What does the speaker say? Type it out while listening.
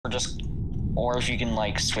Or if you can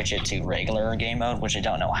like switch it to regular game mode, which I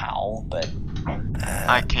don't know how, but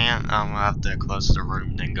I can't. I'm gonna have to close the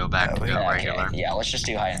room, then go back to go regular. Okay. Yeah, let's just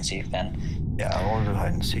do hide and seek then. Yeah, I want to do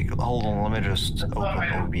hide and seek. Hold on, let me just open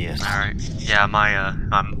OBS. Alright. Yeah,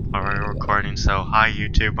 I'm already recording, so hi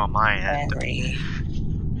YouTube on my end.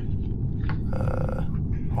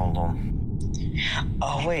 Hold on.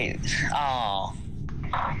 Oh wait. Oh.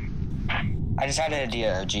 I just had an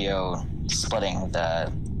idea of Geo splitting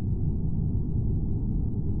the.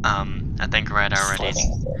 I think Red already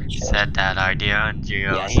said that idea, and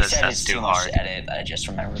Geo says that's too hard. Much to edit. I just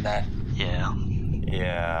remembered that. Yeah.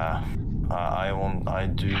 Yeah. I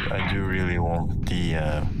do really want the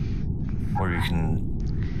where you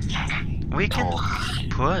can. We can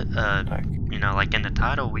put you know, like in the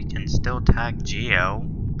title, we can still tag Geo.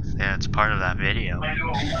 Yeah, it's part of that video.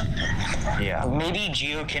 Yeah. Maybe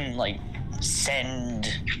Geo can like send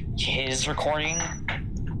his recording.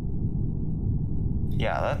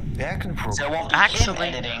 Yeah, that can. So it won't be him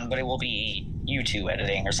editing, but it will be you two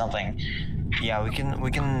editing or something. Yeah, we can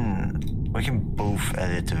both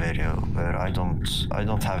edit the video, but I don't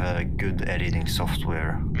have a good editing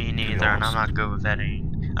software. Me neither, and I'm not good with editing.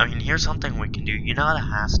 I mean, here's something we can do. You know the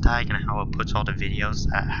hashtag and how it puts all the videos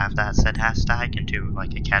that have that said hashtag into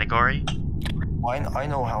like a category? I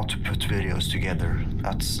know how to put videos together.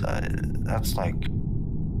 That's like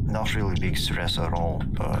not really big stress at all.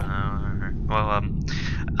 But well,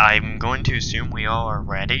 I'm going to assume we all are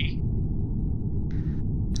ready.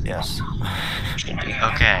 Yes.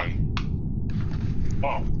 Okay.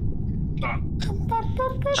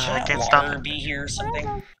 I can't stop it. Be here or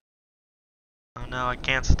something. Oh no, I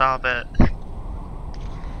can't stop it.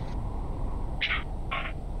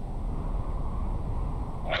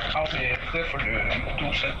 Okay.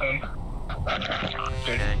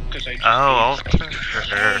 Oh,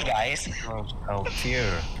 Hey guys. Out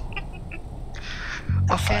here.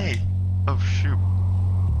 okay. Oh shoot.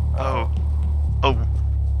 Oh.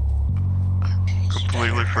 I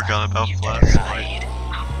completely forgot about flashlight.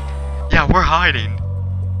 Yeah, we're hiding.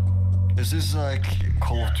 This is like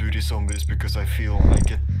Call of Duty Zombies because I feel I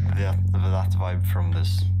get that vibe from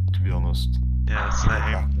this, to be honest. Yeah,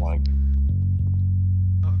 same. Like,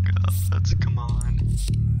 oh god, let's come on.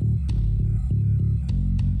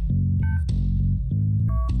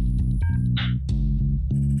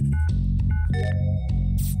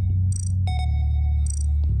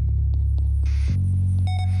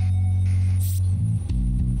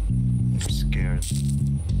 I'm scared.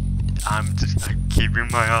 I'm just like, keeping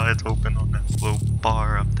my eyes open on that little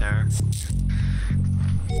bar up there.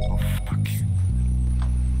 Oh fuck.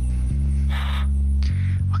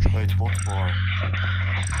 Okay. Wait, what bar?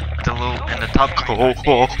 The little in the top.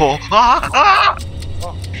 Ah!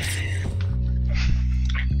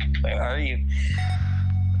 Where are you?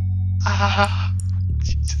 Ah!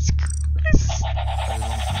 Jesus Christ.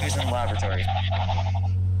 Who's in the laboratory?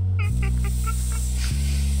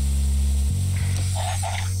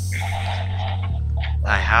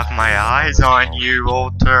 I have my eyes on you,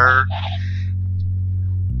 Walter.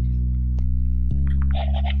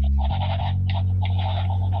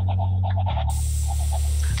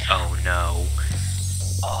 Oh no.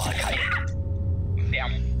 Oh, I got you. Yeah.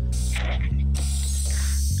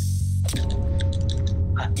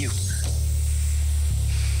 You.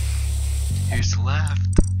 Who's left?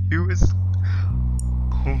 Who is?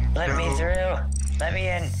 Oh, Let me through. Let me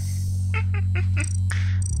in.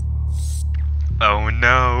 Oh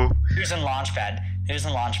no. Who's in launchpad? Who's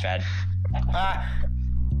in launchpad? Ah.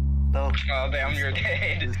 No. Oh damn, you're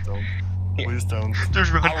dead. Please don't. Please don't.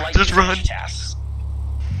 Just run. I'll let Just you run. finish tasks.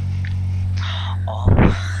 Oh.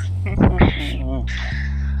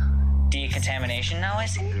 Decontamination now, I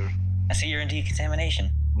see? I see you're in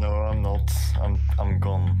decontamination. No, I'm not. I'm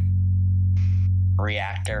gone.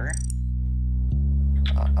 Reactor.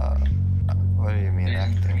 What do you mean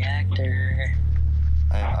acting? Reactor.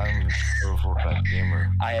 I'm a Fortnite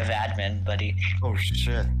gamer. I have admin, buddy. Oh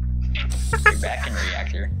shit. You're back in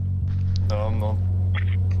reactor. No, I'm not.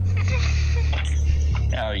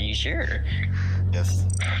 Are you sure? Yes.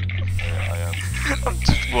 I am. I'm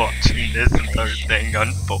just watching this entire thing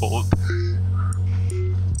unfold.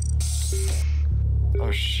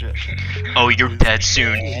 Oh shit. Oh, you're dead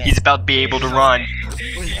soon. He's about to be able to run.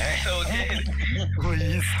 Please. So dead.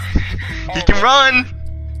 Please. He can run.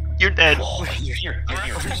 You're dead. Oh, you're here. You're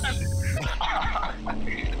here.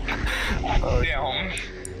 Oh, Damn.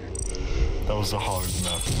 that was a hard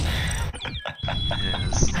enough.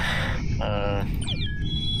 Yes.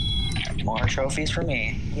 More trophies for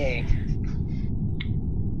me. Yay.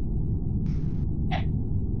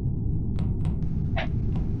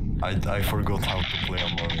 I forgot how to play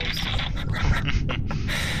Among Us.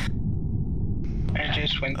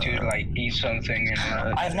 went to like eat something and.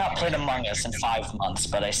 I have not played Among Us in 5 months,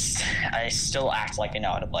 but I still act like I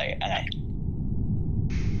know how to play. And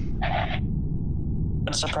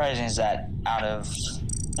what's surprising is that out of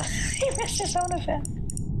he missed his own event.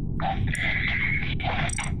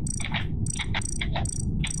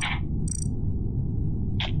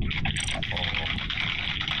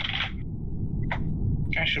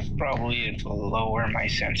 I should probably lower my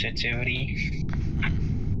sensitivity.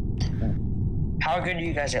 How good are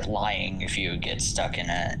you guys at lying if you get stuck in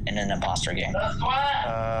an imposter game?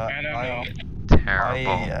 I don't know.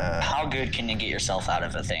 Terrible. How good can you get yourself out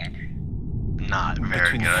of a thing? Not very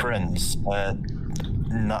Between good. friends,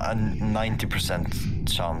 90%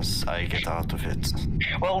 chance I get out of it.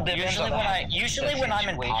 Well, depends on Usually when I'm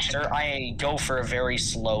imposter, I go for a very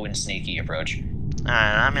slow and sneaky approach.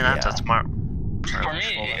 I mean, that's a smart. For me,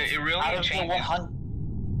 it Out really of the changes. 100,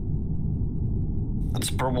 It's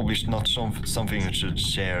probably not something you should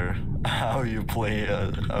share. How you play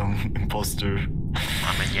imposter.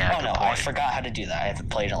 I mean, yeah. oh good no, I point. forgot how to do that. I haven't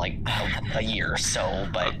played in like a year or so,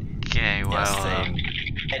 but Okay, well,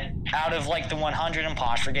 out of like the 100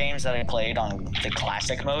 imposter games that I played on the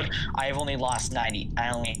classic mode, I've only lost 90. I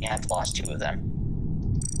only have lost 2 of them.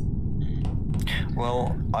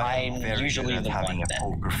 Well, I'm I'm very usually good the at having one a that-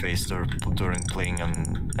 poker face during playing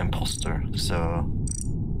an imposter, so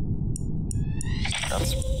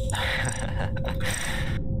that's.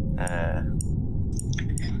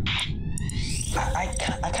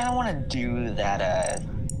 I kind of want to do that.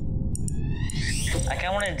 I kind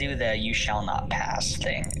of want to do the "you shall not pass"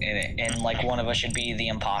 thing, and like one of us should be the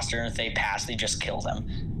imposter. If they pass, they just kill them.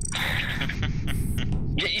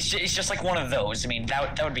 It's just like one of those. I mean,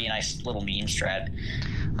 that would be a nice little meme strat.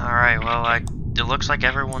 alright, well, it looks like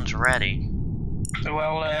everyone's ready.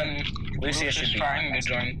 Well, Lucius should is be trying to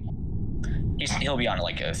join. He'll be on in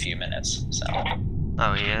like a few minutes. So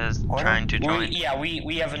Oh, he is trying to join.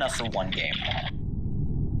 we have enough for one game.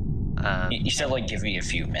 You said like give me a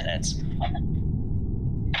few minutes.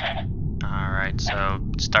 Alright, so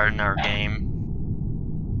starting our game.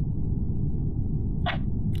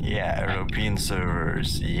 Yeah, European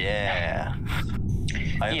servers. Yeah.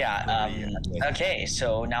 Okay,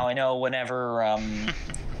 so now I know whenever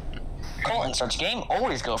Colton starts a game,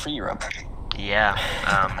 always go for Europe. Yeah,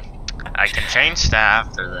 I can change that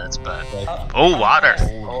after this, but. Oh, water!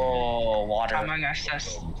 Oh, water. Among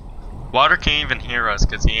Us. Water can't even hear us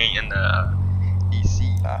because he ain't in the EC.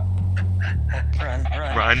 Run.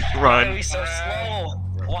 Run, Why are run. we so slow?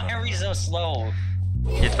 Why are we so slow?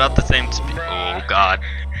 It's about the same speed. Oh, God.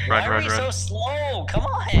 Why Run, are run, we run. so slow? Come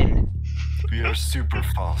on. We are super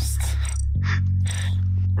fast.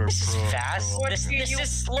 We're This is fast. This is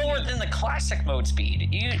slower than the classic mode speed.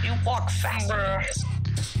 You walk faster than this.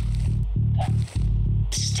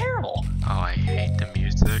 This is terrible. Oh, I hate the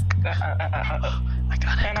music. I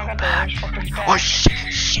gotta And I go got back. the fucking back. Oh, shit,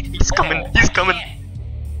 he's coming, he's coming.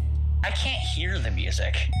 I can't hear the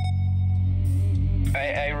music.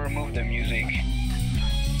 I removed the music.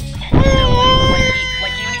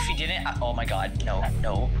 Like even if you didn't, oh my god, no.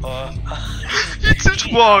 It's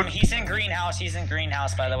just walk. He's in greenhouse. He's in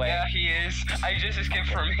greenhouse, by the way. Yeah, he is. I just escaped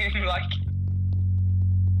from him, like.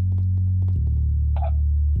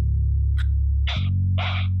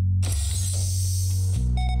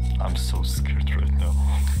 I'm so scared right now.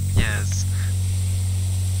 Yes.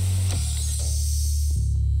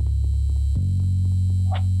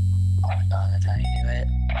 Oh my god, that's how you do it.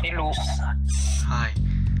 Hello. Hi.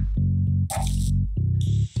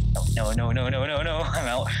 No. I'm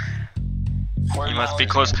out. You must be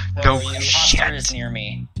close. Go. The imposter Shit. is near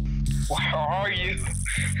me. Where are you?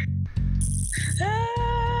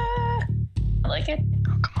 I like it.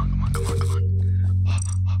 Oh, come on.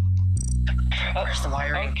 Where's the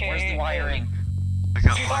wiring? Okay. Where's the wiring? I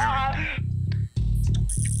got Ah! wiring.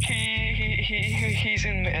 He's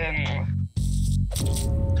in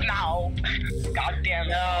No. God damn it.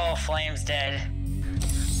 No, Flame's dead.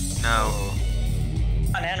 No.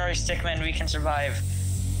 On Henry Stickman, we can survive.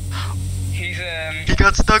 He's He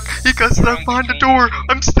got stuck behind the door.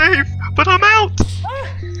 I'm safe, but I'm out.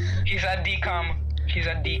 he's at decom.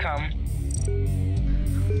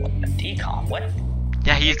 Decom, what?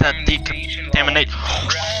 Yeah, he's at decontaminate. Oh,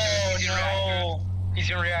 no. He's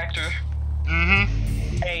in reactor.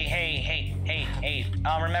 Hey.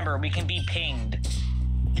 Remember, we can be pinged.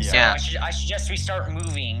 So Yeah. I suggest we start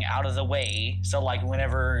moving out of the way. So, like,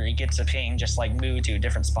 whenever it gets a ping, just, like, move to a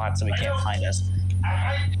different spot so he can't find us.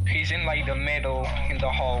 He's in like the middle in the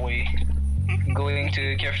hallway, going to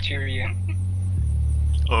the cafeteria.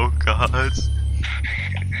 Oh God.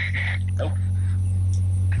 Nope.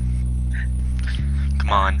 Come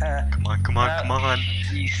Come on. Come on, come on, come on.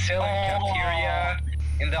 He's still in cafeteria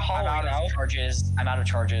in the I'm hallway out now. of charges. I'm out of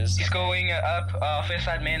charges. He's going up office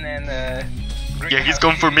admin and Yeah, he's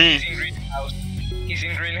going for me. He's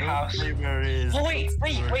in greenhouse. He's in greenhouse. Oh wait,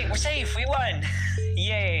 we're safe. We won.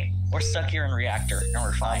 Yay. We're stuck here in reactor and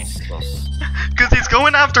we're fine. Cause he's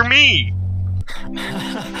going after me.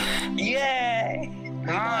 Yay.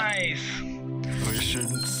 Nice. We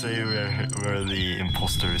shouldn't say where the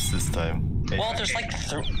imposter is this time. Well, there's like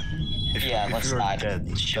yeah, if let's you're not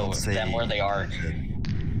dead, show don't say them where they are.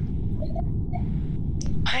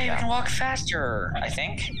 I can walk faster, I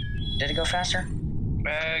think. Did it go faster?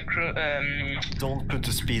 Don't put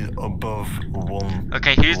the speed above 1.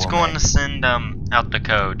 Okay, who's going to send out the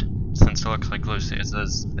code? Since it looks like Lucius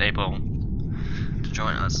is able to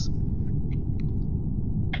join us.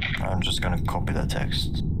 I'm just gonna copy that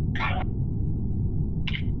text.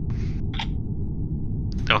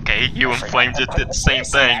 Okay, you and Flames did the same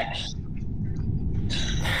thing.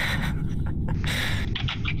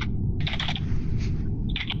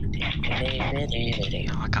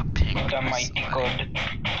 Oh, I got pinged. The mighty code.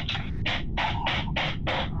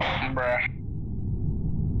 Bruh.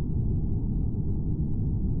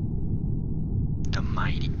 The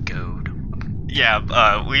mighty goad.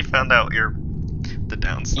 Yeah, we found out you're the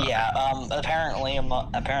downside. Yeah, apparently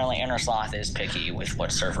Innersloth is picky with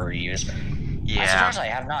what server you use. Yeah. I'm surprised I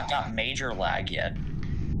have not got major lag yet.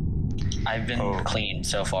 I've been clean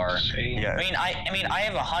so far. Yeah. I mean, I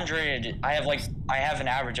have 100. I have an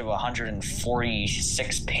average of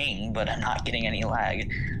 146 ping, but I'm not getting any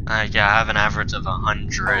lag. Yeah, I have an average of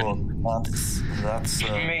 100. Oh, that's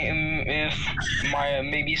If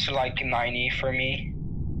maybe it's like 90 for me.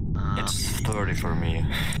 it's 30 for me.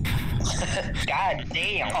 God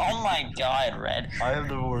damn. Oh my god, Red. I have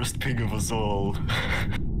the worst ping of us all.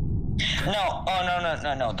 No,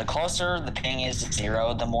 no. The closer the ping is to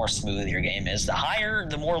 0, the more smooth your game is. The higher,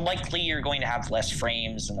 the more likely you're going to have less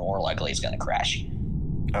frames, and the more likely it's going to crash.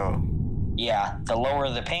 Oh. Yeah, the lower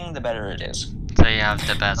the ping, the better it is. So you have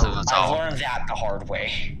the best of us I've all. learned that the hard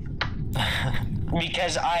way.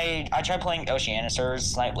 Because I tried playing Oceanosaurus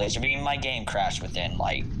Snipe Laser Beam, my game crashed within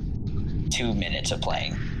like 2 minutes of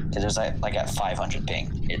playing. Because it was like at 500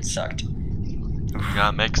 ping. It sucked.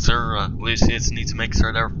 Gotta make sure, Lucius needs to make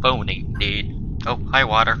sure their phone ain't dead. Oh, hi,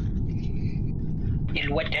 water. Is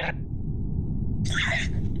water.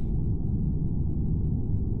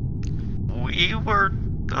 We were,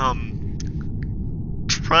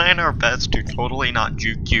 trying our best to totally not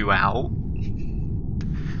juke you out.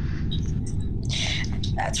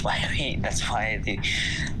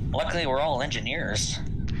 Luckily we're all engineers.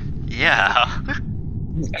 Yeah.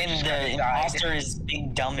 And the imposter is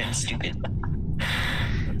big, dumb, and stupid.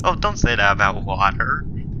 Oh, don't say that about water.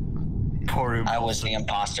 Poor imposter. I was the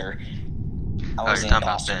imposter. I Oh, was you're the talking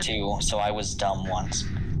about imposter Ben. too, so I was dumb once.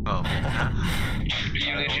 Oh.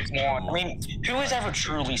 You legit won. I mean, who is ever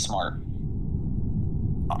truly smart?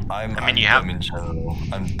 I'm you dumb have- in general.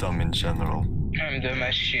 I'm dumb in general. I'm dumb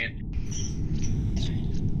as shit.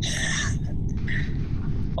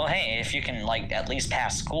 Well, hey, if you can like at least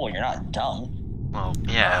pass school, you're not dumb. Well,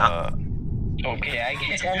 yeah. Okay, I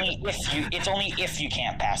guess. It's only if you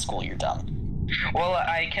can't pass school, you're dumb. Well,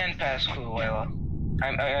 I can pass school. Well,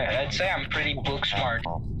 I'd say I'm pretty book smart.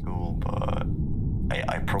 Cool, but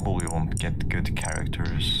I probably won't get good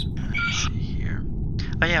characters. Let's see here.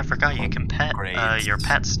 Oh yeah, I forgot you can pet your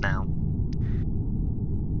pets now.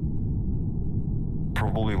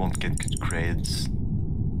 Probably won't get good grades.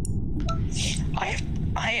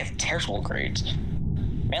 I have terrible grades,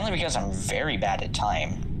 mainly because I'm very bad at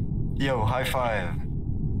time. Yo, high five.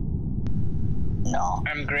 No.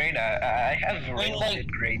 I'm great. I have really like,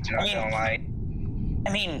 good grades. Not gonna lie. I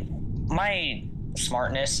mean, my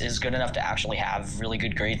smartness is good enough to actually have really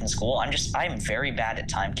good grades in school. I'm very bad at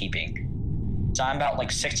timekeeping. So I'm about like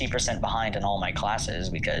 60% behind in all my classes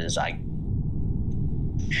because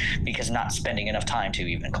not spending enough time to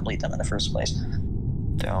even complete them in the first place.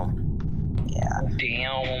 Damn. Yeah.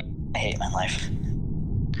 Damn. I hate my life.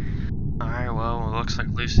 Alright, well, it looks like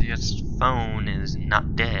Lucius' phone is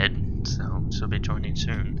not dead, so she'll be joining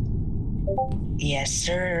soon. Yes,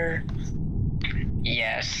 sir.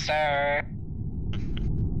 Yes, sir.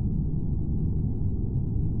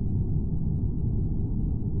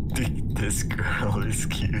 This girl is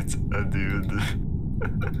cute, dude.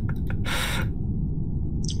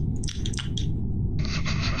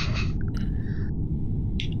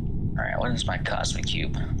 Alright, what does my cosmic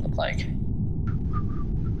cube look like?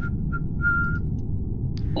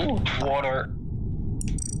 Ooh, Water.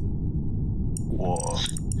 Whoa.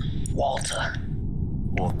 Walter.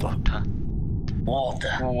 What the?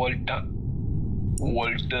 Walter. Water.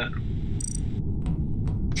 Walter.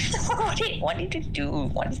 Why did you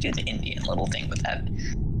do the Indian little thing with that?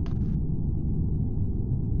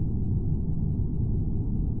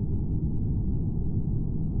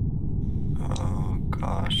 Oh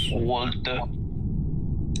gosh. Walter.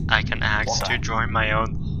 I can ask to join my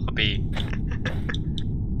own hobby.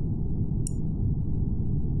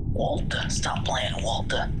 Walter, stop playing,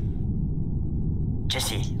 Walter.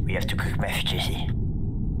 Jesse, we have to cook meth, Jesse.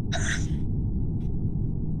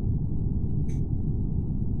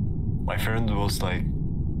 My friend was like,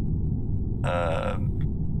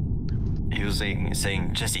 he was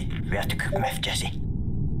saying, Jesse, we have to cook meth, Jesse.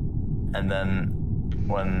 And then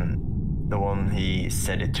when the one he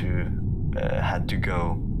said it to had to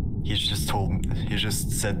go, he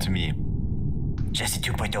just said to me, Jesse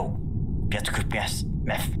 2.0, we have to cook meth.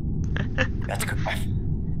 We have to cook meth.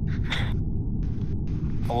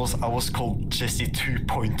 I was called Jesse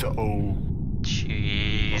 2.0.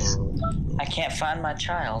 Jeez. I can't find my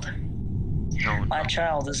child. No, My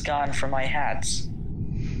child is gone from my hats.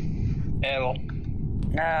 L.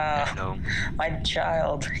 No, no. my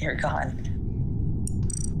child, you're gone.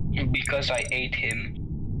 Because I ate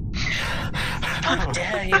him. How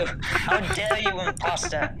dare you? How dare you,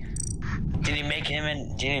 imposter? Did he make him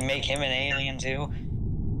an alien too?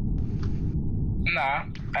 Nah,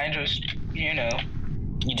 I just,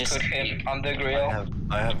 You just put him on the grill,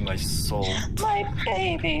 I have my soul. my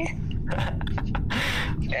baby.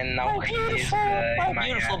 and now My he is beautiful, in my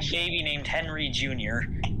beautiful ass. baby named Henry Jr.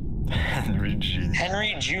 Henry Jr.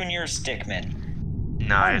 Henry Jr. Stickman.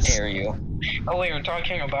 How Nice. dare you? Oh wait, we're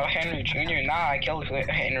talking about Henry Jr. Nah, I killed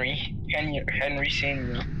Henry Sr. Henry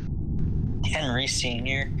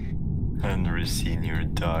Sr. Henry Sr.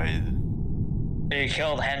 died. You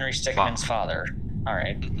killed Henry Stickman's father.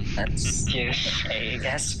 Alright. That's Yes. okay, I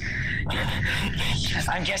guess.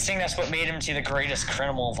 I'm guessing that's what made him to the greatest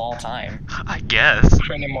criminal of all time. I guess.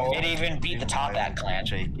 Criminal. It even beat the Top Hat clan.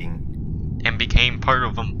 Shaking. And became part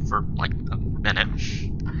of them for like a minute.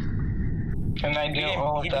 And I do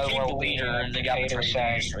all He that became the while leader being and they got potato betrayed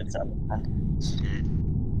sack. and destroyed the Top Hat.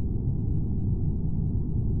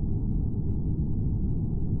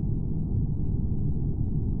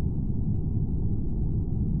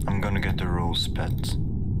 I'm gonna get the rose pet.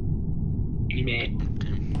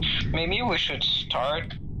 Maybe we should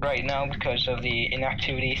start right now because of the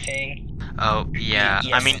inactivity thing. Oh yeah.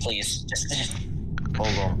 Yes, I mean, please. Just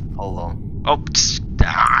Hold on. oh.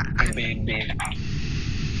 Big.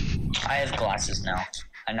 I have glasses now.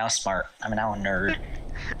 I'm now smart. I'm now a nerd.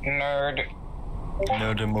 Nerd.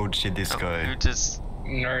 Nerd emoji this You guy. just.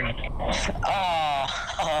 Nerd. Oh,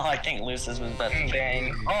 I think Lucis was better.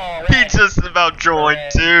 Dang. Oh, He Red. just about joined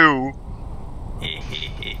Red. too.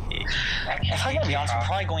 If I'm gonna be honest, we're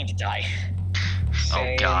probably going to die. Oh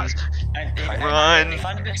Same. god. Run. Run. If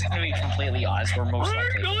I'm just gonna be completely honest, we're most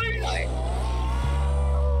likely going to die.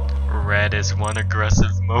 Red is one aggressive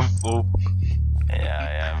mofo. Yeah,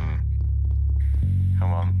 I am.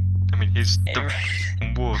 Come on. I mean, he's Hey,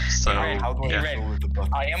 the wolf, so Hey, How do I yeah. Red. go with the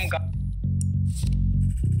button? I am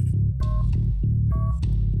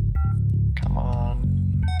Come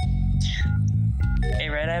on. Hey,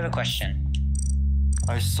 Red, I have a question.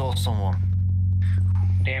 I saw someone.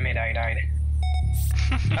 Damn it, I died.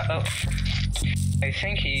 Uh-oh. I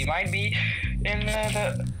think he might be in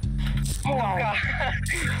the... Oh god.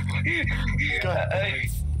 God.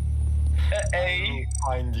 Uh-oh.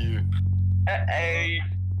 Find you. Uh-oh.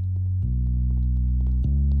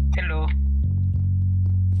 Hello.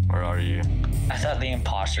 Where are you? I thought the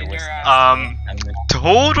imposter was.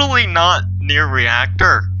 Totally not near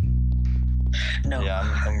reactor. No. Yeah,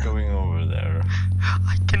 I'm going over there.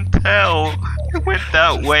 I can tell. He went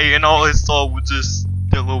that way, and all I saw was just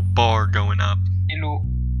the little bar going up. Hello.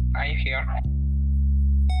 I'm here.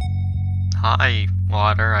 Hi,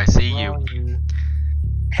 Water. I see you.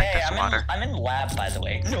 Hey, That's water. I'm in lab, by the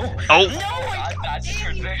way. No. Oh. No, I got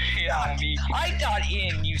in. I got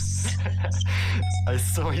in. You. I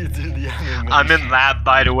saw you do the animation. I'm in lab,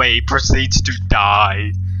 by the way. He proceeds to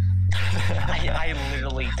die. I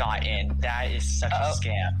literally got in. That is such a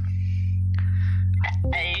scam.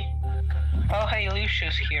 Hey. Oh, hey,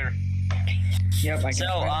 Lucius here. Yep, I can So,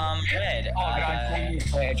 find it. Red. I can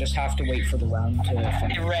find you, I just have to wait for the round to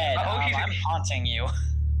finish. Hey, Red. he's- I'm haunting you.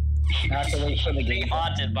 I have to wait for the Be game.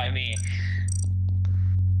 haunted by me.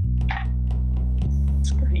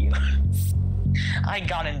 Screw you. I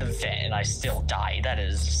got in the vent and I still died. That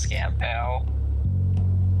is a scam. Ow.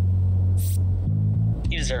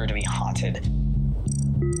 You deserve to be haunted.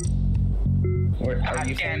 Are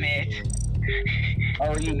you Damn it.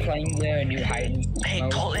 Are you playing the new hide and seek Hey,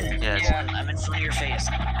 mode? Colton. Yes. Colton, I'm in front of your face.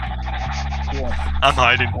 Cool. I'm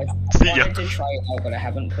hiding. I See ya. wanted to try it out, but I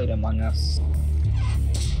haven't played Among Us.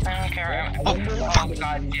 I don't care. Oh, Oh,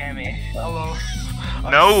 god damn it. Hello.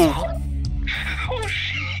 No. Oh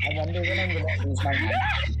shit. I wonder when I'm gonna lose my mind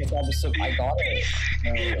because I got it.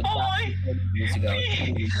 Exactly 30 years ago.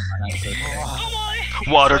 When I first got it.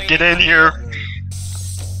 Water, get in here.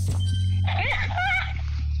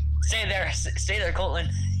 Stay there, Colton.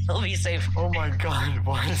 You'll be safe. Oh my god,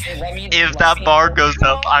 what is Hey, If that bar goes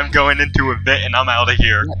up, I'm going into a vent and I'm out of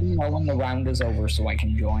here. Let me know when the round is over so I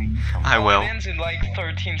can join. I will. It ends in like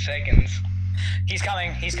 13 seconds. He's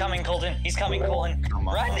coming, Colton. He's coming, Colton.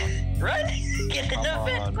 Run! Get in the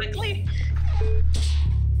vent quickly!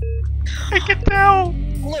 I can tell.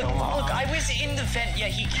 Look, I was in the vent,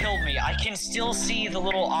 yet he killed me. I can still see the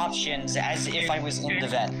little options as if I was in the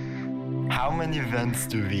vent. How many vents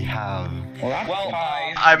do we have? Well,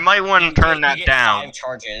 I might want to turn we that get down. 5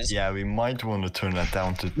 charges. Yeah, we might want to turn that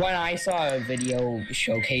down to... When I saw a video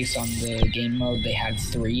showcase on the game mode, they had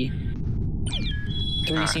 3.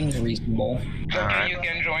 3 seems reasonable. Okay, Alright. you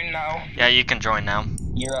can join now. Yeah, you can join now.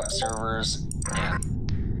 Europe servers. Yeah.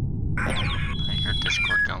 I hear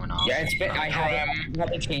Discord going off. Yeah, it's been. I had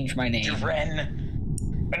to change my name. Dren.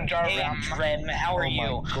 Hey, Dren, how are Oh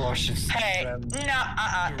you? my gosh, it's Hey, Dren.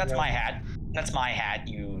 nah, that's my hat. That's my hat,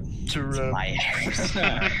 you. Dren. My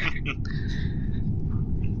hat.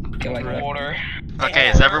 Feel like Water. Okay,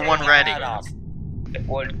 is everyone Take that ready? hat off.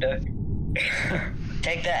 What the?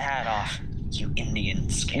 Take that hat off, you Indian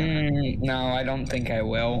scammer. no, I don't think I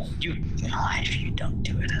will. If you don't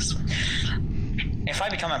do it this way. If I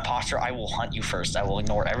become an imposter, I will hunt you first. I will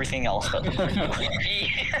ignore everything else but you.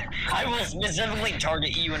 I will specifically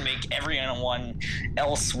target you and make everyone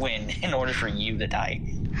else win in order for you to die.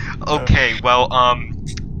 Okay, well,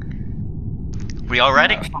 we all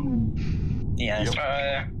ready? Yes.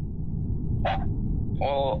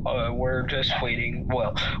 Well, we're just waiting.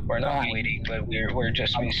 Well, we're not Fine. waiting, but we're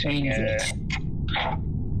just I'll missing change it.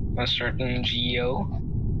 a certain Geo.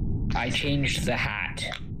 I changed the hat.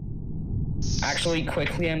 Actually,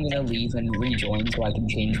 quickly, I'm gonna leave and rejoin so I can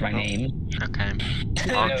change my name. Okay.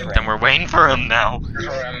 Well, Well, then we're waiting for him now.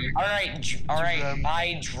 Alright,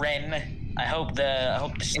 bye, Dren. I hope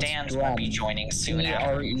the stands will be joining soon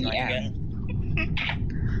after. D-R-E-M.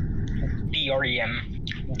 DREM.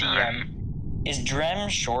 DM. Is Drem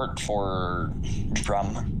short for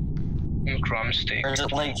drum? Drumstick.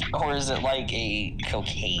 Or is it like a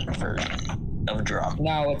cocaine version of drum?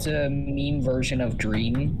 No, it's a meme version of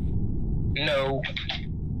Dream. No.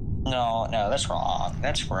 No, that's wrong.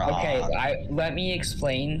 That's wrong. Okay, let me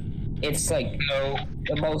explain. It's like No.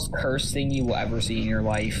 the most cursed thing you will ever see in your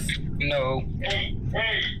life. No.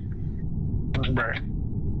 Bruh.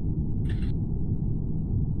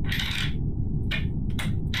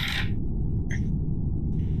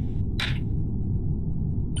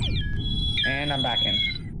 And I'm back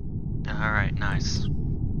in. Alright, nice.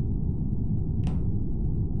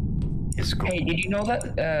 It's cool. Hey, did you know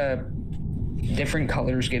that different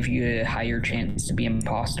colors give you a higher chance to be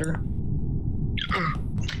imposter?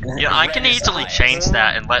 Yeah, I can Red is easily the change highest.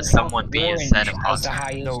 that and let someone be a Orange said has the imposter.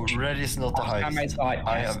 highest. No, red is not the Last time highest. I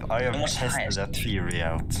thought I have What's the tested highest? that theory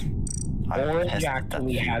out. I have Orange tested that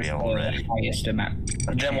actually has theory the already. highest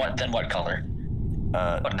amount. Then what color?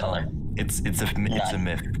 What No, color? It's a None.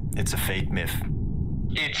 myth. It's a fake myth.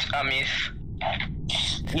 It's a myth.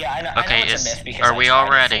 Yeah, I know Okay, it's a myth because are I we tried all it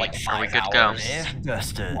for ready? like Are we 5 good to go? hours. Myth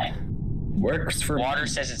busted. Works for Water me.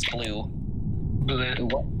 says it's blue. Blue. It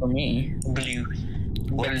worked for me. Blue.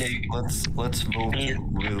 Let's vote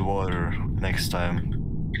with water next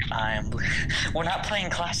time. I'm blue. We're not playing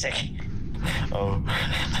classic. Oh.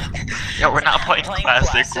 Yeah, we're not playing Playing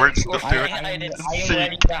classic. We're classic. just I doing am I am Seek.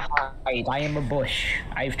 ready to hide. I am a bush.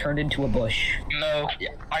 I've turned into a bush. No.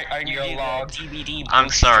 Are you You're the logged. TBD? I'm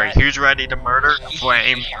bush sorry, strat? who's ready to murder?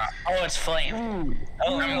 Flame. Oh, it's Flame.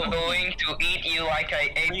 Oh, I'm going to eat you like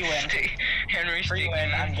I ate Free win. Henry free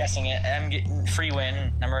win. I'm Stickmin. guessing it. I'm getting free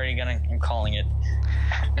win. I'm calling it.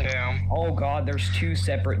 Damn. Oh god, there's 2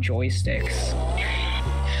 separate joysticks.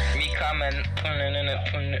 Me coming.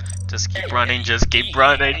 Just keep running, just keep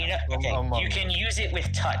running. Okay, you can use it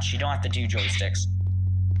with touch. You don't have to do joysticks.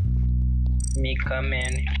 Me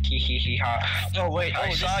coming. Hee hee hee ha. Oh wait,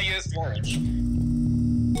 I saw this you. is storage.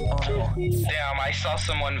 Oh no. Damn, I saw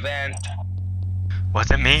someone vent.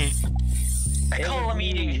 Wasn't me. Call a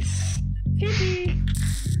meeting.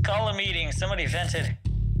 Call a meeting. Somebody vented.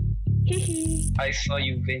 I saw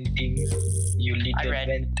you venting. You little read.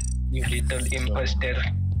 vent. You little imposter.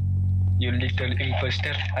 You little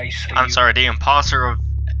imposter. I saw I'm you. sorry, the imposter of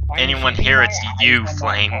anyone here, it's you,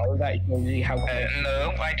 Flame. No,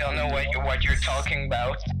 I don't know what you're talking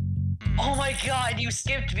about. Oh my god, you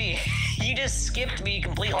skipped me. You just skipped me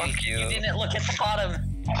completely. Fuck you. You didn't look at the bottom.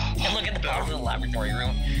 And look at the bottom of the laboratory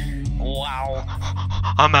room. Wow.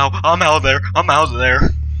 I'm out there.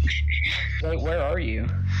 Wait, where are you?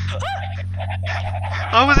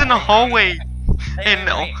 I was in the hallway.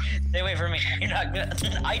 Stay away from me. You're not good.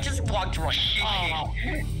 I just walked right. Oh,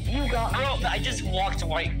 you got. Bro, I just walked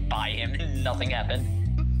right by him and nothing happened.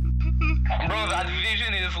 Bro, that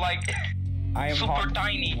vision is like I am super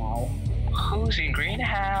tiny. Now. Who's in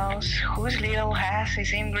greenhouse? Whose little house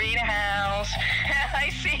is in greenhouse? I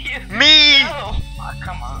see you. Me. Oh,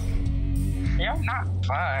 come on. You're not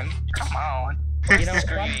fun. Come on. You know,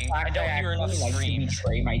 Screaming. I don't hear enough like to screams.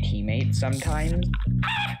 betray my teammates sometimes.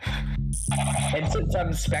 And since I'm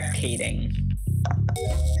spectating.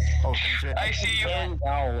 Oh shit. I see you.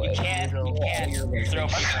 You can't throw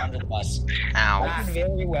people under the bus. Ow. I can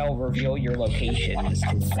very well reveal your locations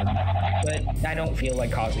to them, but I don't feel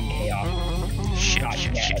like causing chaos. Not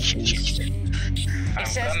yet, at least. It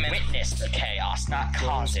says coming. witness the chaos, not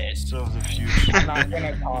cause it. So the future. I'm not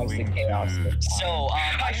gonna cause the chaos. So,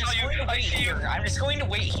 I'm I just saw you, going to I wait see you. here. I'm just going to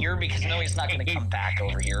wait here because I know he's not going to come back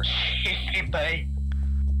over here. Bye.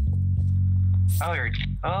 Oh, you're.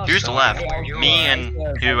 Oh, Who's so left? where you Me are.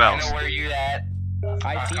 and who I else? know where you at.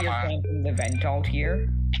 I see come you're on. camping the vent out here.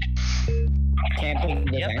 Camping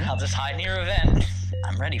the Yep, vent. I'll just hide near a vent.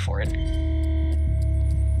 I'm ready for it.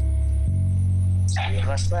 3 of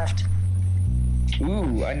us left.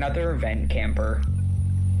 Ooh, another vent camper.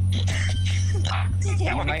 Yeah,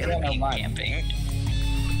 You we're might gonna wanna be run. camping.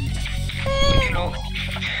 You know,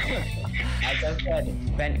 As I said,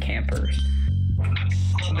 vent campers.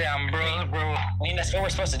 damn, bro. I mean, that's what we're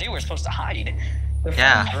supposed to do. We're supposed to hide. The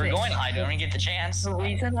Yeah. fun We're thing- going to hide when we get the chance. The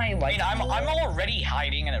reason I I like mean, I'm already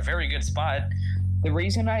hiding in a very good spot. the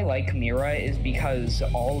reason I like Mira is because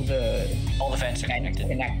all the All the fences are vents connected.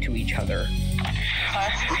 connect to each other.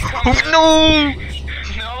 No.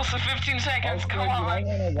 No, so 15 seconds. Also, Come you on. might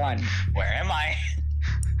wanna run. Where am I?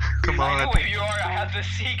 Come I know on. where you are. I have the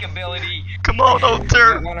seek ability. Come on, You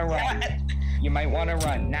Alter. might wanna run. What? You might wanna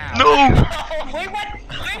run now. No. Oh, wait, what?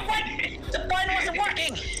 Wait, what? The button wasn't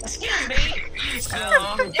working. Excuse me. Oh,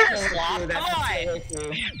 Slop, come on.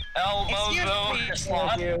 elbows Excuse though. me,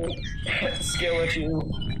 Slop. Skill issue.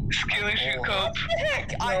 Skill issue cope. What the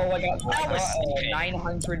heck? No, I got that was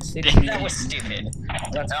 960. That was stupid.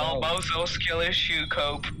 Let's go. Elbows though. Skill issue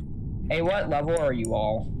cope. Hey, what level are you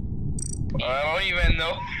all? I don't even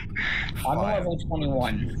know. I'm level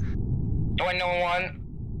 21. 21.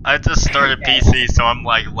 I just started PC, so I'm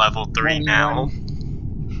like level 3 now.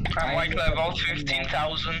 I'm like level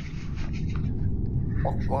 15,000.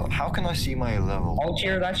 Well, how can I see my level?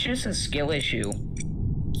 Altair, that's just a skill issue.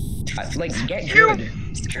 Like, get good.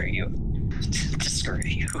 Screw you. Screw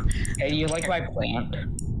you. Hey, you like my plant?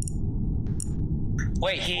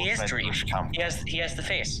 Wait, he is Fortnite Dream. bush camp. He has the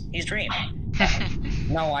face. He's Dream.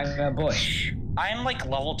 No, I'm a bush. I'm like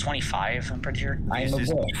level 25, I'm pretty sure. I'm This a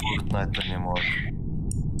is bush. not Fortnite anymore.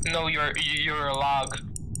 No, you're a log.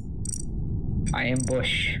 I am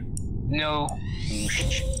bush. No.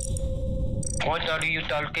 What are you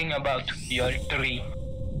talking about? You're 3.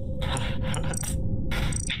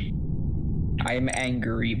 I'm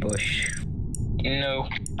angry bush. No.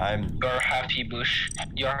 I'm You're happy bush.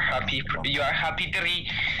 You're happy 3.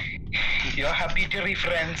 You're happy 3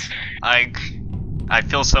 friends. I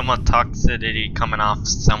feel so much toxicity coming off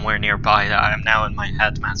somewhere nearby that I am now in my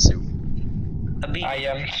hazmat suit. I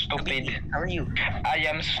am stupid. How are you? I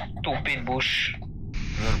am stupid bush.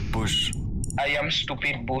 you're bush. I am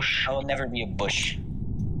stupid bush. I will never be a bush.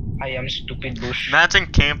 I am stupid bush. Imagine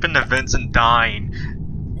camping the vents and dying.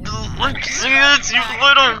 Look, see this, you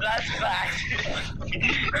little. That's fact.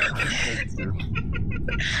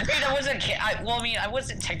 Wait, I wasn't. Well, I mean, I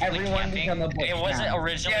wasn't technically Everyone camping. become a bush It wasn't now.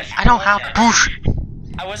 originally. Yes, I don't have bush.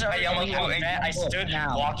 I wasn't I am originally also on the vent. I a bush stood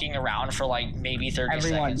now. walking around for like maybe 30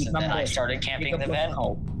 Everyone seconds, and become then I bush. started camping the Pick up vent.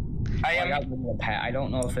 Oh, I I am. got rid of the pet. I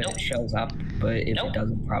don't know if it Nope. shows up, but if Nope. it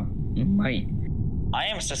doesn't, probably might. I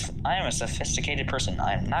am a sophisticated person.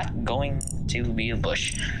 I'm not going to be a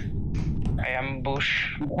bush. I am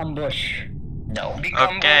bush. Become bush. No.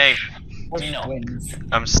 Become Okay. bush. Bush No. wins.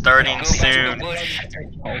 I'm starting Go back to soon. bush.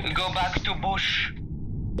 Go back to bush.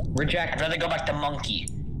 I'd Reject. rather go back to monkey.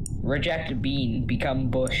 Reject bean. Become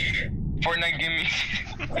bush. Fortnite gimme.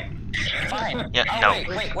 Fine. Yeah, Oh,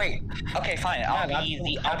 no. Wait. Okay, fine. I'll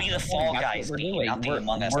be the Fall Guys we're bean, doing. not the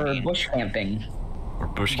Among Us We're bean. bush camping. Or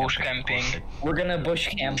bush, Bush camping. We're gonna bush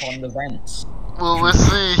camp on the vents. Well, let's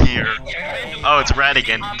see here. Oh, it's red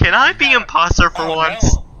again. Can I be imposter for Oh,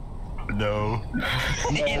 once? No.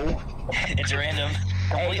 No. It's random.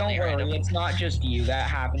 Hey, don't worry, random. it's not just you. That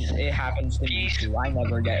happens. It happens to me too. I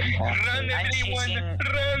never get imposter. Run, I'm everyone, chasing-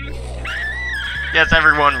 run! Yes,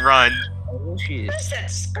 everyone run. Oh shit, What's that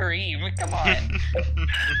scream? Come on.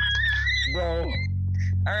 bro.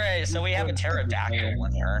 Alright, so we have a pterodactyl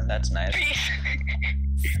one here. That's nice. Peace!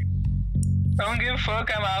 I don't give a fuck,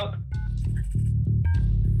 I'm out.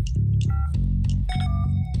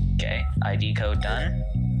 Okay, ID code done.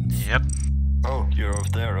 Yep. Oh, you're over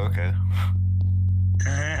there. Okay.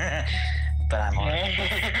 But I'm already.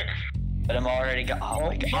 But I'm already go. Oh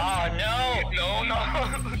my god. Oh no! No.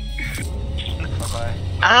 Bye bye.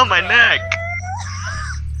 Ow, my neck.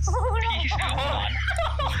 Peace. Hold on.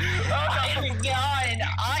 I am gone.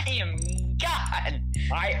 I am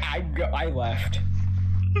gone. I left.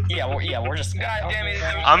 Yeah, we're just. God damn it.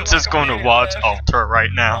 I'm just going to watch Alter right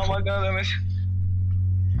Oh now. my god, that was.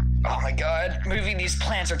 Oh my god, moving these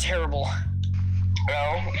plants are terrible.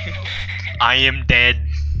 No. I am dead.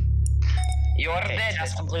 You're Okay, dead.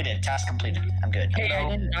 task completed. Task completed. I'm good. Hey, I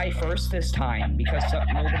didn't die first this time because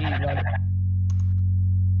nobody let.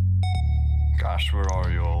 Gosh, where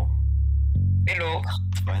are you all? Hello.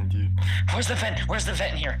 Let's find you. Where's the vent? Where's the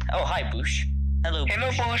vent here? Oh, hi, Bush. Hello, Hello,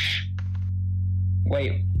 Bush. Bush.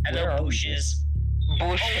 Wait. where Hello, are you? Bushes.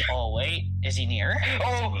 Bush. Oh, wait. Is he near?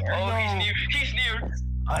 Oh, Is he near? he's near. He's near.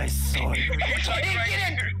 I saw you. He's like right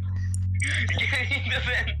here. Get in the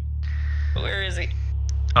vent. Where is he?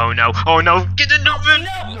 Oh no. Oh no. Get in the vent.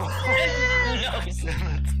 No! No!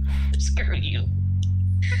 Screw you.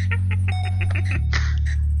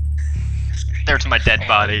 There's my dead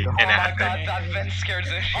body. Oh And my god, that vent scares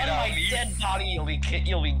the shit On out my of me. dead body, you'll be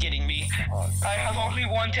getting me. I have only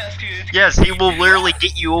one test to it. yes, he will literally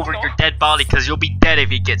get you over your dead body because you'll be dead if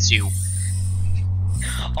he gets you.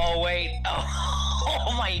 Oh wait.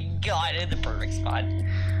 Oh my god, in the perfect spot.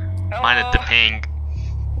 Mine at the ping.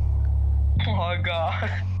 Oh my god.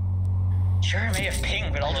 Sure, I may have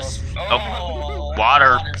pinged, but I'll just. Oh,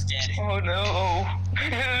 water. Water's dead. Oh no.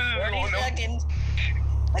 30 Oh no. seconds.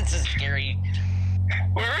 This is scary.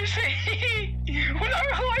 Where is he? What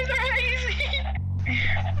are eyes are hazy?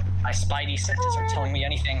 My spidey senses are telling me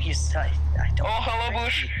anything. He's. I don't. Oh, hello,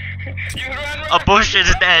 Bush. You run. A bush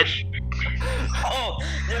is dead. Oh,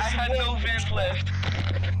 there's I had no vent left.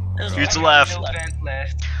 there's Who's one left? No vent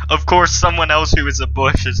left. Of course, someone else who is a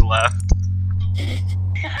bush is left.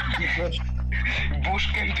 Bush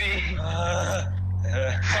can be.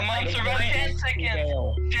 Come on, survive 10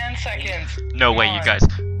 seconds. 10 seconds. No way, you guys.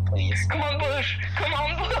 Please. Come on, Bush. Come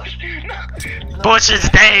on, Bush. No. Bush is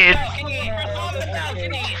dead. Balcony. I'm on the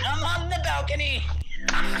balcony. I'm on the balcony.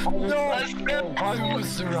 Let's go. I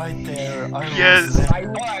was right there. I was Yes. there.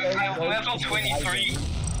 I'm level 23.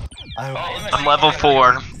 I was. I'm level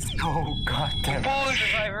 4. Oh goddamn.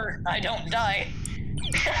 Bush. Survivor. I don't die.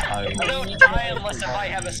 I I don't die unless if I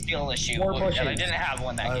have a skill issue, More and I bushes. didn't have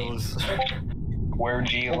one that game. was. Where'd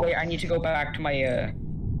Oh, you? wait, I need to go back to my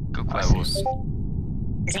Good I question. was.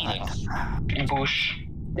 Eating. Bush.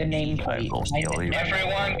 the nameplate.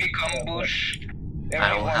 Everyone become Bush. I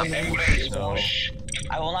don't have Everyone embrace so. Bush.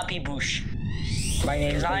 I will not be Bush. My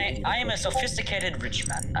name Because I am a sophisticated rich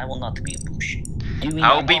man. I will not be a Bush.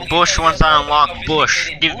 I'll be Bush once I unlock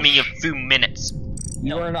Bush. Give me a few minutes.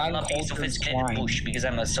 You are I an will not be a uncultured sophisticated swine. Bush because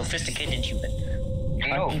I'm a sophisticated human.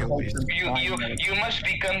 No, Uncultured you swine. must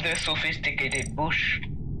become the sophisticated Bush.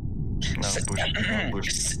 No, Bush.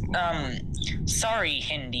 No, Bush. Sorry,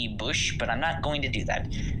 Hindi Bush, but I'm not going to do that.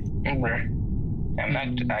 I'm not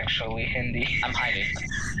actually Hindi. I'm hiding.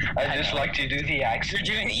 I just like to do the accent.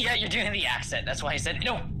 You're doing the accent. That's why I said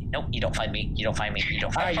no. No, you don't find me. You don't find me. You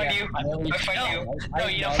don't I find me. find you. I find you. No,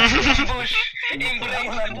 you don't. Bush.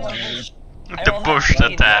 Embrace Bush. The Bush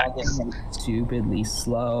attack. Stupidly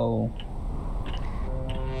slow.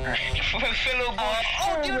 Fellow Bush.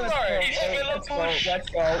 Oh, dear Lord. It's fellow Bush.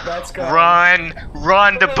 Let's go. Run!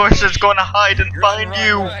 Run! The Bush is gonna hide and find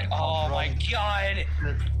you! Run. Oh my god.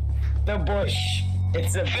 The bush.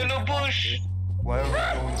 It's a Fellow Bush. Why are we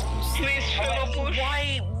going to Please, fellow Bush.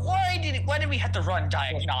 Why did we have to run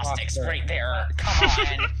diagnostics right there? Come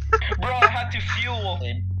on. Bro, I had to fuel.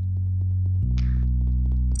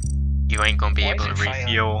 You ain't gonna be Why able is to it silent?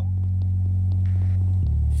 refuel.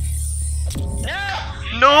 No!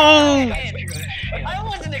 No! I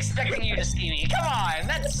wasn't expecting you to see me. Come on,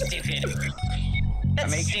 that's stupid.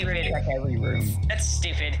 That's Make sure to stupid. check every room. That's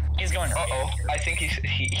stupid. He's going. Uh-oh. I think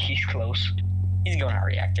he's close. He's going to our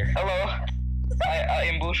reactor. Hello. I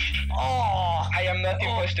am Bush. Oh. I am not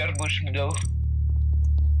imposter Bush though.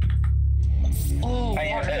 Oh. My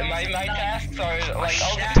tasks are like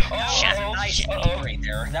all the That's a nice sneak right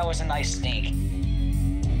there. That was a nice sneak.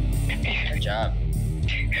 Good job.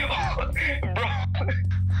 Bro,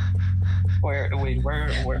 Where? Wait, where?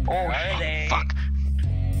 Oh, Where are they? Fuck.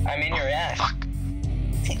 I'm in your ass. Fuck.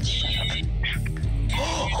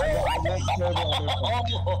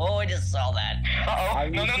 Oh, I just saw that. Uh-oh.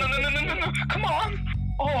 No. Come on.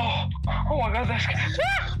 Oh my god, that's...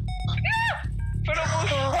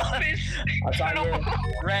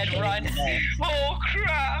 Red, run. Oh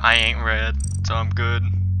crap. I ain't red, so I'm good.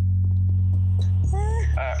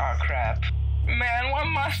 Crap. Man, why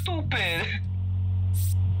am I stupid?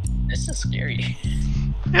 This is scary.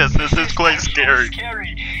 Yes, this is quite scary.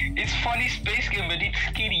 Scary. It's funny space game, but it's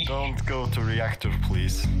scary. Don't go to reactor,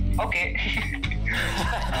 please. Okay.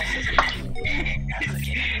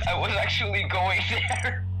 I was actually going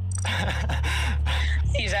there.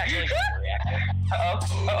 He's actually going to react.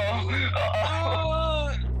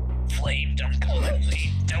 Uh-oh. Flame, don't go that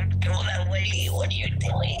way. Don't go that way. What are you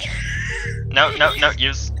doing? No,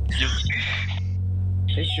 use.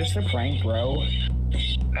 It's just a prank, bro.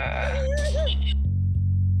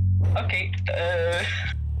 Okay,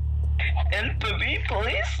 help me,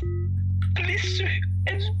 please. Please,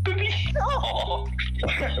 help me. Oh.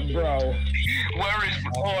 Bro. Where is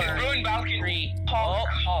bro in balcony?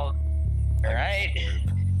 Hog. Alright.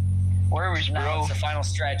 Where is Now bro? it's the final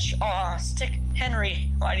stretch. Aw, stick Henry.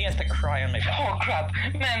 Why do you have to cry on my back? Oh crap.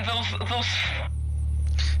 Man, those...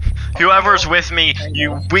 Whoever's with me,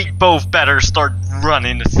 we both better start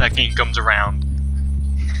running the second he comes around.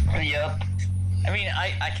 Yep. I mean,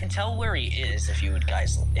 I can tell where he is if you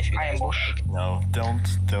guys I am bush. No, don't.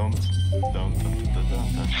 Oh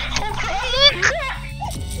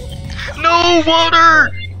crap! No water!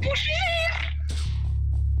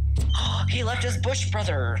 He left his bush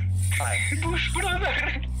brother. Bush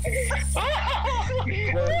brother.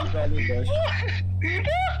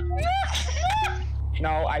 No,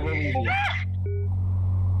 I will leave you.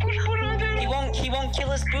 Bush brother. He won't kill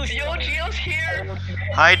his bush. Yo, brother. Gio's here.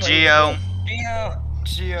 Hi, Gio. Gio.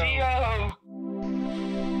 Gio.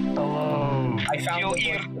 Hello. I found Yo,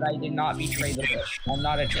 the bush, but I did not betray the bush. I'm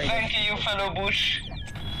not a traitor. Thank you, fellow bush.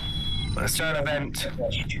 Let's start an event.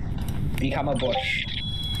 Become a bush.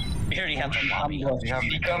 We already have the lobby.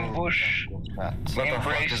 Become bush. What the fuck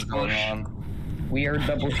Embrace is going bush. on? We are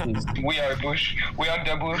the bushes. We are bush. We are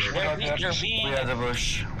the bush. We are You're the being... We are the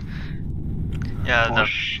bush. Yeah,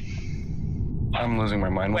 bush. I'm losing my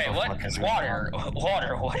mind. Wait, the what? fuck is going on?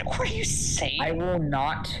 Water. What are you saying? I will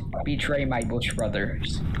not betray my bush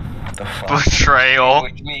brothers. What the fuck? betrayal.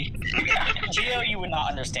 With me. Gio, you would not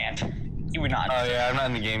understand. You would not. Oh yeah, I'm not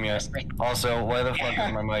in the game yet. Also, why the fuck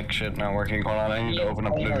is my mic shit not working? Hold on, I need to open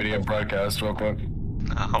up the video broadcast real quick.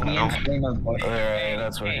 Oh Me no. and Flamer bush. Alright,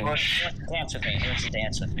 that's working. Bush. Dance with me. He wants to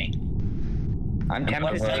dance with me. I'm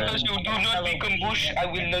tempted to. Because you do not become bush, I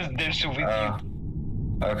will not dance with you.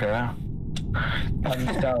 Okay.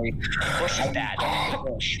 I'm sorry. Bush is bad.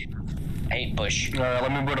 Bush. I hate Bush. Alright,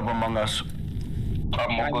 let me boot up Among Us.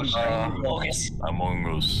 Among Us.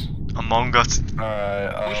 Among Us.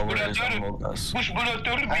 Alright, Bush where is brother. Among Us? Bush brother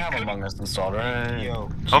I have become... Among Us installed, right?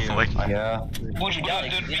 Hopefully. Yeah. Bush brother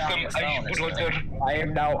become ice brother. I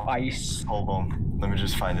am now ice. Hold on. Let me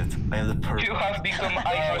just find it. I have the purple. You have become Oh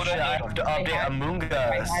ice shit, I have brother. to update Among I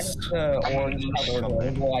had Us. the orange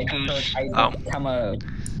color. Well,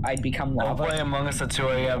 I'd become I'll lava. play Among Us at 2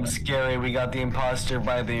 AM. Scary, we got the imposter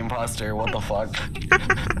by the imposter. What the fuck?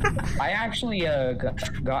 I actually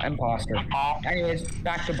got imposter. Anyways,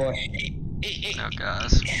 back to bush. Oh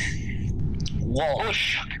guys. Wall.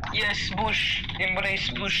 Bush. Yes, bush. Embrace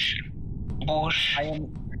bush. Bush.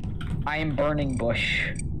 I am burning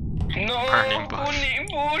bush. No, Burning bush. burning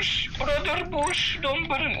bush. Brother bush, don't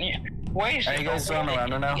burn me. Why is Are you guys still on the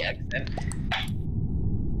rounder now?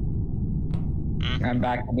 I'm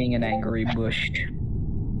back to being an angry bush.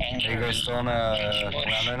 Are you guys still on a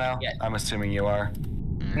rounder now? Yeah. I'm assuming you are.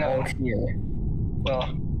 No, here.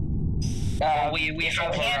 Well, we If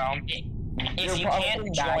have you around. can't, if You're you probably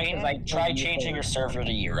can't back join, 'cause I try told you changing to. your server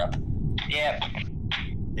to Europe. Yep.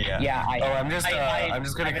 Yeah. Yeah, Oh, I'm just gonna I've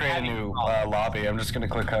been create a having new problems. lobby. I'm just gonna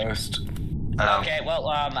click host. Okay, well,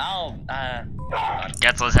 I'll,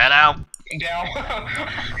 Gets his head out. Down.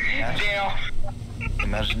 Down.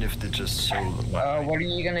 Imagine if they just sold. what are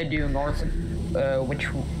you gonna do, North? Which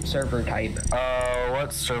server type?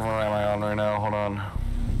 What server am I on right now? Hold on.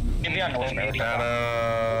 you'll be on North America.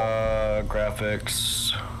 Data,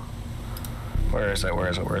 graphics. Where is it?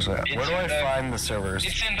 Where do I find the servers?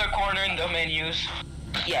 It's in the corner in the menus.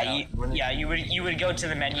 Yeah, you would go to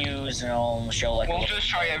the menus and it'll show like. We'll just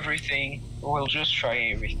try everything.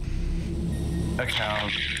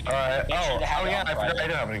 Account. Alright. Make sure Oh to have it yeah, on I forgot private. I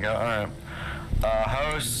do have an account. Alright.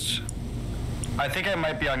 Host. I think I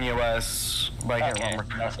might be on US, but I can't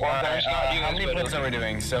remember. Alright, how many players are we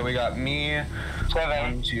doing? So we got me,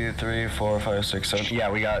 1, 2, 3, 4, 5, 6, 7. Yeah,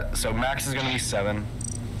 we got, so max is gonna be 7.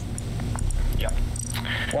 Yeah.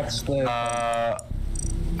 What's the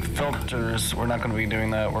Filters, we're not gonna be doing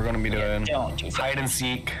that. We're gonna be doing hide and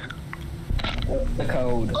seek. what's the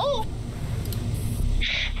code?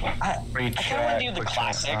 I kind of want to do the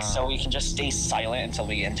classics so we can just stay silent until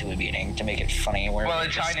we get into a meeting to make it funny. Well,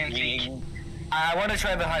 it's hide and seek. I want to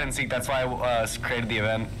try the hide and seek. That's why I created the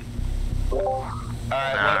event.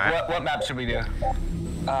 Alright, what map should we do?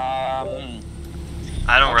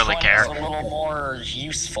 I don't really care. A little more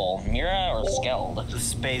useful, Mira or Skeld? The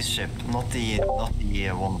spaceship, not the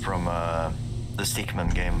one from the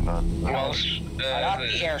Stickman game, but Not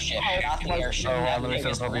the airship. Not the airship. That thing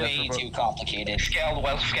is way too complicated.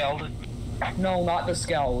 Skeld. No, not the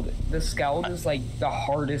Skeld. The Skeld is like the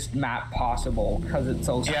hardest map possible because it's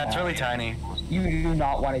so small. Yeah, it's really tiny. You do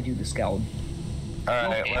not want to do the Skeld.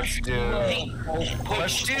 Alright, let's do...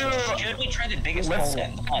 Should we try the biggest Let's...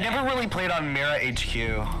 one? Never really played on Mira HQ.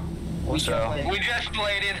 We just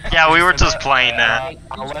played it. Yeah, we were just playing that.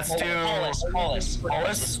 Let's do... Polis.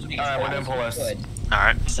 Alright, we're doing Polis.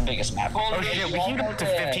 Alright. It's the biggest map. Oh shit, we can get up to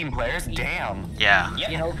 15 players? Damn. Yeah.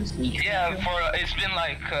 You know the Seek Yeah, feature? it's been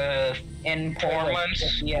like in 4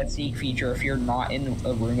 months. Yeah, Seek feature. If you're not in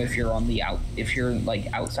a room, if you're on the if you're like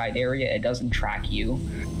outside area, it doesn't track you.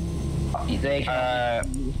 They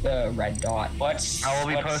can use the red dot. I will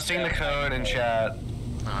be posting the code in chat.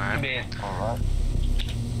 Alright.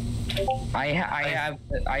 I have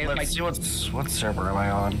Let's my. see what server am I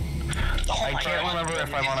on? I can't remember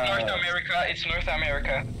if I'm on a... North America. It's North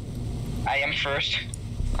America. I am first.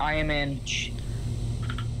 I am in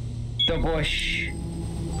the bush.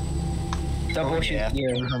 The bush is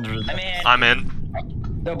here. I'm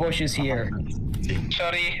in. The bush is here.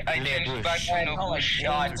 Sorry, I changed back to no Oh my bush.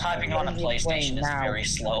 god, typing on a PlayStation is very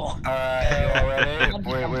slow. Alright, you all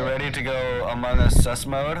ready? We're ready to go Among Us sus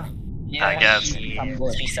mode? Yeah. I guess.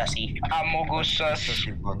 Let's be sussy. Amogus sus.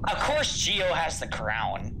 Of course, Geo has the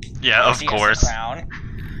crown. Yeah, of He has the course. crown.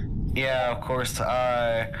 Yeah, of course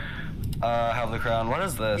I have the crown. What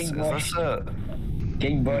is this? Is this a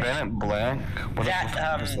King Bush. Bennett Blank? What is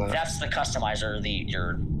That's the customizer.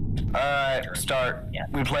 Alright, start. Yeah.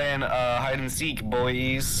 We playing hide and seek,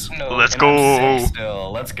 boys. No. Let's And I'm go. sick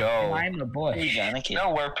still. Let's go. I'm the bush.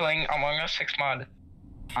 No, we're playing Among Us 6 mod.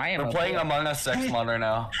 I am. We're playing Among Us sex mod right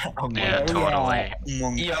now. Yeah, totally.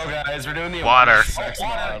 Yo guys, we're doing the Water. Among Us sex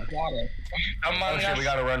mod. Water. Among Oh shit, Us. we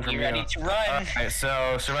gotta run from You you. ready to run? Alright,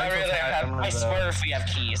 so survival really have- I swear if we have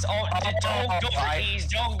keys. Oh, don't go for keys.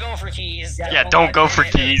 Don't go for keys. Yeah, don't go for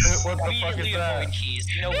keys. What the fuck is Immediately that? avoid keys.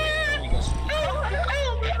 Nobody goes for keys.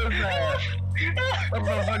 What is that? What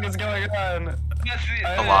the fuck is going on? That's it.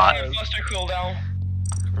 A lot. Faster cooldown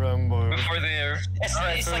Rumble. before there. It's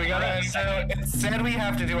So like we gotta. So it said we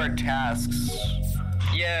have to do our tasks.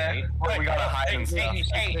 Yeah. We gotta hide and stuff.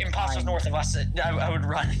 Hey, imposters north of us. I would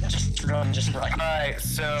run. Just run. Alright,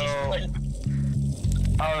 so.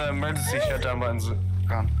 Oh, the emergency shutdown button's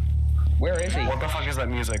gone. Where is he? What the fuck is that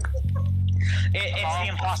music? It's the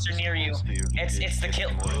imposter near you. It's the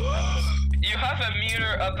kill. You have a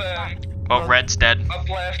mirror up Well, Red's dead. up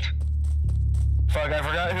left. Fuck, I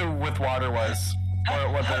forgot who with water was.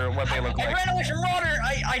 Or what they look I like. ran away from water.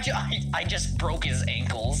 I just broke his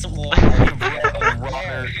ankles.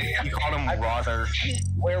 Rotter. You called him Rotter.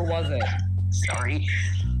 Where was it? Sorry.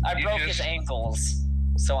 I You broke just- his ankles.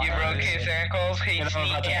 So You broke his ankles. He You know, I'm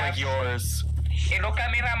about to break yours. Hello,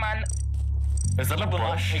 cameraman. Is that a will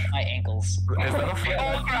not bush? break my ankles. Is that a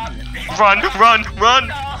Oh crap. Run!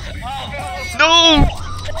 No!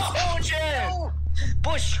 Oh, Joe!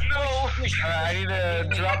 Bush! No. Bush! I need to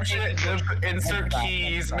drop shit, insert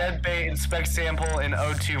keys, medbay, inspect sample, and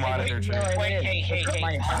O2 monitor check. Wait, hey.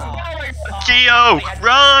 Geo,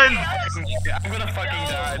 run! I'm gonna fucking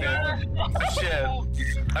die, dude. Shit.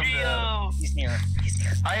 I'm dead. He's near.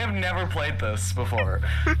 I have never played this before.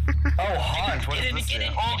 Oh, Haunt, what is this? Get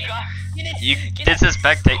it. Oh god. This is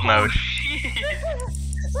spectate mode.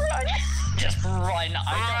 Just run.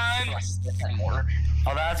 I don't trust this anymore.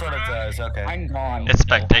 Oh, that's what it does. Okay. I'm gone. It's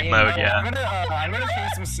spectate mode, I'm yeah. gonna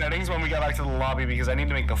change some settings when we get back to the lobby because I need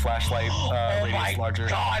to make the flashlight Oh radius my larger.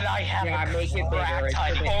 god, I have Yeah, a make it bigger, crack it's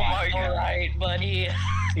hiding big. spot. Oh my god. Alright, buddy.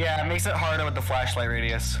 Yeah, it makes it harder with the flashlight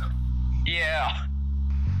radius. Yeah.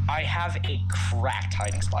 I have a cracked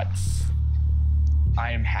hiding spot.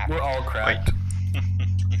 I am happy. We're all cracked.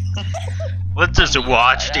 Let's just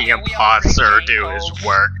watch the imposter do his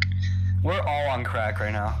work. We're all on crack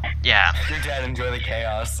right now. Yeah. You're dead. Enjoy the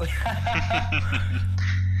chaos.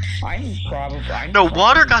 I'm No,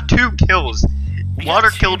 Water got 2 kills. Water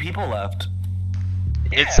Two killed. people left.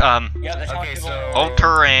 It's Yeah, that's how Okay, people- so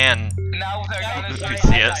Alter and Now they're gonna You survive.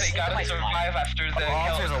 see it. They gotta survive after the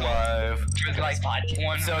Alter's health alive. with like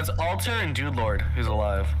one. So it's Alter and Dude Lord who's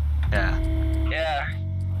alive. yeah. Yeah,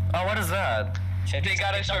 Oh, what is that? they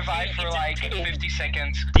gotta survive for like 50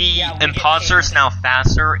 seconds. The Yeah, we get imposter is pinged. now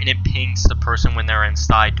faster, and it pings the person when they're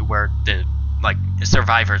inside to where the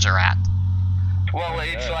survivors are at. Well,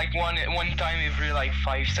 it's like one time every like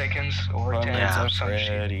 5 seconds or 10 Yeah. or some shit.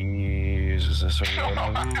 Freddy's. Is this a real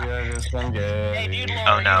movie? Just been Hey, gay. dude, Lord,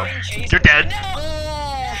 Oh are no, you being chased? you're dead. No!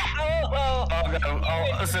 Oh,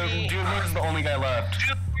 Oh, so Dude Lord's the only guy left.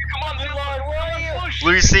 Come on, Lord, where are you?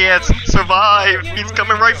 Lucius, survive! He's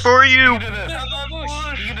coming right for you. You can do this.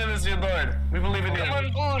 You can do this, Dude Lord. We believe in you. Come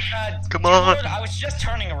on, Bush. Come Dude, on. Lord, I was just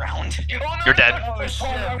turning around. You're dead. Oh shit.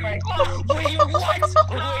 Wait, what? Wait,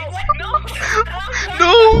 No.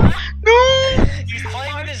 No, no. He's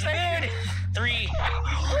playing with his dude. 3. He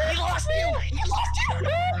lost you. He lost you.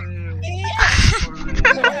 Yes.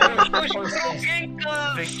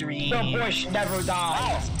 Victory. The bush never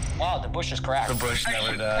dies. Wow, the bush is cracked. The bush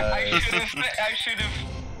never I dies. should have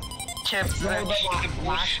kept No, that the bush.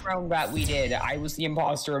 last round that we did, I was the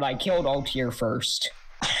imposter and I killed Altier first.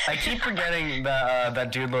 I keep forgetting that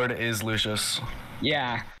that Dude Lord is Lucius.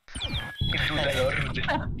 Yeah. Alright,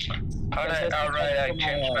 I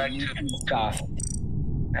changed back to. YouTube stuff.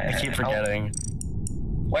 I keep forgetting.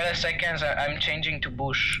 Wait a second, I'm changing to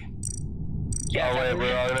Bush. Oh wait,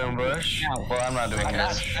 we're all doing bush? No. Well, I'm not doing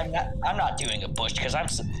bush. I'm not doing a bush because I'm a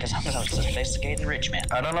sophisticated rich man.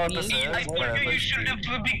 I don't know what this is. I but told it you looks should have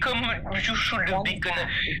cute. become. You should have become.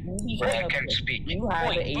 But I can't speak. You have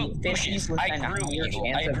Wait, a bushes. 50% I higher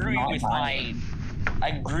chance of agree not with dying. I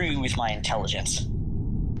agree with my intelligence.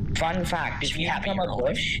 Fun fact, if Be you happy become a you're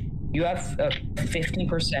alive. bush, you have a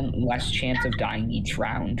 50% less chance of dying each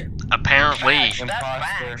round. Apparently. That's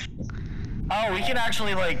Imposter. Oh, we can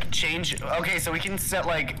actually like change. Okay, so we can set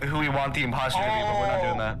like who we want the imposter to be, but we're not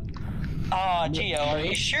doing that. Oh, Gio, are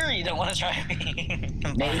you sure you don't want to try me?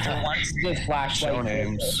 Make For once? the flashlight. Show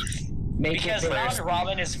names. Make Because it round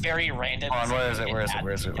robin is very random. Hold on, where is it? Where is it?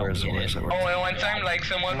 Where is it? Where is it? Where is it? Oh, and one time, like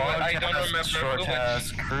someone, Long I don't task, remember short who.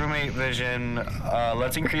 task, crewmate vision.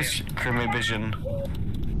 Let's increase crewmate vision.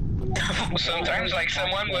 Sometimes, like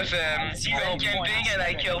someone was camping and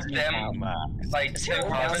I killed them. Like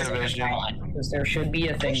Imposter vision. Because there should be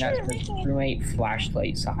a thing that says crewmate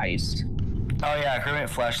flashlight size. Oh yeah, crewmate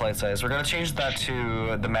flashlight size. We're gonna change that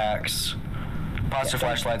to the max. Imposter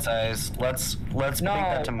flashlight size. Let's make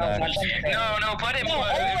that to max. No, put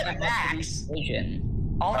it. Max. Vision.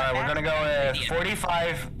 Alright, we're gonna go with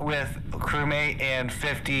 45 with crewmate and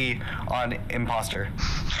 50 on imposter.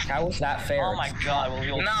 How is that fair? Oh my god, well,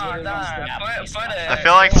 you'll No, literally no. snap I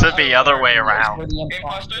feel like it should be the other way around.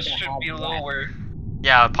 Imposters should be lower.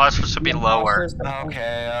 Yeah, imposter should be lower.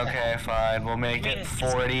 Okay, fine. We'll make it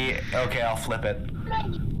 40. Okay, I'll flip it.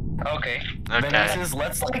 Okay. Then Okay. this is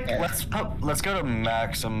let's go to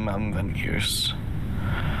maximum use.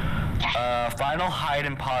 Final hide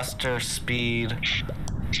imposter speed.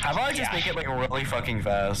 How about I just make it like really fucking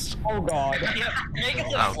fast? Oh god. Yeah, make it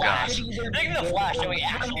the Oh, flash. God. Make it the flash so we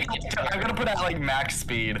actually get to I'm gonna put at like max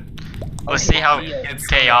speed. Let's see how It's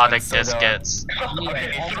chaotic so this dumb. gets.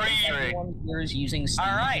 Okay, Everyone here is using Steam.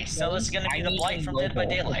 Alright, so this is gonna be the blight from Dead by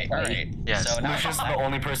Daylight. Alright. Yes. So now Lucius is the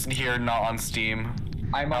only person here not on Steam.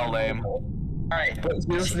 I'm How on lame. mobile. Alright. But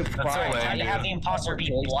here's the That's so prize. lame. How do you have the imposter be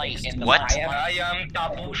blight in the What? last one? I am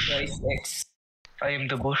the Bush. Joysticks. I am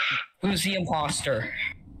the Bush. Who's the imposter?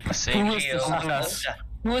 Let's see. Who is the Among sus? Us.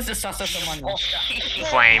 Who is the sus among us?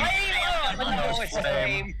 Flame. No, it's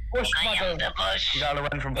Flame. Bush brother. You gotta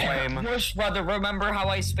run from flame. Bush brother, remember how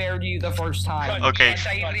I spared you the first time? Okay, Yes,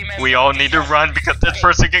 I remember. we all need to run because this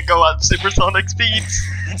person can go at supersonic speeds.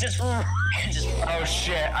 just Oh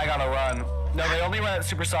shit, I gotta run. No, they only run at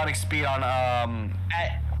supersonic speed on at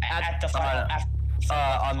the final.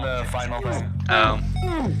 on the final thing.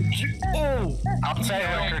 Outside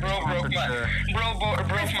record temperature.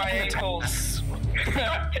 Broke my ankles.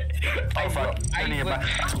 Oh fuck. I need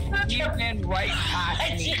You ran right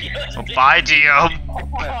past me. Bye, Geo.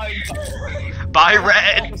 Bye,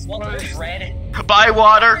 Red. Red. Bye,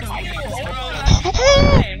 Water.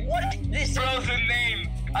 What? This Bro's the name.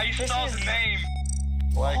 I saw the name.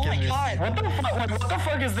 Why Oh can my you- God. What the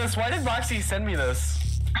fuck is this? Why did Moxie send me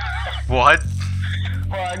this? What?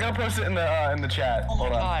 Well, I'm gonna post it in the chat. Oh my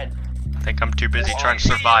Hold on. god. I think I'm too busy trying to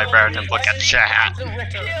survive rather than look at chat. Kill!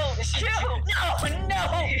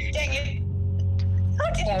 No! Dang it!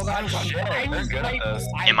 Oh, that's Shit, they're good at this.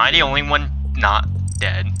 Am I the only one not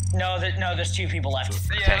dead? No, there's 2 people left.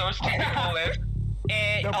 Yeah, those two people left.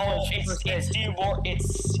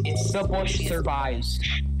 The bush survives.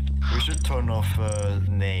 We should turn off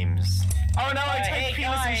names. Oh no, I typed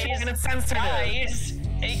penis and shit and it's sensitive.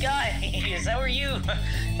 Hey guys, how are you?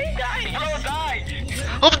 Hey guys, bro, die!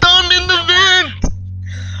 I'm done in the vent!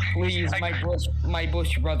 Please, my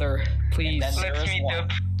bush brother, please. Let's meet up.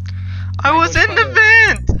 I was in the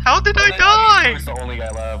vent! How did I die? He's the only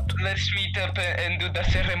guy left. Let's meet up and do the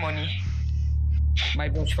ceremony. My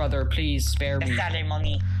bush brother, please spare me.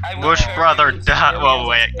 money. Bush brother died. Well,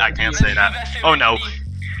 wait, I can't say that. Oh no.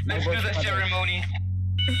 Let's do the ceremony.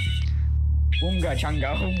 Unga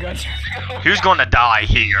changa, unga changa. Who's gonna die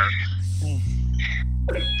here?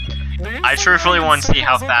 I truthfully want to see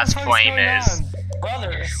how fast Flame is.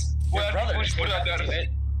 Brothers. We're brothers. bush brothers.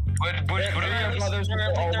 We're bush brothers.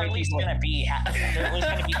 They're at least gonna be happy. They're at least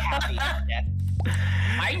gonna be happy.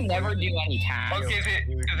 I never do any tasks. Okay,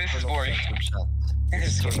 this is boring.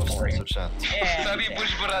 This is Turn off boring. censored chat. Yeah. Sorry,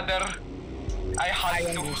 bush brother. I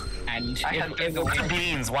had to. And I had to do it.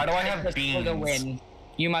 Beans. Why do I have for the beans? win,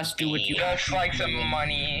 you must do what you have That's to like do. some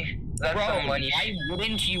money. That's Bro, some money. why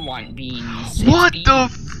wouldn't you want beans? What It's the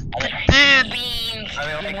beans. f did? Beans. Are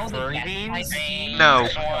they You know like the furry best beans? beans? No.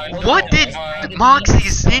 What did Moxie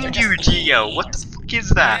send you, Geo? What the fuck is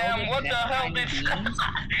that? Damn, what the hell did...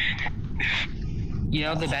 You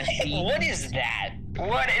know the best beans? What is that?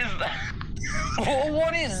 What is that?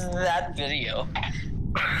 What is that video?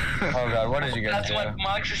 Oh god, what did you guys That's do? what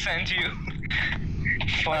Max sent you.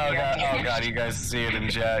 Oh god, you guys see it in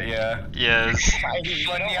chat, yeah. Yes.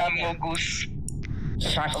 Funny Amogus.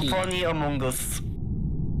 Shaki. Funny Among Us.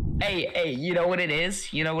 Hey, you know what it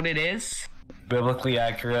is? You know what it is? Biblically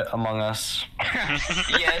accurate Among Us.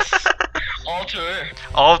 Yes. Alter.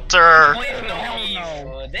 Alter. Please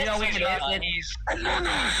no. This You know what is it not- Please.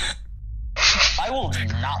 I will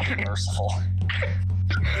not be merciful.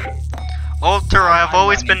 Alter, I've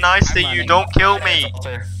always been nice to I'm you. running. Don't kill me.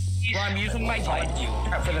 Alter. Well, I'm using my gun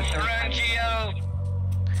for the third time. Rangio.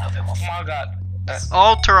 Oh my god.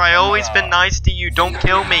 Alter, I always been nice to you. Don't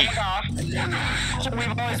kill me. We've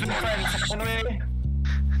always been friends, haven't we?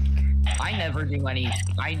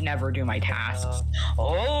 I never do my tasks.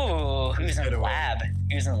 Oh, who's in the lab?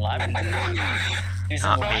 Who's in the lab? Who's in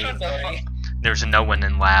the Shut the lab? fuck. There's no one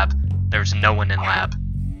in lab. There's no one in lab.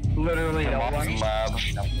 Literally no Mom's one. in lab.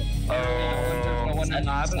 There's no one in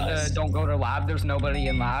lab. Don't go to lab. There's nobody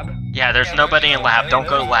in lab. Yeah, there's nobody in lab. Don't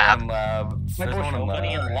go to lab. There's no one in Nobody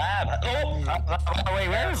in lab. lab. Oh, Oh wait,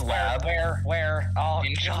 where's lab? Where? Oh,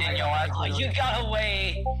 In God. your Oh, you got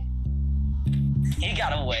away. You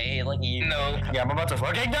got away like you. No. Yeah, I'm about to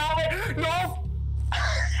fucking die! No!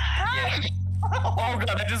 Yes. Oh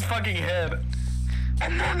god, I just fucking hit. Oh,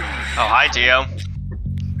 hi, Geo.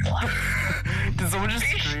 Did someone just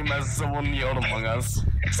scream as someone yelled Among Us?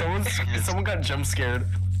 Someone got jump scared.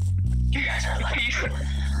 There's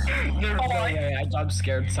no way I jump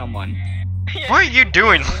scared someone. What are you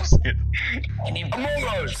doing? Among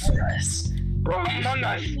Us! Bro, Among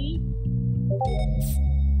Us.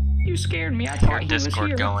 you scared me. I Your thought he was Discord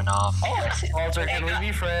here. going off. Alter, can we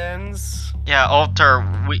be friends? Yeah, Alter,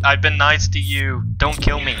 I've been nice to you. Don't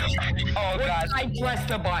kill me. Oh god. I pressed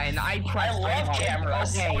the button. I pressed the love button.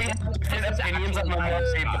 cameras. Okay, Different opinions on Memorial,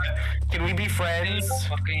 but can we be friends?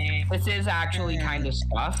 Fucking. this is actually kind of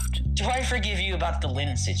stuffed. Do I forgive you about the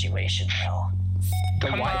Lynn situation, though? The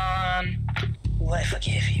Come what? on. Do I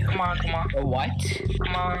forgive you? Come on. The what?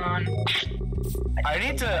 Come on. I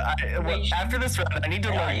need to, after this round, I need to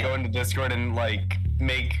like go into Discord and like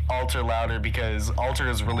make Alter louder because Alter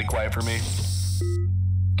is really quiet for me.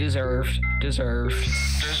 Deserved. Deserved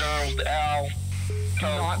L. Do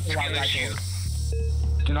not go skill outside. issue.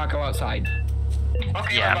 Do not go outside.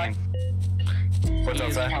 Okay, Yeah. bye. What's He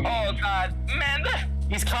is outside? coming. Oh god. Man.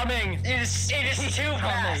 He's coming! It is too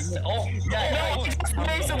fast. Oh no!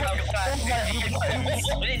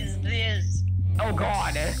 What is this? Oh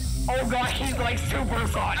god. Oh god, he's like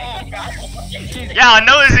supersonic. Oh god! Yeah, I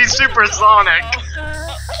noticed he's supersonic.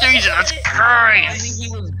 Jesus I think Christ. he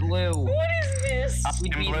was blue. What is this?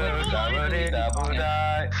 We'd be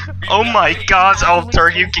Oh my God, Alter,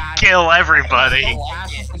 you can kill everybody.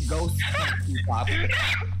 The ghost can't keep up.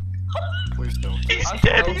 Please don't. He's Us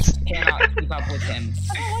dead. ghosts cannot keep up with him.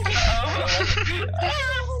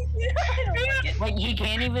 Like he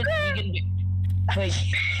can't even. Like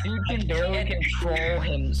you can barely control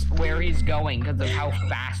him where he's going because of how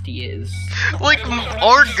fast he is. Like,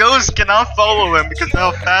 our ghost cannot follow him because of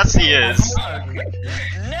how fast he is.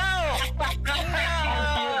 No!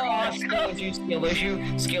 Skill issue.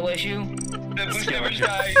 The booster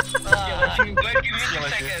died. Wait, give me a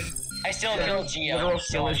second. I still killed Geo. Literal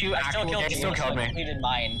skill issue. I still killed Actual Geo. still killed me. Completed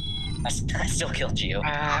mine. I still killed Geo.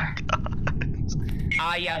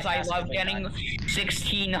 Yes, I love getting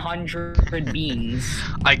 1,600 beans.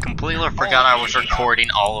 I completely forgot I was recording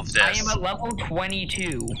all of this. I am at level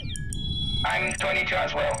 22. I'm 22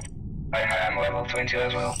 as well. I am level 22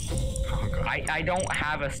 as well. I don't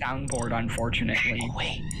have a soundboard, unfortunately. Oh,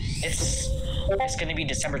 wait, it's gonna be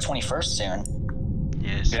December 21st soon.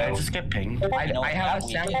 Yes. Did I just get pinged? I have a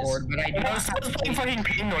soundboard, but I do not have playing fucking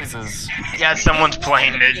ping noises. Yeah, someone's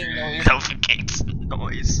playing it. Notificates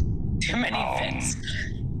noise. Too many vents.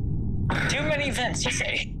 Too many vents, you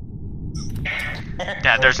say?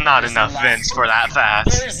 Yeah, there's not enough vents for that fast.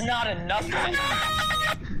 There's not enough vents.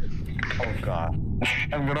 Oh god.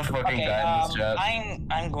 I'm gonna fucking die in this chat.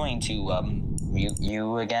 I'm going to mute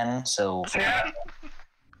you again, so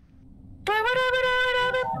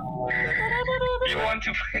You want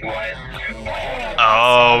to play what?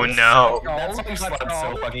 Oh no. That song slaps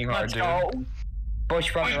so fucking hard, dude. Bush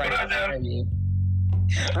from the right.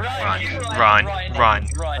 Run.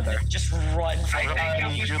 Just run.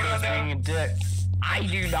 You're being a dick. I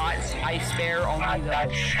do not. I spare only the.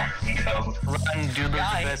 Run, do this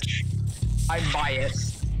bitch. I'm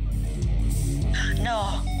biased.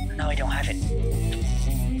 No, I don't have it.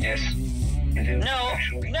 Yes. You do. No.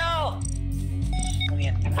 Come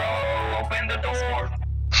in. Bro, open the door.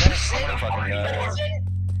 I'm gonna fucking die.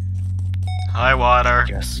 Hi, water.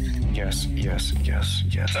 Yes.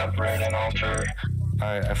 Separate and alter.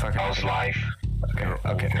 Alright, I fucking How's life?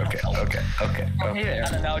 Okay. Hey there. I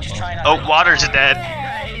don't know, just trying to. Oh, water's dead.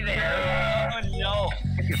 Hey there. Oh no.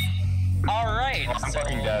 Alright. I'm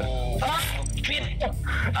fucking dead.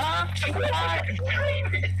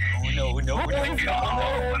 No. No.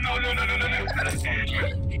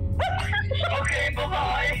 Okay,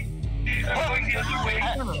 bye-bye. I'm going the other way.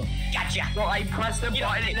 Gotcha. Well, I pressed the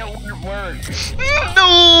button and it wouldn't work.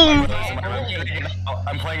 No!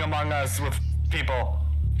 I'm playing Among Us with people.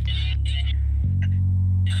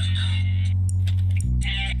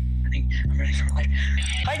 I'm running for my life.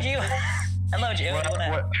 Hi, Gio. Hello, Gio. What?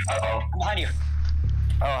 I'm behind you.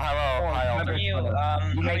 Oh, hello. Hi, How are Alter. you?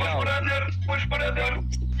 You may go. Push button.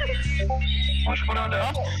 Oh,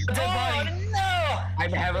 no!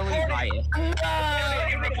 I'm heavily biased.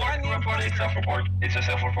 Report. It's a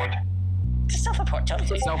self-report. It's a self-report,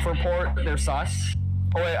 totally. Self-report, they're sus.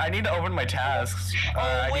 Oh wait, I need to open my tasks.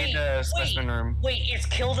 I need the specimen room. Wait, it's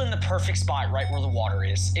killed in the perfect spot right where the water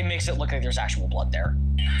is. It makes it look like there's actual blood there.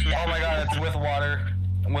 Oh my god, it's with water.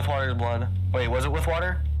 With water's blood. Wait, was it with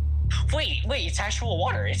water? Wait, it's actual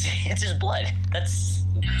water. It's just blood. That's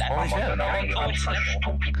Holy shit.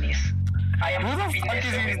 Stupidness. I am Who the fuck is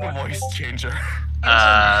using the voice changer?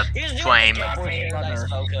 He's doing Flame. the good thing, like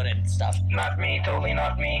smoke good and stuff. Not me, totally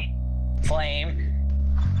not me. Flame.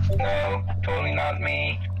 No, totally not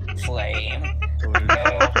me. Flame.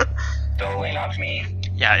 No, totally not me.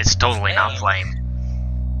 Yeah, it's totally not flame.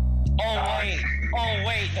 Oh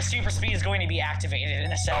wait, the super speed is going to be activated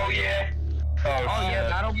in a second. Oh yeah. Oh yeah,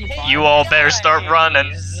 that'll be fine. You all better start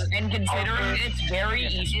running. And considering it's very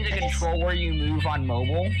easy to control where you move on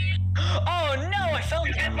mobile. Oh no, I fell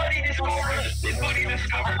down. Everybody discovered.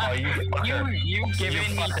 Oh, you fucker. You've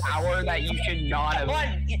given me power that you should not have.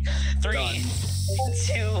 1, 3,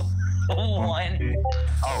 2, 1.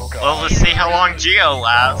 Oh god. Well, let's see how long Geo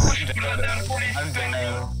lasts. I'm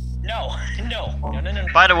dead. No.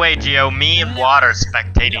 By the way, Geo, me and Water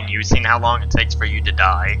spectating you, seeing how long it takes for you to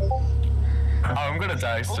die. Oh, I'm gonna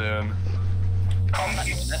die soon. Oh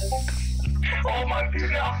my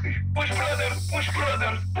god. Push brother.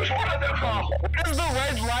 Oh, what does the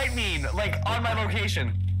red light mean? Like, on my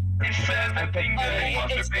location? It says the thing that it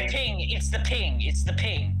wants It's to the ping. ping. It's the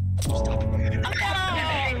ping.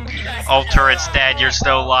 Alter, it's dead. You're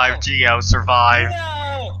still alive. Geo, survive.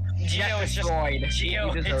 No! Geo is just Destroyed.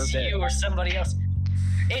 Geo, You it's deserved it. you or somebody else.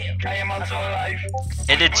 I am also alive.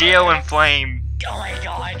 It is Geo and Flame. Oh my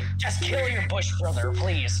god. Just kill your bush brother,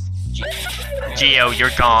 please. Geo, you're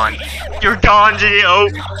gone. You're gone, Geo.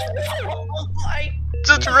 I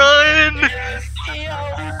Just run. Geo,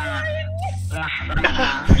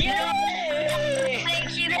 Yay!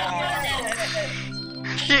 Thank you.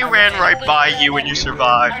 He ran right by you and you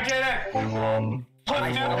survived. We won.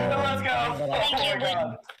 Let's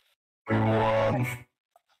go. We won.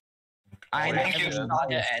 Thank you.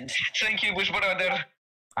 Saga end. Thank you, Bush brother.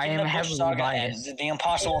 I In am the Bush heavily saga biased. end, the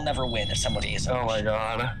imposter will never win if somebody is a Oh my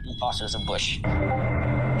god. The imposter is a bush.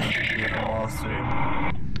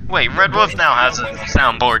 Wait, Red Wolf now has a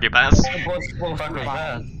soundboard, you best. The bush will Fuck was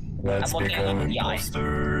that? Let's I'm looking at become the eye.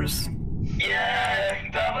 imposters. Yeah,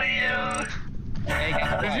 W. Hey,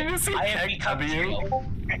 guess Did you what? just say I have become W? Geo.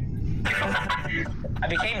 I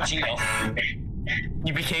became Geo.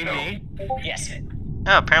 You became me? Yes.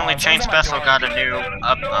 Oh, apparently Oh, Chain those are my Special dogs. got a new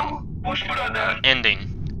ending.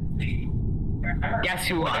 Guess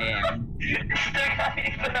who I am?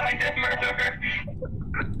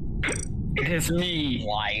 It is me.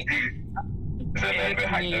 Why?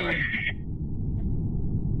 It's me.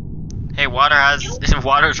 Hey,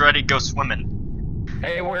 Water's ready to go swimming.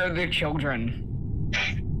 Hey, where are the children?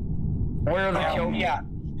 Where are the children? Yeah.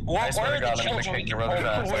 Where swear are to the God, I'm gonna children? kick you really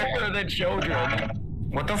fast. Where are the children?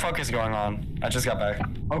 What the fuck is going on? I just got back.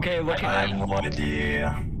 Okay, look I at have me. no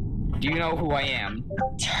idea. Do you know who I am?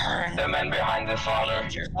 Turn the man behind the slaughter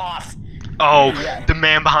off. Oh, the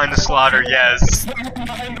man behind the slaughter, yes.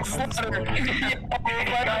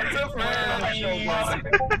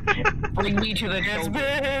 Bring me to the It's children.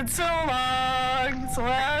 been so long, so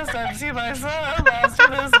last I've seen my son lost to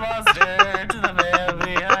this monster, to the man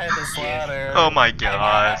behind the slaughter. Oh my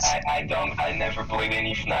gosh. I never played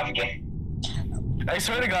any FNAF game. I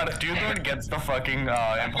swear to God, if Dude Lord gets the fucking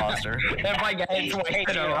imposter. If I get it twice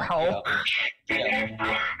in a row,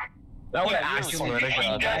 that would I actually swear to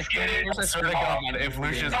God. I swear to God, if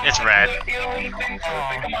Lucius. It's red.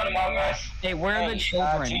 Hey, where are the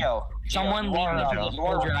children? Gio. Someone leave me to the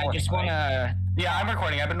children. I just wanna. Yeah, I'm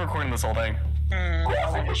recording. I've been recording this whole thing.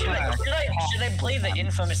 Should I play the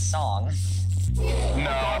infamous song?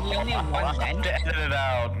 No. We only have one vent. Edit it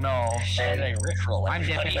out. No. I'm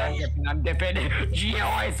dipping. Gio,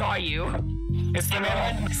 I saw you. It's the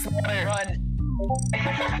man. Run.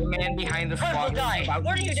 The man behind the slaughter is about What to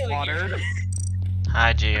are be you doing slaughtered.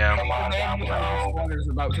 Hi, Gio. The man behind the slaughter is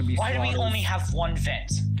about to be Why do slaughtered. we only have one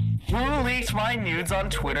vent? Who leaks my nudes on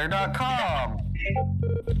Twitter.com?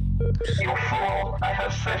 You fool! I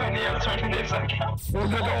have 70 alternatives accounts. No.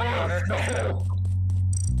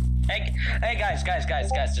 Hey guys,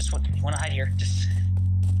 just wanna hide here. Just.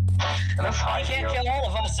 I can't kill all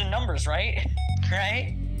of us in numbers, right?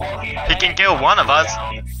 Right? He can kill one of us.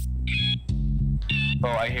 Oh,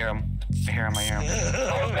 I hear him. I hear him.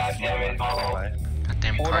 Oh, God damn it. Oh.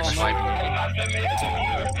 Goddamn card swipe.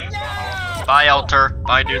 No! Bye, Alter.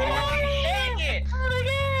 Bye, dude. Dang it!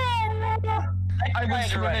 I was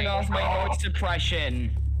turning off my noise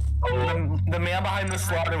suppression. The man behind the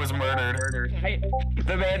slaughter was murdered.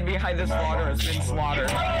 The man behind the slaughter has been slaughtered.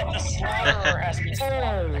 The slaughter has been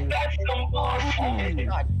slaughtered. That's some bullshit.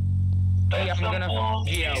 God. Hey, I'm gonna.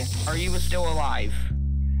 Gio, are you still alive?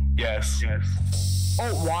 Yes.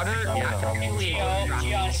 Oh, water? Yeah, actually,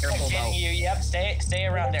 careful though. Yep, stay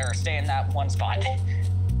around there. Stay in that one spot.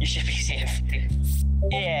 You should be safe.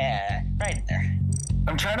 Yeah, right there.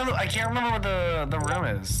 I'm trying to. I can't remember what the room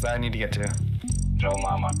is that I need to get to. Yo,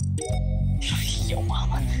 mama. Yo,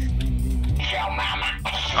 mama. Yo, mama.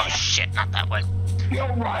 Oh shit, not that way. Yo,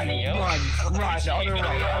 run,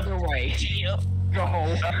 other way. Gio. Go.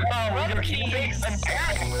 Oh, we're gonna keep things.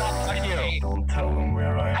 Don't tell them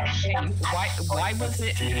where I am. Hey, why was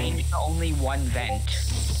it changed to only one vent?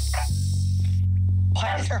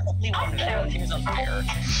 Why is there only one vent? Seems unfair.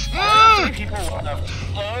 People left.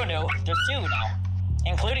 Oh no, there's two now,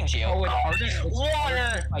 including Gio. Oh, it's harder.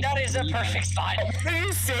 Water! That is a perfect spot. How do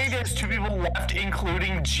you say there's two people left,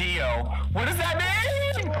 including Gio? What does that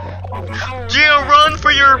mean? Gio, run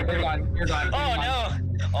for your. You're done. Oh no!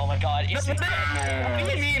 Oh my god, it's the What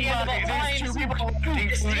do you mean, Bobby? There's two people left,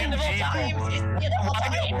 including Gio.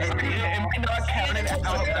 Am I not counted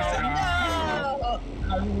out?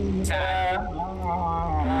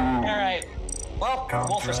 Alright. Well,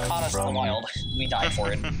 Wolfers caught us in the wild. We died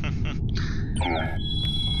for it.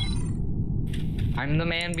 I'm the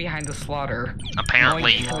man behind the slaughter.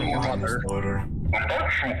 Apparently. Going to kill your mother. Order.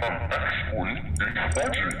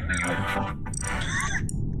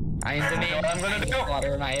 I am the man behind the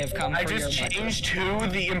slaughter, and I have come I for your just mother. changed who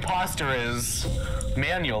the imposter is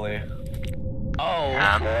manually. Oh.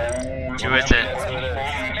 Who is it?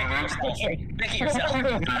 Make it yourself.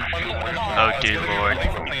 Oh, dude, Lord.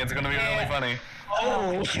 It's gonna be really funny.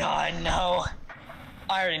 Oh god, no.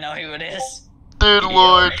 I already know who it is. Dude,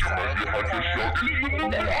 Lord.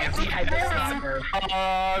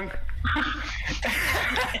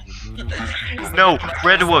 No,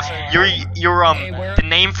 Red Wolf, the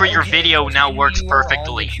name for your video now works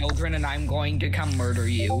perfectly. Children, and I'm going to come murder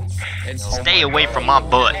you. Stay away from my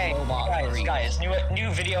butt. Hey, guys, new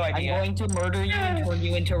video I'm idea. going to murder you and turn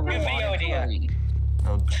you into video robotic idea.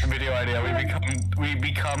 furry. Video idea. We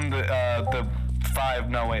become the 5.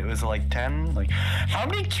 No, wait, was it like 10? Like, how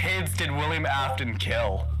many kids did William Afton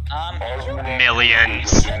kill?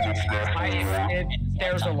 Millions.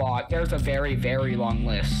 There's a lot. There's a very, very long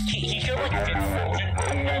list. He killed like 50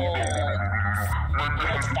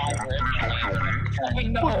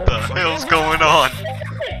 What the hell's going on?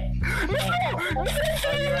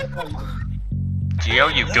 Geo,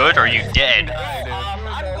 you good or you dead?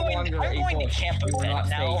 I'm going to camp with Ed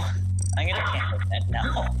now. I'm gonna camp with Ed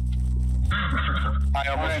now. I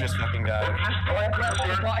almost just fucking died.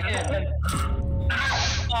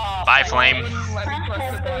 Bye, Flame.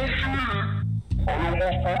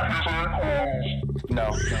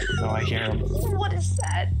 No, I hear him. What is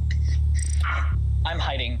that? I'm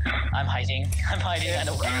hiding. I'm hiding. I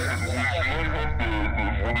don't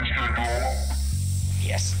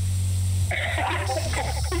Yes.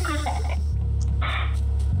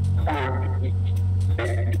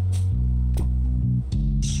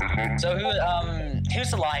 So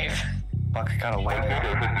who's alive? Fuck, I gotta wait.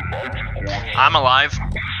 I'm alive.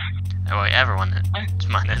 Oh wait, everyone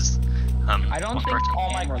mine is. I don't one think. person.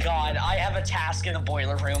 Oh my god, I have a task in the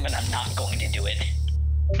boiler room and I'm not going to do it.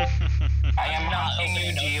 I am hunting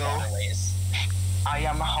you, Geo. I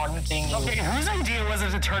am hunting you. Okay, whose idea was it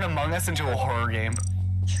to turn Among Us into a horror game?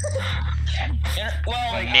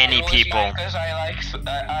 Well, Many people. Because I like.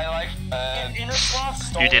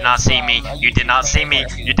 You did not see me. You did not see me.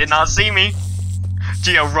 You did not see me.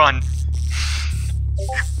 Geo, run.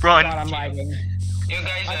 Run. God, I'm lagging. You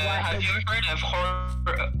guys, have you heard of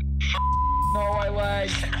horror? No, I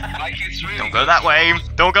lagged. Like it's really. Don't go that way.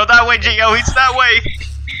 Don't go that way, Geo. He's that way.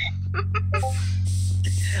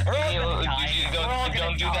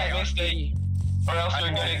 Don't do that mistake. Or else we're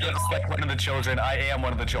gonna get like one of the children. I am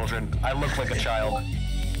one of the children. I look like a child.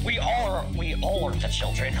 We all are the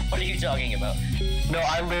children. What are you talking about? No,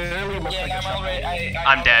 I literally look like a child.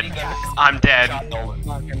 I'm dead. I'm dead. It's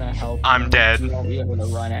not gonna help. I'm dead. You won't be able to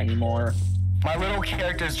run anymore. My little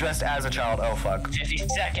character's dressed as a child. Oh fuck. 50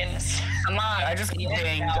 seconds. Come on, I just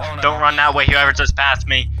dinged. Oh no. Don't run that way, whoever just passed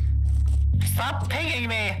me. Stop pinging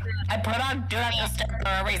me! I put on Do Not Disturb for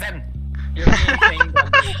a reason. You're being pinged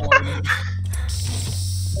on Discord.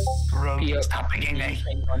 Bro, stop pinging me.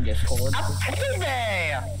 Pinged on Discord. Stop pinging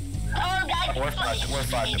me! Oh god. We're fucked. We're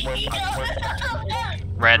fucked. We're fucked. We're fucked.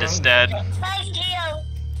 Red is dead. Nice, Geo.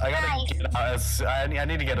 I gotta get I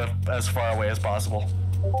need to get as far away as possible.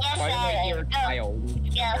 Yes, Why did I hear a Go.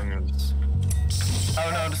 child? Go. Oh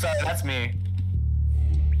no, sorry, that's me.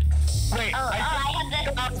 Wait, Oh, I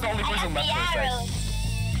have that's the only person left in this arrows.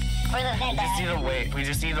 For the We just need to wait. We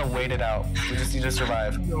just need to wait it out. We just need to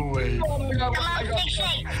survive. No way. Come on, big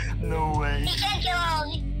shake. No way. You can't kill all.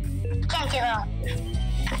 You can't kill all.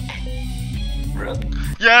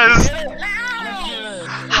 Yes! Nice.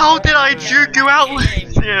 How did I juke you out like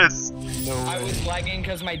this? I was lagging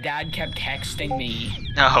because my dad kept texting me.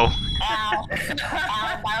 No. Ow. Ow,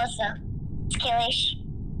 that was so skillish.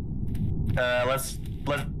 Let's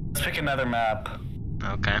pick another map.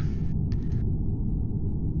 Okay.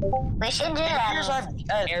 We should do that.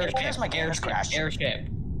 Here's my gamer's crash. Airship.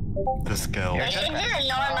 The skill. We should do the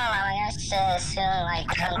normal Among Us soon, like.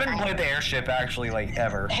 I haven't played the airship actually like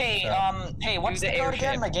ever. Hey, so. hey, what's Do the the code airship.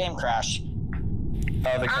 again? My game crash.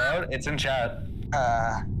 Oh, the code? It's in chat.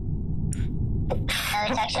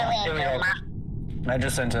 It's actually Here in we go. the map. I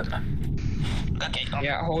just sent it. Okay.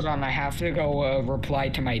 Yeah, hold on. I have to go reply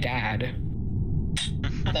to my dad.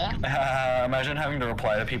 Imagine having to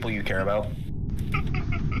reply to people you care about.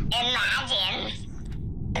 Imagine.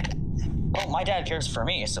 Well, my dad cares for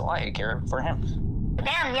me, so I care for him.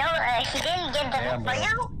 Damn, yo, he didn't get the Damn, for bro.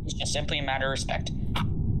 you? It's just simply a matter of respect.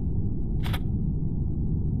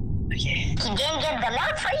 Okay. He didn't get the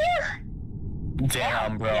milk for you?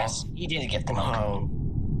 Damn, bro. Yes, he did get the milk. Wow.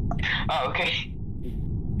 Oh, okay.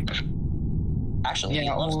 Actually, he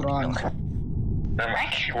Yeah, loves hold the on. milk.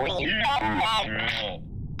 Actually, that.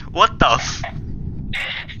 What the f-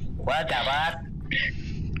 What the fuck?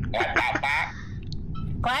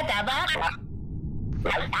 What the fuck?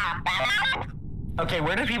 Okay,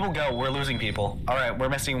 where do people go? We're losing people. Alright, we're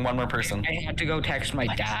missing one more person. I had to go text my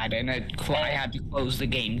dad, and I had to close the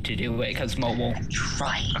game to do it because mobile.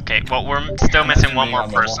 Right. Okay, well, we're still missing one more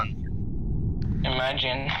person.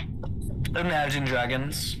 Imagine. Imagine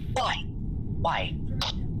Dragons. Why? Why?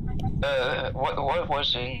 What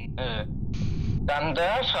was it?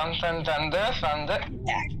 Thunder, something, thunder.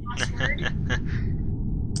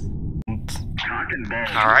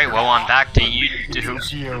 Alright, well, I'm back to you two.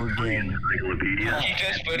 Geo game. He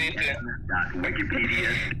just put it in.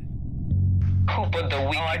 Who put the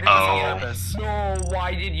weak? Oh, I did Oh. this on purpose. No,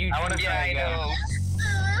 why did you? I wanna Yeah, try I again. know.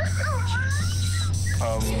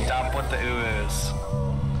 Stop with the oohs.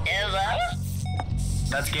 Hello?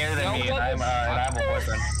 That's scarier than No, me, and what I'm the and I'm a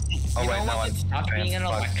boyfriend. Oh You wait, know no, what? I'm Stop being an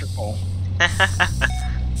fuck. electrical.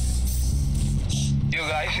 You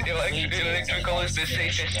guys, electrical is the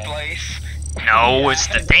safest place. No, it's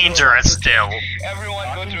the dangerous still. Everyone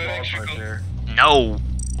go to Fucking ball electrical. pusher. No.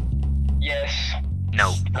 Yes.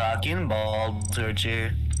 No. Cock and ball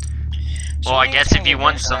torture. Well, I guess if you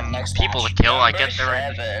want some people to kill, I guess they're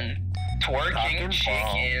in. 7. Twerking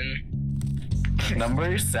chicken.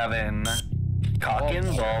 Number 7. Cock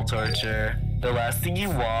and ball torture. The last thing you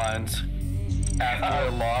want after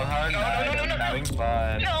a long hard night of having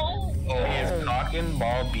fun is cock and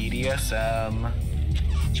ball BDSM.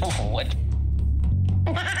 What?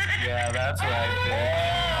 Yeah, that's right, bitch.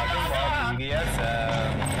 Cock and ball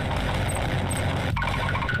BDSM.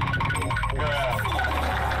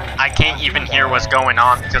 I can't even hear what's going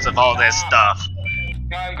on because of all this stuff.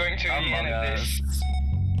 Now I'm going to the end of this.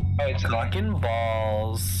 Oh, it's Cock and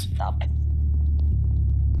balls. Stop.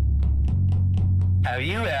 Have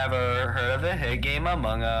you ever heard of the hit game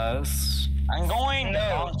Among Us? I'm going to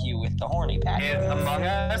bonk you with the horny pack. Among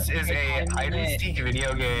Us is a hide-and-seek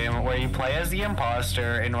video game where you play as the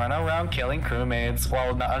imposter and run around killing crewmates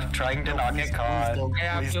while not trying to not get caught. I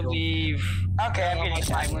have to leave. Okay, I'm My getting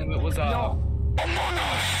time limit was up.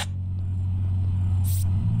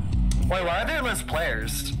 Wait, why are there less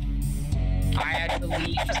players? I had to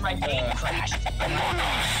leave because my game crashed.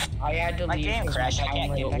 I had to My leave game because crashed, I my can't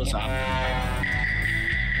time get limit was up.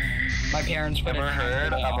 My parents put Ever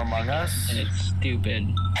heard of Among Us? and it's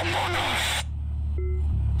stupid.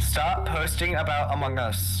 Stop posting about Among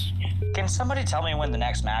Us. Can somebody tell me when the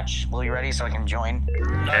next match will be ready so I can join?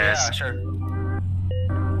 Yes. Yeah, sure.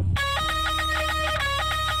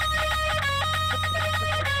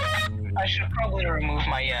 I should probably remove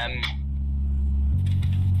my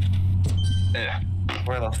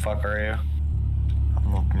Where the fuck are you?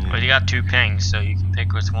 I'm not me. Well, you got 2 pings, so you can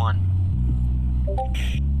pick which one.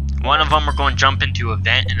 One of them we're going to jump into a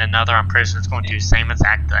vent, and another I'm pretty sure it's going to do the same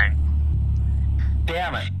exact thing.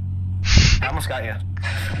 Damn it. I almost got you.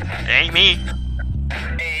 It ain't me.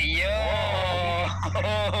 Hey yo! I'm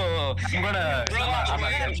gonna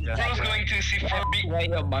get you. Bro's going to see furry.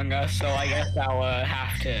 Right Among Us, so I guess I'll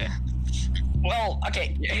have to. Well,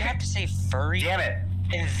 okay, you have to say furry Damn it.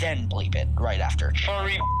 and then bleep it right after.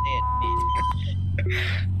 Furry.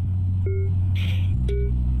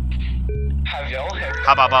 Have y'all heard?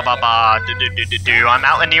 Ha ba ba ba ba. Do do do do do. I'm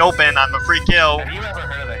out in the open. I'm a free kill. Have you ever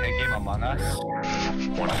heard of the hit game Among Us?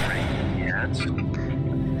 Wanna break from the ads?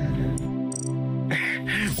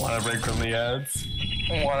 Wanna break from the ads?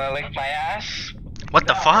 Wanna lick my ass? What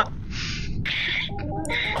the fuck?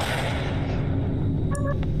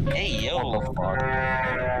 Hey, yo. What the fuck?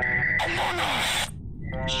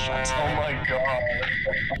 Shut Oh my god.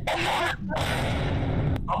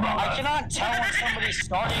 I cannot tell when somebody's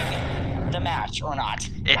starting the match or not.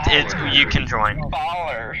 It's you can join.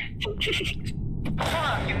 Baller.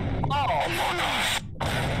 Fucking ball.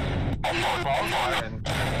 Ball's Martin.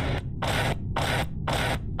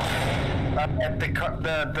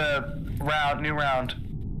 The round, new round.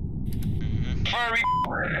 Furry.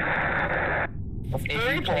 If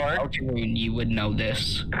you played Deltarune, you would know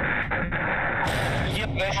this.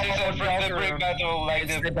 This is a brick battle like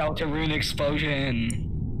It's the. the Deltarune explosion.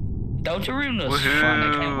 Deltarune was fun. I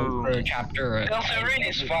can't wait for chapter. Deltarune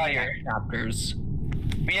is fire. Chapters.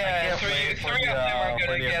 Yeah, three of them are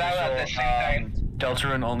gonna get out at the same time.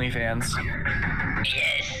 Deltarune OnlyFans.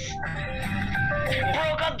 Yes.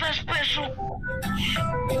 Bro got the special.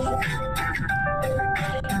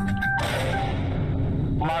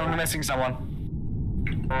 Come on, we're missing someone.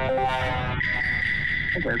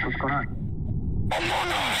 Okay, what's going on?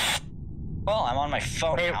 Well, I'm on my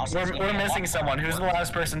phone Hey, now. we're missing someone. Who's the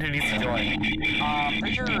last person who needs to join?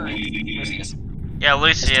 Pretty sure Lucius. Yeah,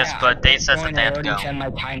 Lucius, but they said that they had to go. And my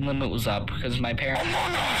time limit was up because my parents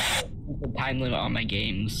put the time limit on my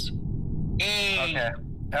games. Okay.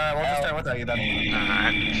 Alright, we'll just start without you then.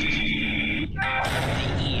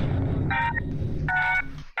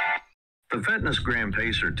 The Fitness Gram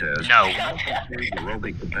Pacer test. No.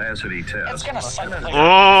 Aerobic capacity That's test. gonna suck.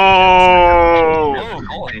 Oh!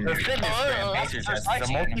 The Fitness Gram Pacer test is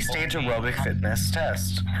a multi-stage aerobic fitness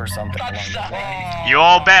test for something along those lines. You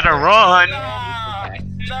all better run.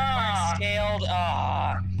 Scaled.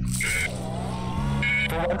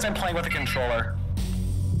 For once I'm playing with a controller.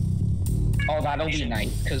 Oh, that'll be nice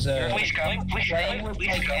because Please come. Please playing come. with Please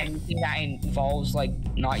like come. anything that involves like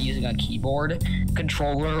not using a keyboard,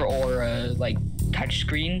 controller, or like touch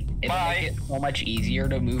screen, it'll make it so much easier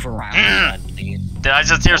to move around. Did I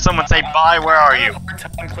just hear someone say bye? Where are you?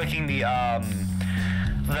 I'm clicking the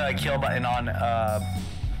kill button on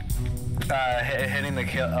hitting the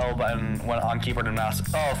kill button when on keyboard and mouse.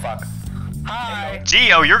 Oh fuck. Hi.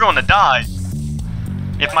 Geo, you're going to die.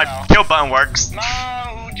 If my kill button works.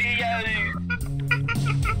 No, Geo.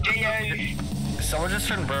 Someone just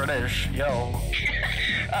turned British. Yo.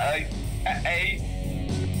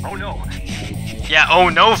 Oh no. Yeah, oh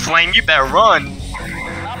no, Flame, you better run.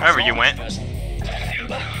 Wherever you went.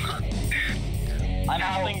 I'm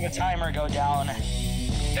having the timer go down.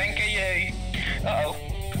 Thank you. Uh-oh.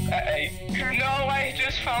 No, I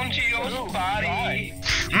just found Gio's body.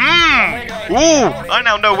 Ooh, I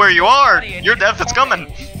now know where you are. Your death is coming.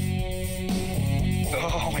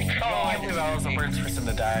 Oh my god. I believe I was the first person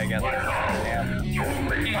to die again. Damn. Oh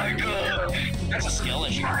my god. That's a skill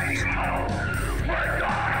issue.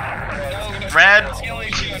 Red. Red's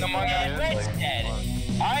dead.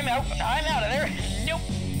 I'm out of there. Nope.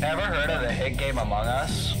 Ever heard of the hit game Among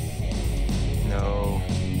Us? No.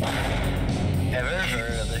 Ever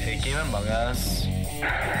heard of the hit game Among Us?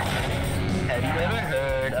 Have you ever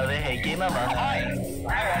heard of the hit game Among Us?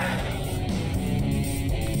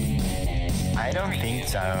 I don't think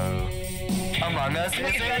so. Among Us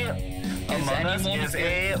is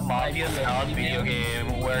a mafia-style video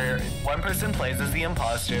game where one person plays as the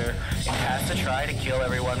imposter and has to try to kill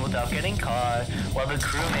everyone without getting caught, while the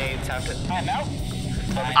crewmates have to. I'm out.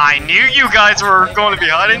 I knew you guys were going to be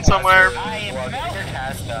hiding somewhere. I am While getting out. their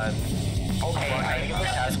task done.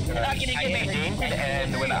 You're not gonna get me. The game can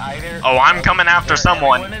end when either. Oh, I'm coming after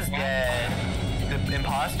someone. Everyone is dead. The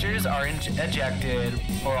imposters are ejected,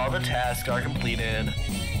 or all the tasks are completed.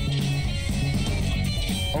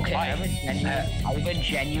 Okay, I have a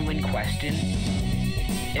genuine question.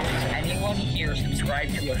 Is anyone here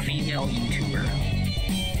subscribed to a female YouTuber?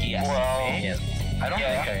 Yes. Well, I don't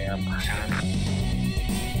think I am.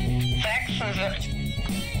 Sex is a...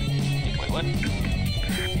 Wait, what?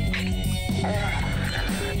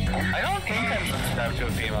 I don't think I'm subscribed to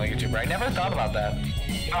a female YouTuber. I never thought about that.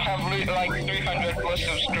 I have like 300 plus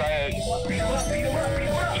subscribers.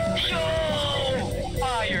 Yo!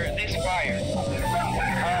 Fire! This fire.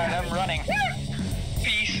 Alright, I'm running.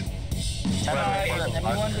 Peace. If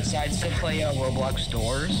anyone decides to play Roblox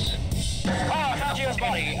Doors, Oh, I found Gio's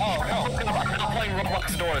body. Oh, no. I'm not playing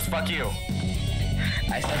Roblox Doors. Fuck you.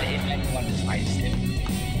 I said if anyone decides to.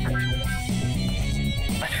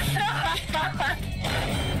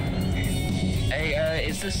 Hey,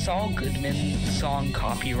 is the Saul Goodman song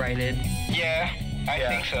copyrighted? Yeah, I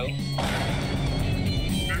think so.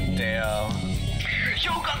 Damn. You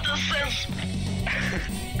got the sense!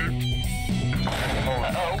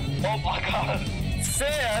 Oh, Oh my god.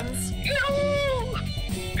 Sans. No!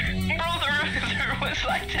 Brother, there was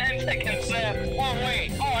like 10 seconds left. Oh,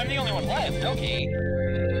 wait. Oh, I'm the only one left. Okay.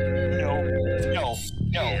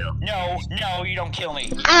 No, you don't kill me. You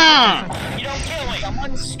don't kill me.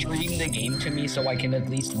 Someone stream the game to me so I can at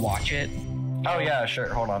least watch it. Oh yeah, sure.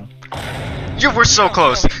 Hold on. You were so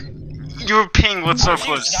close. Your ping was so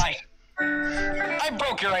close. I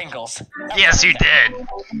broke your ankles. Yes, you did.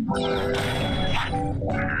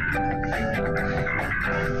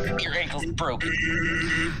 Your ankles broke.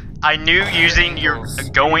 I knew using your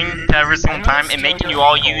going to every single time and making you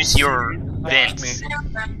all use your vents.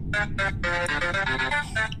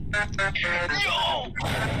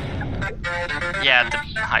 Yeah, the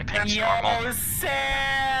high ping's normal.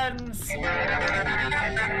 Sans.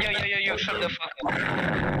 Yo, shut the fuck up.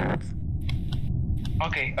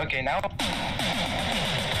 Okay, now.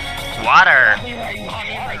 Water.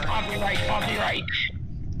 Copyright.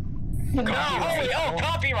 No, oh,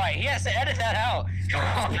 copyright. Yes, edit that out.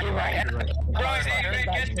 Copyright.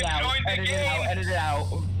 Edit it out.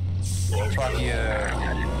 Fuck you.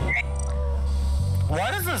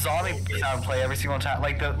 Why does the zombie sound play every single time?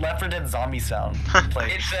 Like the Left 4 Dead zombie sound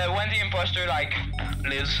play. It's when the imposter like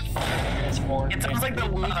lives. It sounds like the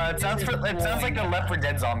it sounds like the Left 4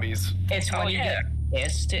 Dead zombies. It's when you get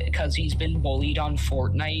pissed because he's been bullied on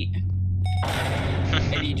Fortnite.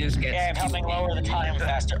 And he just gets. Yeah, I'm helping lower the time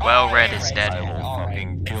faster. Well, Oh, Red yeah, is Red's dead. I will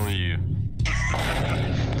fucking kill you.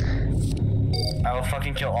 I will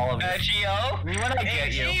fucking kill all of you. Gio? When I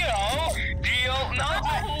get you. Gio, no!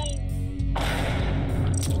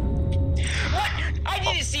 What? I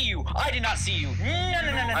didn't see you. I did not see you. No.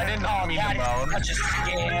 I didn't Oh, mean that to bone. is such a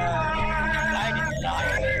scam. I did not.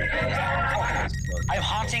 I'm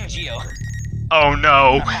haunting Gio. Oh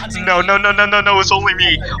no. No, it's only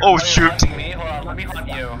me. Oh shoot. Me? Hold on, let me hunt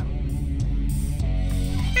you.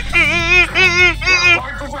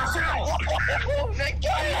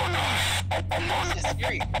 This is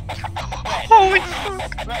scary. Holy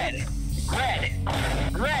fuck. Red,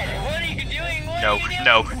 what are you doing? What No, are you doing?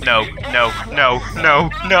 no.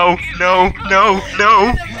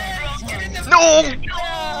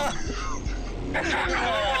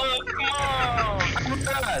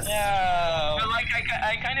 No. But like,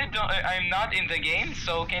 I kind of don't. I'm not in the game,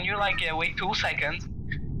 so can you like wait 2 seconds?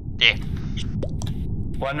 Yeah.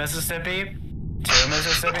 1 Mississippi, 2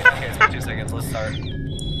 Mississippi. Okay, it's been 2 seconds. Let's start.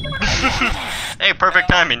 Hey, perfect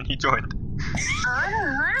timing. He joined.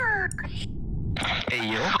 Hey,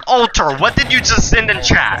 you. Alter, what did you just send in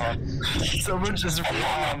chat? Someone just. Oh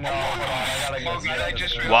no, hold on, I gotta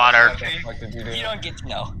get Water. You don't get to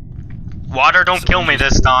know. Water, don't kill me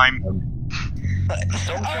this time. Don't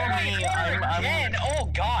kill me, I'm Again. Oh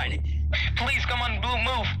God. Please, come on,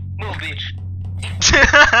 move, bitch.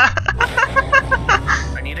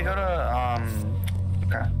 I need to go to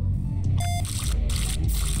okay.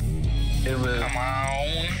 It was Come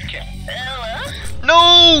on.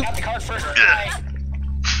 No! Got the card first.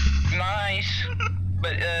 Nice.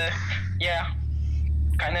 But, yeah.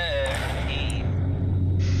 Kinda.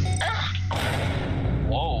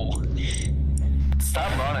 Whoa.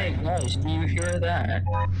 stop running. Hey guys, do you hear that?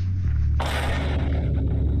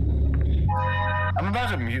 I'm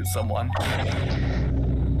about to mute someone.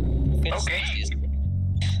 It's Okay.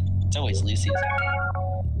 It's always Lucy's.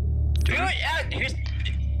 Do it. Here's.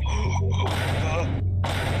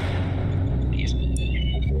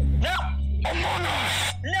 No!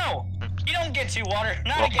 No! You don't get to water.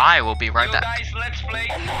 Not Well, again. I will be right Yo, back. guys, let's play.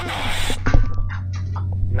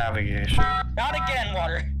 Navigation. Not again,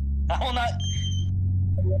 water. I will not.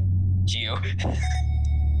 Geo.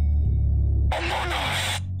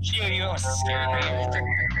 Geo, you almost scared me.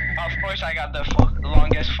 Of course, I got the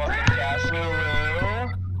longest fucking task.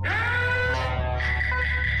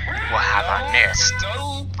 What have I missed?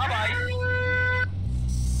 No, bye-bye.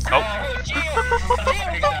 Oh.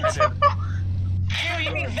 Geo,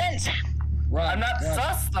 you need vent. Run, I'm not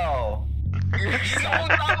sus though. No,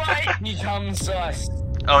 bye-bye. Become sus.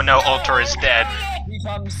 Oh no, Alter is dead.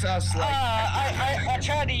 Become sus like. I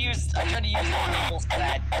tried to use the tools for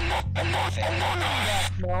that.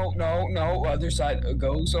 No, other side.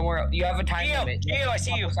 Go somewhere else. You have a time Geo, limit. Geo, I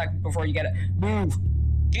see you. A second before you get it. Move.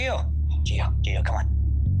 Geo, come on.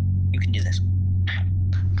 You can do this.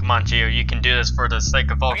 Come on, Geo, you can do this for the sake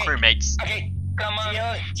of all Okay. crewmates. Okay, Come on.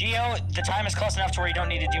 Geo, the time is close enough to where you don't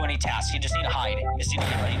need to do any tasks. You just need to hide. You just need to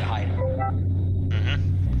get ready to hide.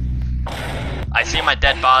 I see my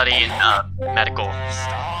dead body in medical.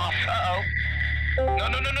 Stop. Uh-oh. No.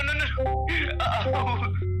 Uh-oh.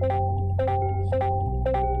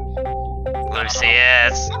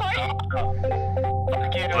 Lucius.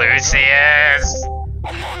 Lucius.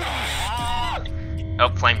 Oh,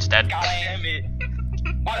 Flame's dead. God damn it.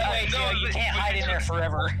 By the way, Geo, you can't hide in there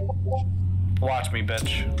forever. Watch me,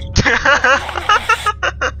 bitch.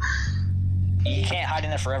 You can't hide in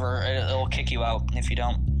there forever. It'll kick you out if you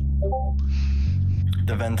don't.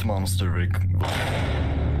 The vent monster.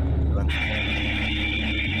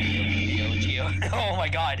 Geo. Oh my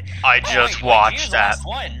God. I just Geo's watched the that. last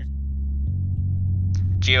one.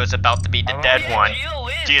 Geo's about to be the dead one.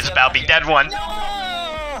 Geo's about to be dead one.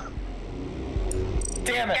 No!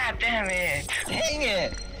 Damn it. God damn it. Dang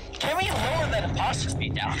it! Can we lower that imposter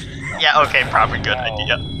speed down? Yeah, okay, probably good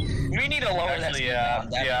idea. We need to lower that Actually, speed yeah, down.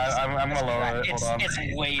 That yeah, is- I'm gonna lower it. It's, Hold on. it's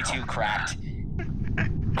way too cracked.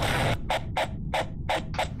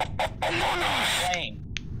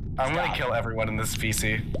 Flame. I'm gonna kill everyone in this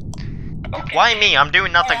VC. Okay. Why me? I'm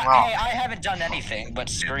doing nothing Hey, wrong. I haven't done anything but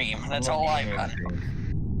scream. That's all I've done.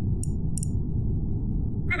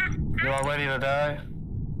 You all ready to die?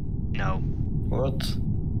 No. What?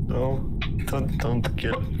 No. Don't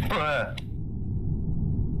kill. Bruh.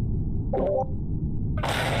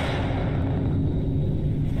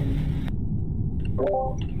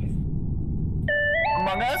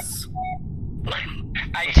 Among Us?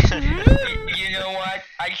 You know what?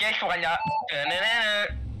 I just wanna,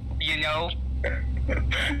 you know.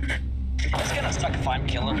 It's gonna suck if I'm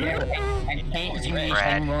killing you. I can't do this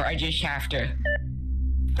Red. anymore. I just have to.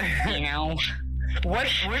 You know. Where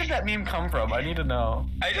did that meme come from? I need to know.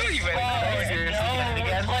 I don't even Oh, Seriously, no,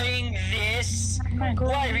 again? we're playing this.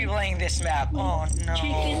 Why are we playing this map? Oh no. I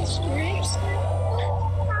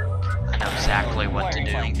know exactly Why what are to we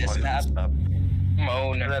playing do. this map?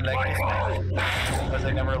 moan. Because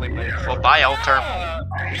I never really played. Well, bye, Alter.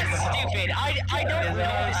 Stupid. I don't know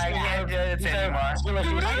this I map. can't do it anymore. I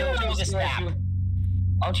don't know this map.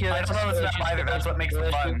 I don't know this map either. That's what makes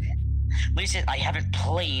it fun. Lisa, I haven't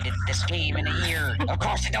played this game in a year. Of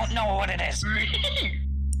course, I don't know what it is.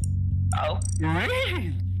 Oh.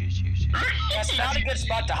 That's not a good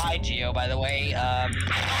spot to hide, Geo, by the way.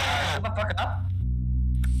 Shut the fuck up.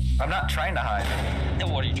 I'm not trying to hide.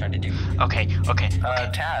 What are you trying to do? Okay.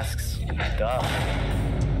 Tasks. Duh.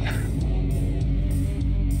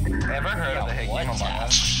 Ever heard of the hit what game Among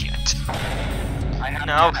Us? Shit. I have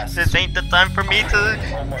No, tasks. this ain't the time for me to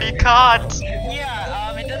be caught.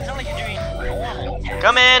 Yeah, it doesn't sound like you're doing normal.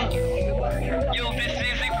 Come in. Yo, this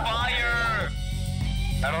is a fire.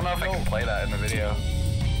 I don't know if I can play that in the video.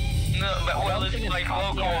 No, but well, it's like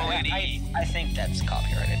low quality. I think that's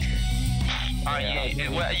copyrighted.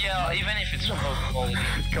 Yeah, even if it's low quality.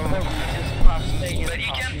 Come on. But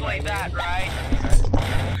you can't play that, right?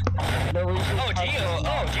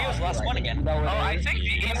 Oh, Geo's the last one again. Oh, I think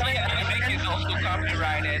it's also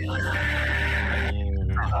copyrighted.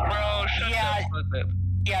 Bro, shut up.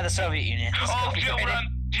 Yeah, the Soviet Union. Oh, Geo run!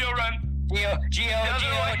 Geo!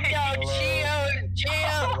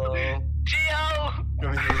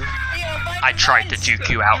 I tried to juke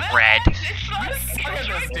you out, Red.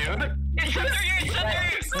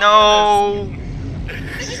 No!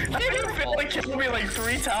 It killed me like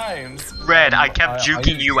 3 times. Red, I kept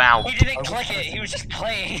juking you out. He didn't click it, he was just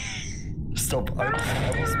playing. Stop. I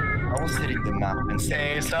was hitting the map instead.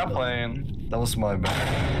 Hey, stop playing. That was my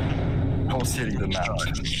bad. I was hitting the map.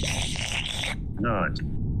 Nut.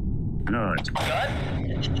 Nut.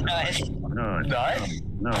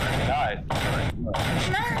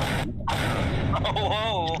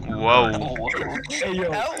 Whoa. Hey, yo.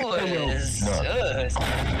 That was sus.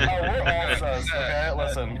 We're all sus, okay?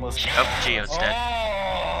 Listen. Oh, Geo's dead.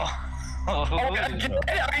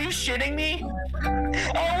 Are you shitting me?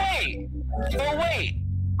 Oh wait!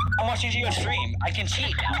 I'm watching Geo stream. I can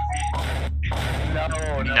cheat now.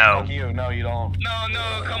 No. Fuck you. No, you don't.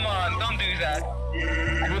 No, come on, don't do that.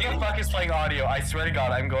 Who the fuck is playing audio? I swear to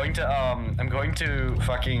God, I'm going to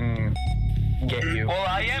fucking get you. Well,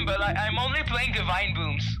 I am, but I'm only playing Divine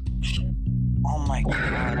Booms. Oh my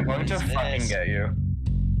God! I'm going to fucking get you.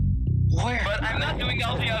 Where? But I'm not doing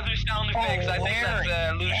all the other sound effects. I think that's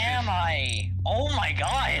Lucius. Am I? Oh my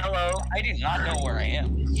God! Hello. I do not know where I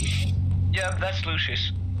am. Yeah, that's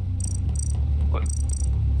Lucius.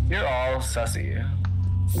 You're all sussy.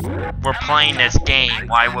 We're playing this game,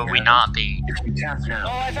 why would we not be? Oh,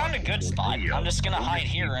 I found a good spot. I'm just gonna hide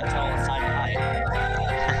here until it's time to hide.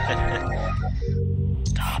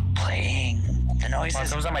 Stop playing. The noises.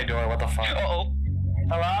 Someone's at my door. What the fuck? Uh-oh.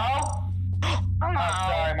 Hello? Oh,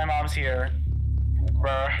 sorry, my mom's here.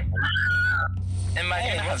 Bruh.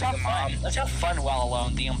 Hey, let's have fun. Let's have fun while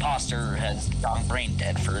alone. The imposter has gone brain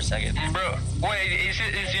dead for a second. Bro, wait, is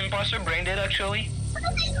the imposter brain dead actually?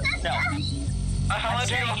 No. I'm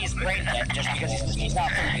saying he's brain dead just because he's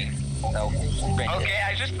not moving. So, brain dead. Okay,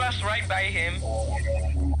 I just passed right by him.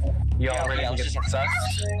 You already get success?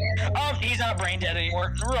 Oh, he's not brain dead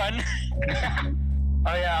anymore. Run.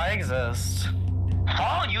 Oh yeah, I exist.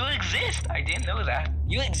 Oh, you exist. I didn't know that.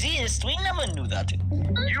 You exist. We never knew that.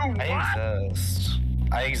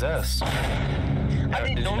 I exist. I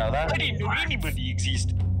didn't Did you know that? I didn't know anybody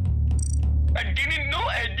existed. I didn't know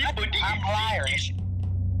anybody. I'm Irish.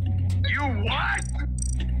 You what?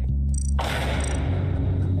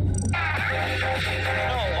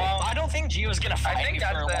 No, I don't think Gio's gonna fight me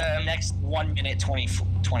for the next 1 minute 20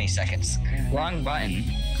 seconds. Wrong button.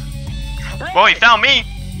 Whoa, he found me!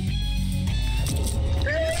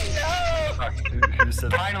 Fuck. Who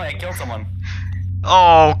said finally, I killed someone.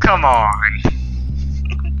 Oh, come on.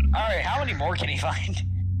 Alright, how many more can he find?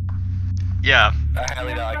 Yeah. I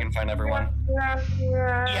highly doubt I can find everyone.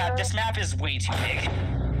 Yeah, this map is way too big.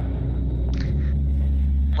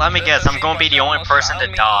 Let me guess, I'm gonna be the only person to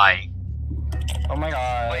die. Oh my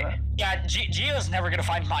God. Yeah, Gio's never gonna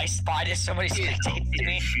find my spot if somebody spectates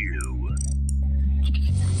me.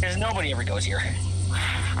 Because nobody ever goes here.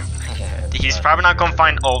 He's probably not gonna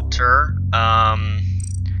find Alter.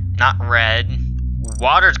 Not Red.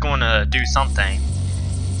 Water's gonna do something.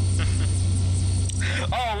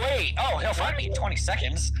 Oh, wait. Oh, he'll find me in 20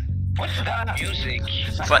 seconds. What's that music?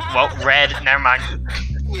 Well, Red, never mind.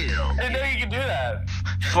 I didn't know you could do that.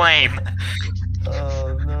 Flame.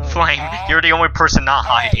 Oh no. Flame, you're the only person not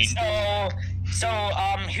hiding. So,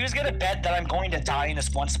 who's gonna bet that I'm going to die in this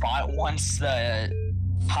one spot once the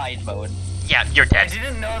hide mode? Yeah, you're I dead.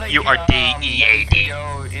 didn't know that You are DEAD.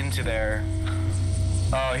 Go into there.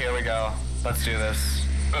 Oh, here we go. Let's do this.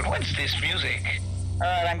 But what's this music?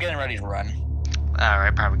 Alright, I'm getting ready to run.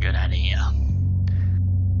 Alright, probably good idea.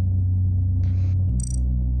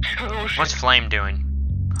 Oh, shit. What's Flame doing?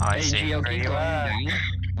 Oh, I Hey, see. Gio, keep going down.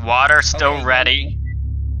 Water still Okay, ready.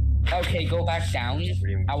 Okay, go back down.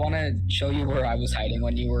 I want to show you where I was hiding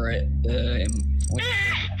when you were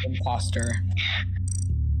imposter.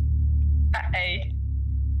 Hey.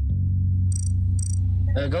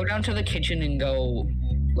 Go down to the kitchen and go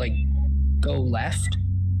left.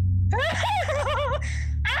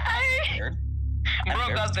 Scared.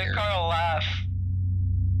 Bro got the Carl laugh.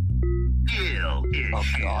 Oh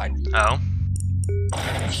god. Oh.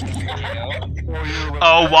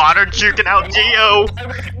 Oh, Water juking out Geo.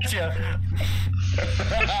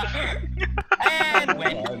 And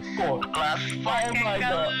win. Oh my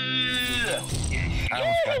God. I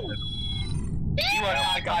almost got it. You would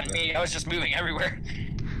not gotten me. I was just moving everywhere.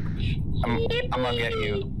 I'm gonna get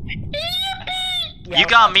you. You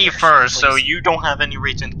got me first, so you don't have any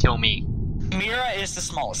reason to kill me. Mira is the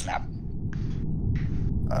smallest map.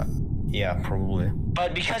 Yeah, probably.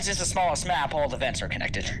 But because it's the smallest map, all the vents are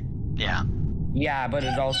connected. Yeah. Yeah, but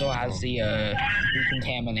it also has the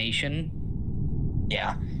decontamination.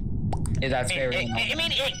 Yeah. That's very I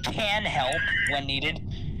mean, it can help when needed.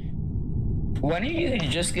 When are you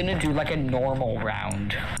just gonna do like a normal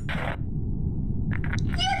round?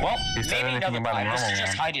 Well, You said maybe anything another about a time. This is normal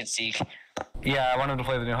just one. hide and seek. Yeah, I wanted to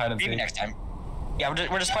play the new hide and Maybe seek. next time. Yeah,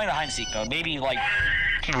 we're just playing the hide and seek mode. Maybe like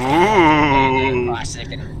Ooh.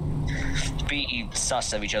 classic and be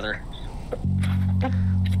sus of each other.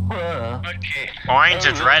 Okay. Orange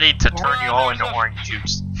is ready to turn you all into orange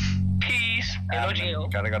juice. Peace. Hello,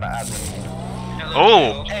 Gio. Gotta go to admin.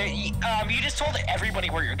 Oh. You just told everybody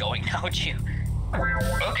where you're going now, you.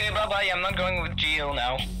 Okay, bye-bye. I'm not going with Gio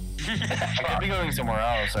now. I could be going somewhere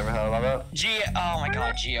else. Ever thought about that? Gio, oh my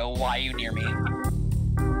god, Gio, why are you near me?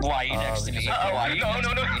 Why are you next to me? because Why are you next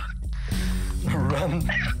to me? Run.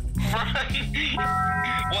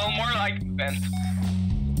 Well, more like vent.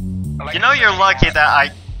 You know you're lucky that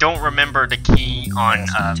I don't remember the key on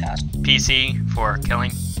PC for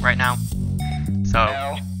killing right now. So.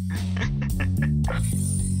 No.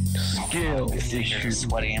 Skill You're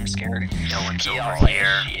sweaty, I'm scared. No one's over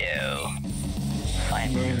here.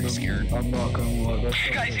 I'm very scared. I'm not gonna lie.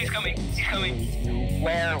 Guys, he's coming. He's coming.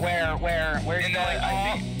 Where's In he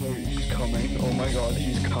going? He's coming. Oh my god,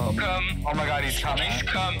 he's coming. Come. Oh my god, he's coming. He's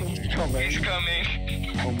coming. He's coming. He's coming.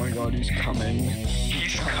 Oh my god, he's coming.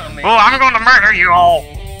 He's coming. Oh, I'm gonna murder you all!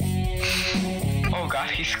 Oh god,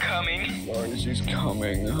 he's coming. Guys, he's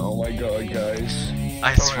coming. Oh my god, guys.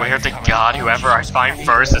 I swear to God, whoever I find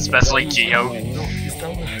first, especially Gio.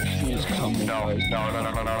 He's coming. No, guys. no,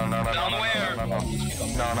 Down where?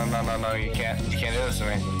 no, you can't do this to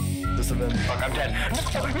me. Fuck, I'm dead.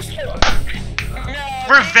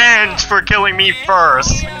 Revenge for killing me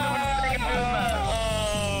first! You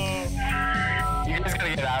guys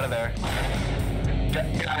gotta get out of there.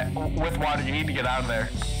 With water, you need to get out of there.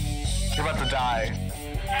 You're about to die.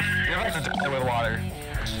 You're about to die with water.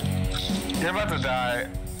 You're about to die.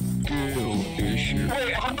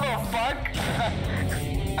 Wait, what the fuck?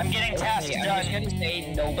 I'm getting tasks Okay, I'm done. just gonna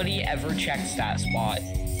say nobody ever checks that spot.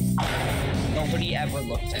 Nobody ever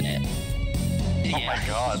looks in it. Oh my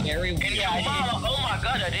god. Very weird. Oh my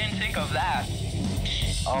god, I didn't think of that.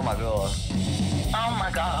 Oh my god. Oh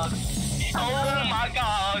my god. Oh my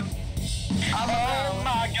god. Oh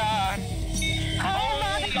my god. Oh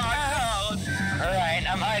my god. Alright,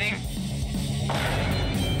 I'm hiding.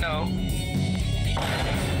 No.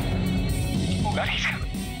 Oh god, he's coming.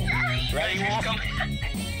 Ready, He's Wolf? coming.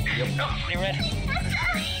 No. You ready?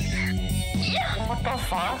 What the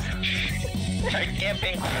fuck? Start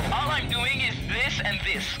camping. All I'm doing is this and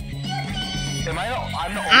this. Am I the,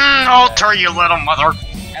 I'm the only Alter, you little mother!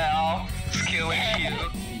 L. Skill issue.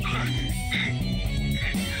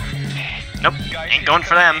 Nope, ain't going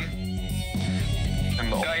for them.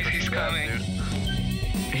 Guys, he's coming.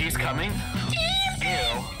 He's coming? Ew.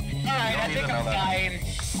 Alright, I think I'm dying.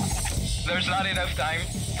 There's not enough time.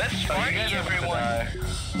 Let's party, everyone.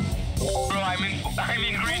 Bro, I'm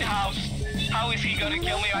in greenhouse. How is he gonna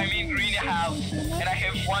kill me? I'm in greenhouse, and I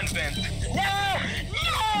have one vent.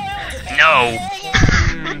 No!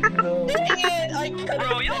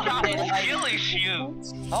 Bro, you don't have a skill issue.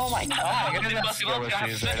 Oh my How god. is it possible to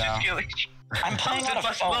have such a skill issue? I'm How playing is on it a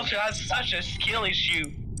possible phone. to have such a skill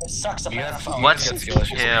issue? It sucks to play on a phone. Let's kill, let's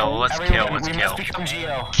kill, let's Everyone, we kill. must become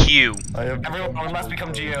Geo. Q. Everyone, we must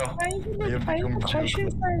become Geo. I have a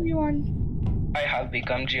question for everyone. I have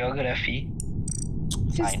become geography.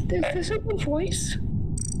 Does this have a voice?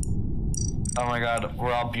 Oh my god,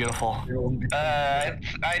 we're all beautiful.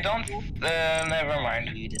 I don't. Never mind.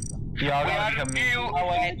 Y'all We gotta are become me. Oh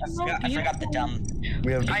wait, I forgot the dumb.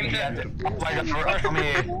 We have I'm the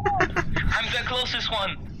me. I'm the closest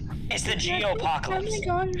one. It's the Oh Geopocalypse. my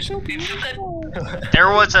god, you're so It's the beautiful. There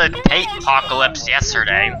was a tape apocalypse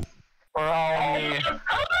yesterday. We're all me.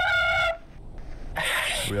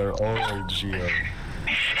 We are all Geo.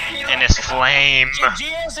 In his flame.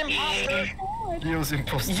 Geo's imposter. Geo's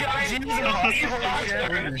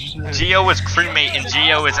imposter. Geo is crewmate and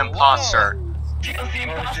Geo is imposter.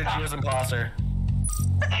 Oh shit, Geo's imposter.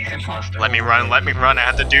 Let me run, I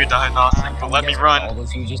have to do diagnostic, but let me run. All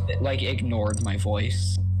of you just like ignored my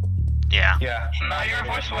voice. Yeah. Yeah. Now your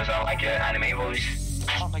voice was like an anime voice,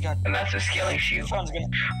 Oh my god. and that's a skill issue. Phone's gonna.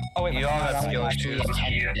 Oh wait, You all have skill I issues.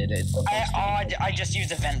 did it. I just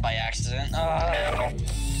used a vent by accident.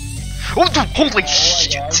 Oh, holy Oh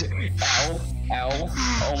shit! my god. Ow.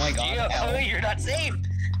 Oh my god. Gio, Ow. you're not safe.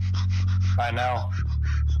 I know.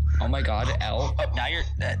 Oh my god. L. Oh, now you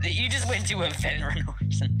just went to a veteran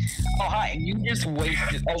person. Oh, hi. You just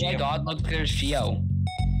wasted. Oh my god. Look, there's Gio.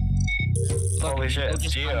 Look, Holy shit, it's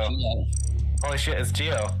just Gio. found Gio. Holy shit, it's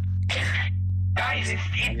Gio. Guys, it's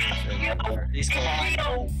Gio. Please come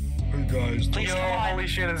on. Hey guys. Please come Gio, on. holy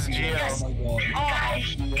shit, it's Oh Gio. my god.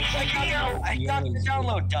 Oh, I got the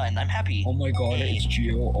download done. I'm happy. Oh my god. It's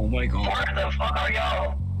Gio. Oh my god. Where the fuck are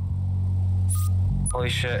y'all? Holy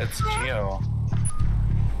shit, it's Gio.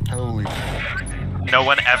 Holy. No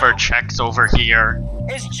one ever checks over here.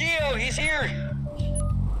 It's Gio. He's here.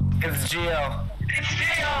 It's Gio. It's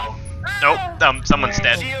Gio. Nope, someone's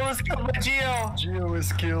dead. Gio is killed by Gio. Gio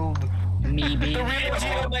is killed. Me being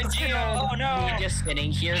Gio by Gio. Oh no. me just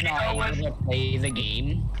sitting here not able to play the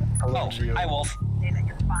game. Hello, Oh, Gio. hi, Wolf.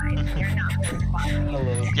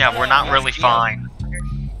 Hello. Yeah, we're not really fine.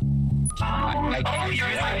 I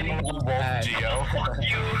can't Wolf Gio.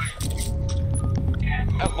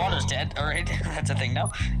 Oh, water's dead. All right, that's a thing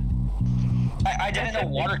now. I didn't know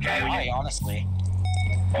water could die, honestly.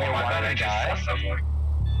 Oh, why did he die?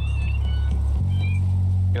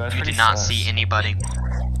 Yeah, that's You pretty did not sus. see anybody.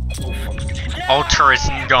 Ultra is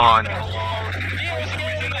gone. Gio.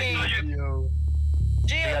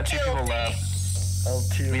 We got two people left.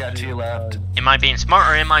 LT. We got two left. Am I being smart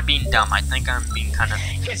or am I being dumb? I think I'm being kind of...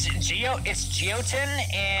 It's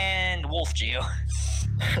Geotin and Wolf Geo.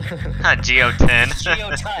 Geotin.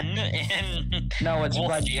 Geotin and No, it's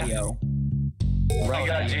Wolf Red Geo. Geo. We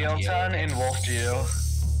got Geoton and Wolf Geo.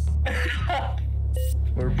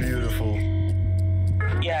 We're beautiful.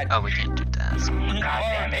 Yeah. Oh, we can't do that.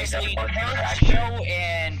 Or basically, Nerd Geo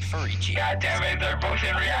and Furry Geo. God damn it, they're both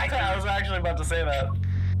in reaction. I was actually about to say that.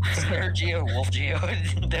 Nerd Geo, Wolf Geo.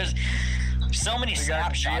 There's so many We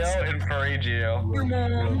got snapshots. Geo and Furry Geo. In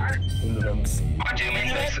the vents. What do you mean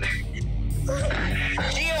this?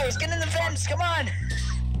 Geos, get in the fence, come on!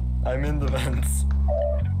 I'm in the vents.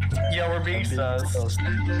 Yo, we're being sus.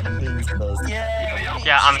 I'm being sus.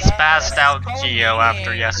 Yeah, I'm spazzed out Geo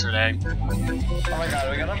after yesterday. Oh my god,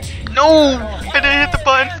 we got him? No! I didn't hit the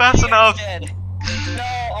button fast enough. Dead. No,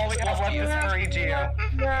 all we have left is Furry Geo. Oh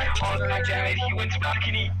god damn it, he went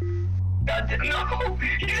balcony. God damn no!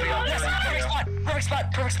 He's gone. Perfect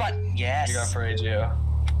spot. Yes. You got Furry Geo.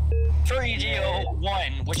 Furry Geo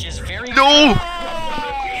 1, which is very No!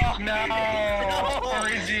 No!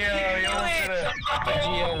 Furry Geo, you almost did it.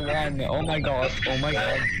 Geo 1. Oh my god. Oh my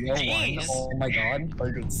god. Geo 1. Jeez. Oh my god. I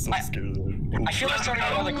got so scared there. I feel like starting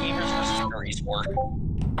another Gamers versus Furries war.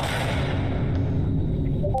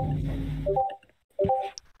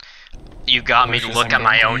 You got me to look at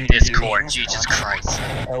my own Discord, Jesus Christ.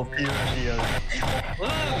 LP or Gio.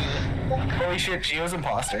 Holy shit, Geo's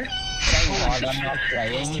imposter? Thank god I'm not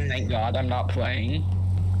playing. Thank god I'm not playing.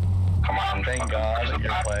 Come on, thank god that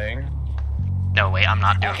you're playing. No, wait, I'm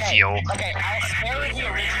not doing fuel. Okay, I'll spare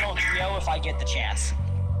the original Geo if I get the chance.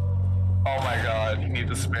 Oh my god, you need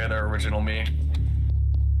to spare the original me.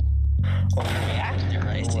 Reactor,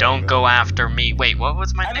 right? Don't go after me. Wait, what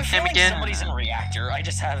was my I have a nickname feeling again? somebody's in Reactor. I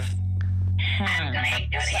just have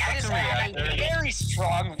a very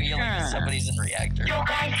strong feeling that somebody's in Reactor. Yo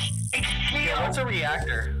guys, it's Yeah, what's Geo. a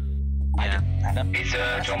reactor? Yeah. I don't- It's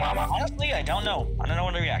Joe Mama. Honestly, I don't know. I don't know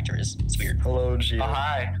what a reactor is. It's weird. Hello, Oh, Gio.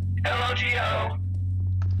 hi. Hello Geo.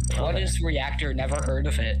 What is Reactor? Never heard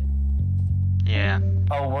of it. Yeah.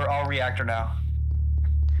 Oh, we're all reactor now.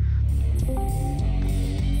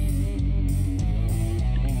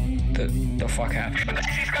 The fuck happened?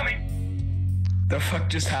 He's coming. The fuck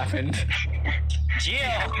just happened? Geo!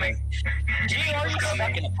 Geo, are you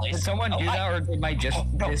stuck in a place? Did someone do that or did my Discord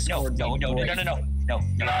No.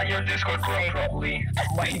 Nah, your Discord broke probably.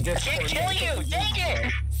 My Can't Discord kill you! Dang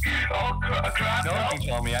it! Oh crap, No one can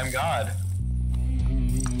kill me, I'm God.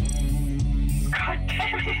 God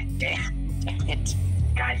damn it. Dang it.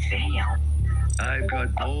 God damn. I've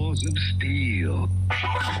got balls of steel.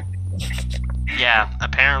 Yeah,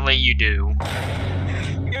 apparently you do.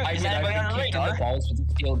 I Is did. anybody on I've the been kicked in the radar? balls with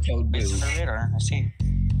a steel-toed boot. It's on the radar. I see.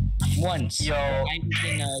 Once. Yo. I was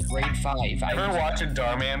in grade 5. Ever watch a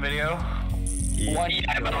Darman video? One.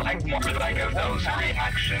 Yeah, but like more like of those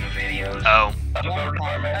reaction videos. Oh. I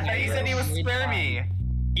thought you said he would spare me.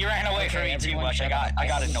 You ran away from me too much. I got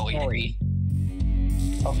annoyed. Story.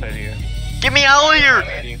 I'll pity you. Get me out of here!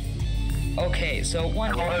 Pity you. Okay, so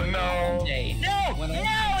one no. day, No! when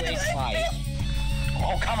I was in grade 5,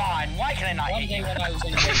 Oh, come on. Why can I not one hit day you? when I was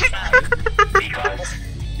in grade 5, Because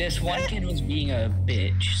this one kid was being a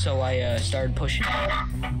bitch, so I started pushing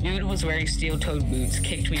him. Dude was wearing steel-toed boots,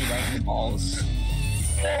 kicked me right in the balls.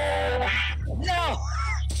 No!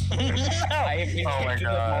 Oh my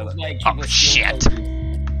god. Oh shit!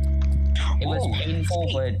 It was painful,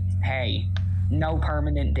 but hey, no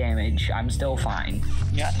permanent damage. I'm still fine.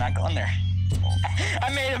 Yeah, not going there. I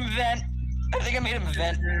made him vent. I think I made him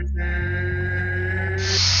vent.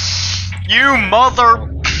 You mother!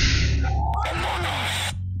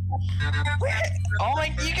 Oh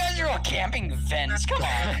my, you guys are all camping vents. Come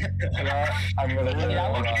on. I'm gonna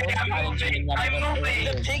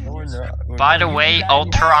By the way,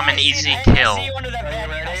 Alter, I'm an easy kill. I see you under that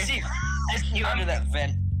vent. I see you under that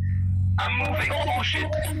vent. I'm moving. Oh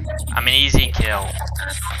shit. I'm an easy kill.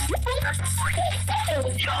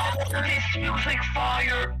 This feels like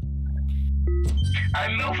fire.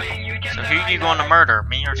 I'm moving. You can. So who are you going to murder?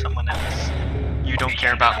 Me or someone else? You don't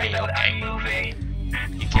care about me, I'm okay? moving.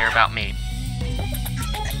 You care about me.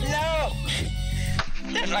 No!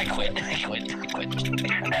 I quit. No. Let's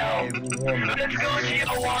go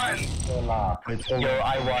GO1. Yo,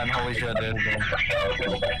 I won. Holy shit, dude.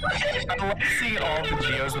 I love seeing all the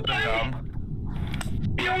Geos with the gum.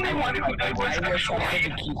 The only one who died was I wish I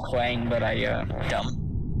could keep playing, but I Dumb.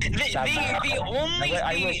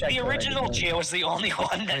 The original Geo was the only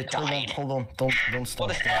one that died. Hold on, don't stop.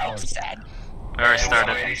 What the hell? Sad. Already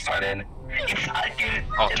started. already started. It's not good.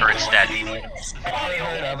 Alter is dead.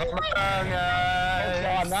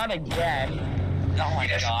 oh, not again. Oh my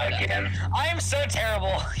Yes, god. again. I am so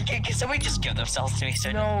terrible. Can somebody just give themselves to me?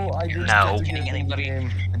 So No, I just No. didn't get into the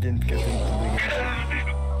game. I didn't get into the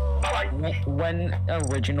game. When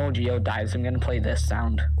original Geo dies, I'm gonna play this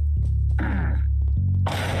sound.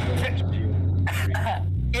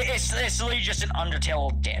 It's literally just an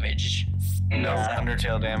Undertale damage. No.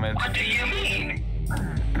 Undertale damage. What do you mean?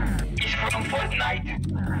 He's from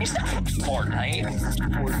Fortnite. He's not from Fortnite.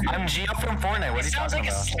 I'm Geo from Fortnite. What It are you sounds talking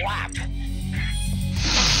like a about? slap.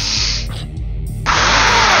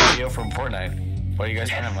 Geo from Fortnite. What are you guys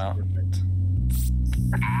talking about?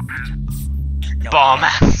 Bomb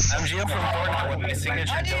ass. I'm Geo from Fortnite with my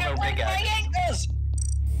signature dildo pickaxe.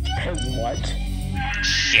 What?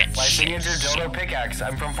 Shit, My shit, signature shit. dildo pickaxe.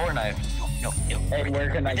 I'm from Fortnite. No. Hey, where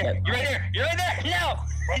can I get? You're right there. You're right there. No.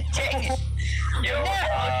 Dang it. Yo,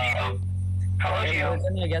 hello, Hey, Gio. where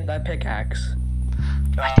can I get that pickaxe?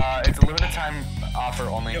 It's a limited time offer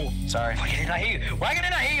only. Sorry. Why did I hear you? Why did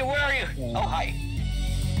I hear you? Where are you? Oh, hi.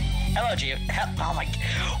 Hello, Gio. Oh my.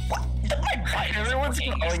 What? My bite is Everyone's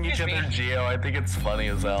working. calling each Excuse other me. Geo. I think it's funny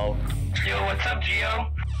as hell. Yo, what's up, Gio?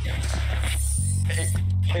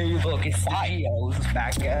 Hey, look, it's the Geos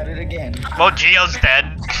back at it again. Well, Geo's dead.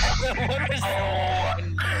 What was that?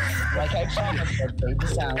 Like I promised, I played the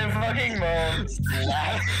sound. It fucking moans.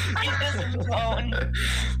 He doesn't moan.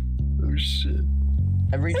 Oh shit.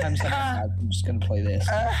 Every time something happens, I'm just gonna play this.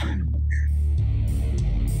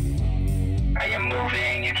 I am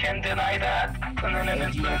moving. You can't deny that.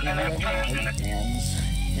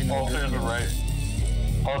 Alter is right.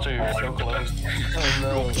 Alter, you're so close. Oh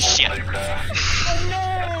no. Shit.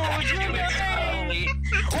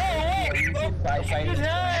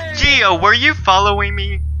 Geo, were you following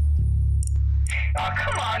me? Oh,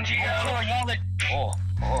 come on, Gio.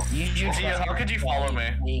 Geo, how could you follow me?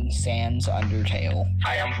 Playing Sans Undertale.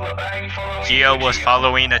 I'm following. Geo was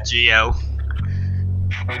following a Geo.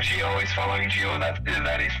 Gio is following Gio.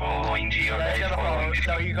 That is following Gio. That is following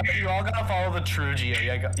Gio. No, you all gotta follow the true Geo.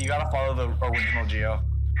 You gotta follow the original Geo.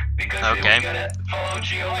 Because Okay. we gotta follow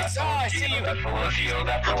Gio. I see you. That follow Gio.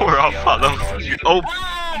 That follow We're all Gio, following. that follow Gio. Oh,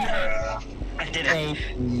 I did it.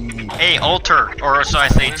 hey, Alter, or so I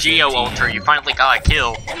say, Geo Alter. You finally got a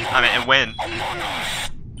kill. I mean, and win.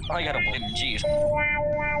 Oh, I gotta win. Jeez.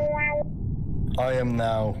 I am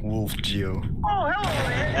now Wolf Geo. Oh.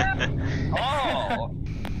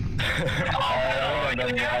 Alright,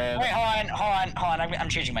 Wait, hold on. I'm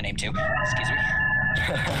changing my name too. Excuse me.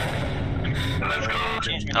 Let's go.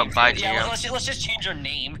 Change my Oh, name. bye, Yeah, Gio. let's just change your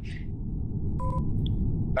name.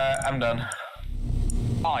 I'm done.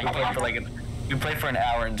 Oh, you We played for an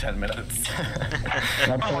hour and 10 minutes.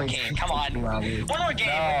 One more game, come on. One more game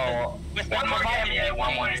No. with the One more provided game, yeah,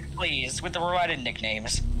 one more. nicknames, please. With the provided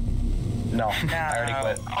nicknames. No, I already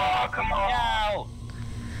quit. Oh, come on. No!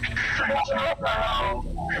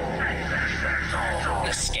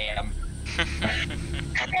 The scam.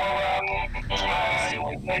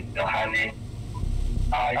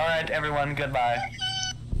 Alright, everyone, goodbye.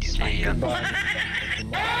 See ya.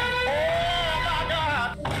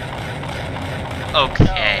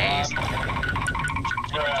 Okay.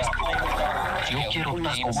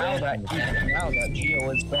 Now that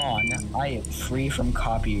Geo is gone, I am free from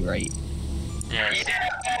copyright. Yes.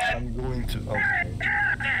 I'm going to. Oh.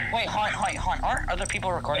 Wait, haunt. Aren't other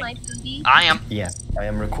people recording? I am. Yes, I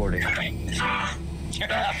am recording. You're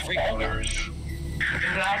not freaking.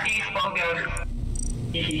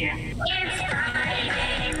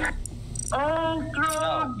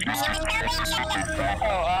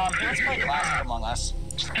 Let's play Classic Among Us.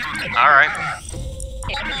 Alright.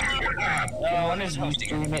 I want to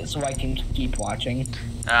stream it so I can keep watching.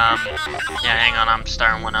 Yeah, hang on, I'm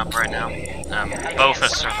starting one up right now. Both of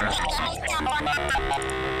servers.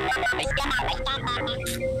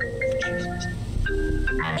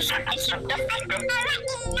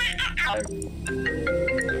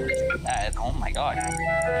 Oh my god.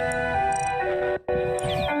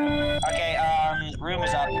 Okay, room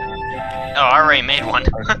is up. Oh, I already made one. You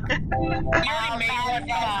already made one,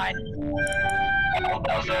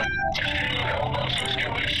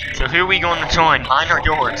 So who are we going to join? Mine or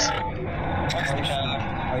yours?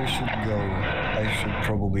 I should go. I should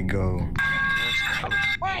probably go.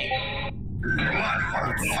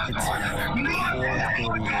 It's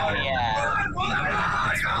 4:40 a.m. Yeah.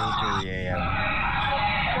 It's 4:30 a.m.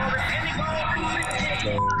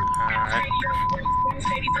 So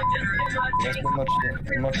there's not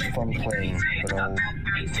much fun playing, but I'll.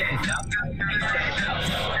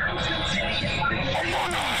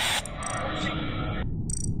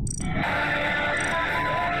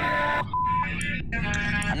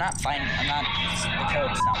 I'm not. The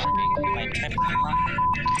code's not working. Am I typing wrong?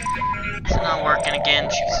 It's not working again.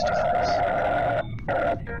 Jesus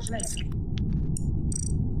Christ.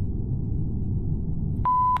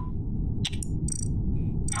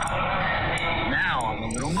 Now I'm a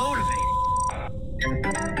little motivated.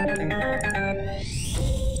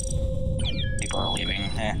 People are leaving.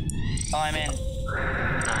 Oh, I'm in.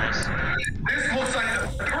 Nice. This looks like the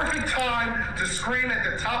perfect time to scream at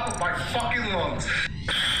the top of my fucking lungs.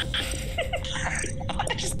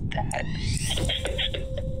 What is that?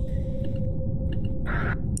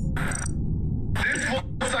 This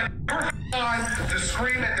looks like the perfect time to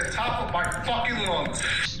scream at the top of my fucking lungs.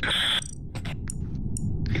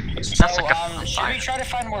 Sounds like a should we try to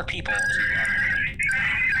find more people?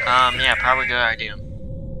 yeah, probably a good idea.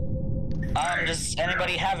 Does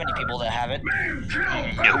anybody have any people that have it?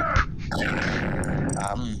 Nope.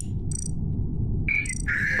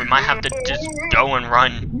 We might have to just go and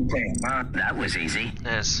run. That was easy.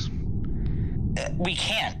 This. We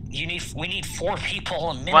can't. We need 4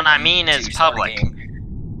 people a minute. What I mean is public.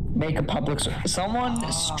 Make a public.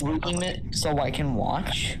 Someone stream it so I can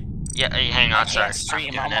watch. Yeah, hey, hang on, sorry.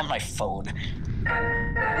 Stream. I'm on my phone.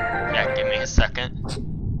 Yeah, give me a second.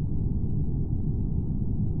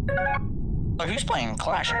 Oh, who's playing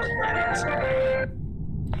Clash of Clans?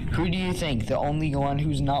 Who do you think? The only one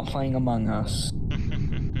who's not playing Among Us.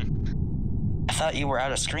 I thought you were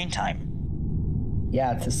out of screen time.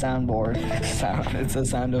 Yeah, it's a soundboard. It's a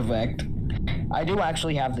sound effect. I do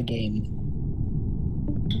actually have the game.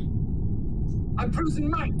 I'm cruising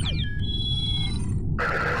Mike.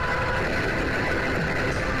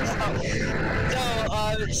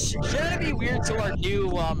 So, should I be weird to our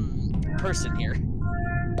new, person here?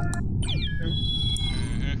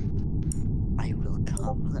 I will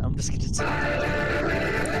come. I'm just gonna type.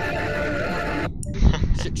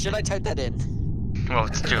 Should I type that in? Well,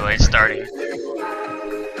 it's too late starting.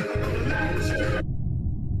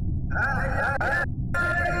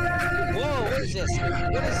 Whoa, what is this?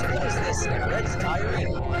 What is this? Red's diary?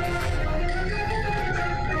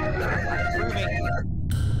 Grooming.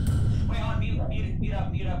 Wait on, mute up.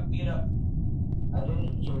 I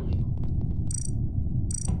didn't hear you.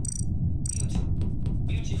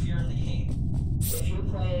 Mute if you're in the game. If you're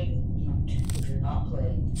playing, mute. If you're not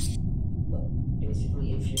playing,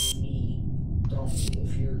 basically, if you're me, don't mute.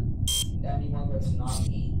 If you're anyone that's not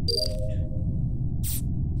me, mute.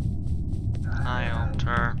 Hi,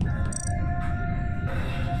 alter.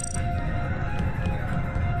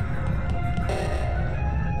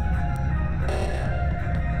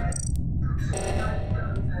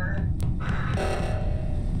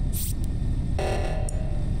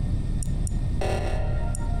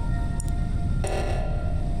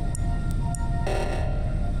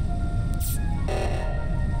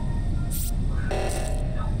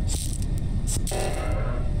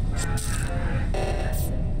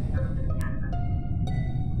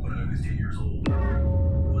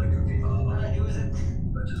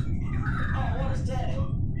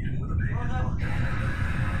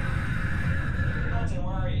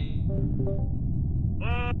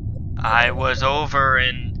 I was over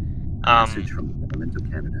in, Message from the government of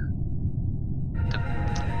Canada.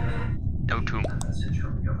 O2. Message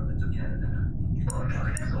from the government of Canada.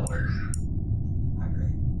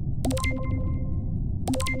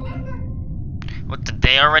 What?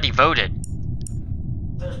 They already voted.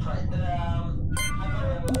 There's probably,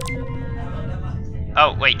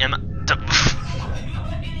 Oh wait, Emma.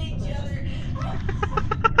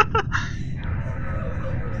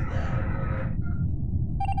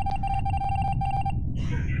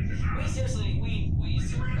 we seriously need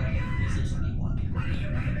one people.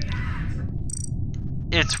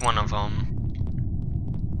 It's one of them.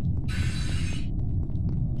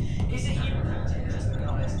 Is it you, Colton? Just be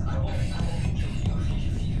honest. I won't kill you if you tell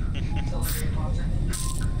me you're an imposter.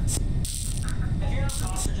 If you're an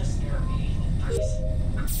imposter, just scare me, please.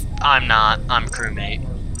 I'm not. I'm crewmate.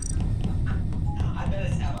 I bet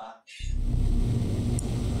it's Emma.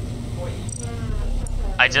 Boy.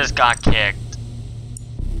 I just got kicked.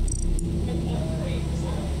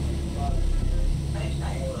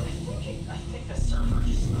 I think the server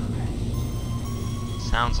just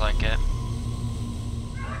Sounds like it.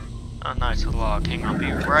 Oh, nice log. Hang on, I'll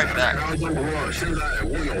be right back.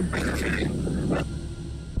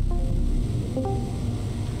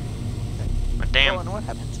 But damn, What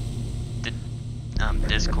happened?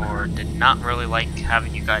 Discord did not really like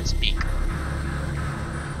having you guys speak.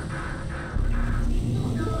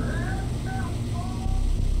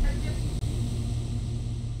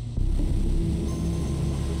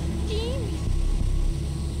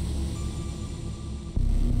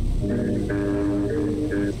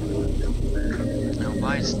 Now,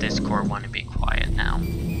 why does Discord want to be quiet now?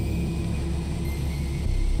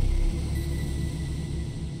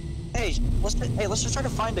 Hey, let's just try to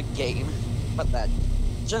find a game. Not that.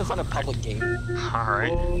 Let's try to find a public game.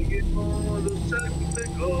 Alright.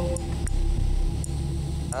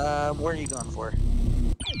 Where are you going for?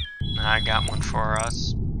 I got one for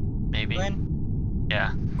us. Maybe. Glenn?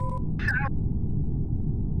 Yeah.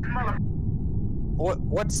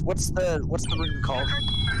 What's the room called?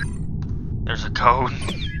 There's a code.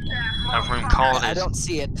 A room called I is. don't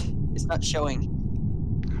see it. It's not showing.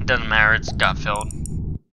 Doesn't matter, it's got filled.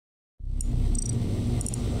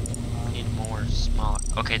 Need more smaller.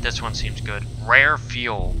 Okay, this one seems good. Rare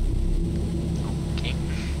fuel. Okay.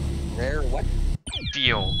 Rare what?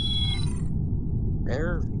 Fuel.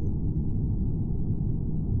 Rare.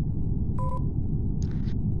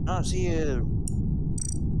 I don't see a.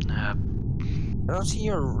 I don't see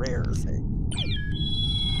a rare thing.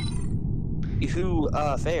 Who,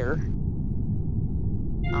 fair.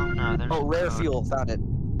 Oh no, there's Oh, a rare code. fuel, found it.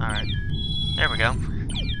 Alright. There we go.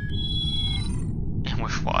 And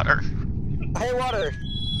with water. Hey, water!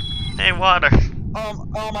 Hey, water!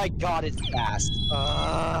 Oh my god, it's fast.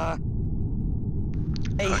 I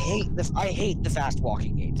hate the fast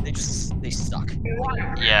walking games. They suck.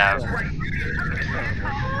 Yeah.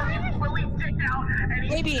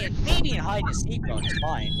 Maybe in hide and seek mode is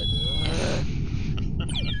fine, but.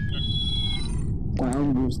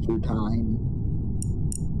 Clown moves through time.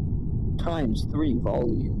 Times 3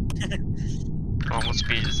 volume. Oh, what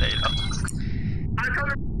speed is Ada?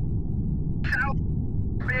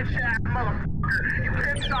 Bitch ass motherfucker. You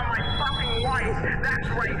pissed on my fucking wife. That's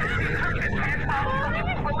right. He took his pants off, took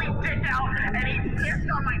his fully dick out, and he pissed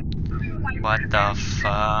on my wife. What the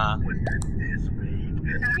fuck?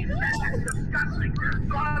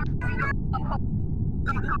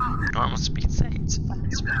 Normal speed saves.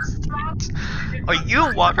 Are you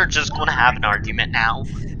and Water just gonna have an argument now?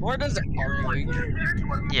 Or does it arguing?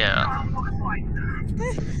 Yeah.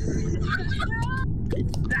 That's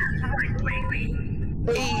right, baby.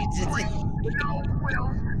 Hey,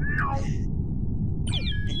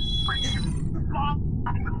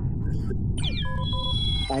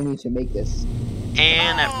 I need to make this.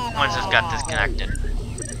 And everyone just got disconnected.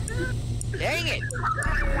 Dang it!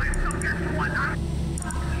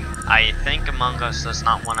 I think Among Us does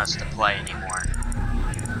not want us to play anymore.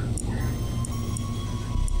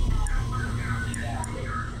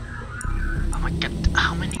 Oh my god,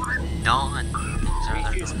 how many dawns are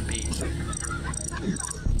there going to be?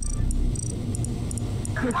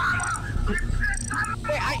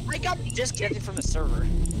 Wait, I got disconnected from the server.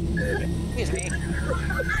 Excuse me.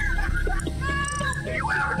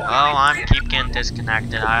 Well, I'm keep getting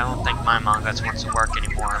disconnected. I don't think my Among Us wants to work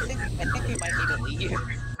anymore. I think we might need to leave.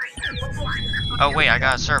 Oh wait, I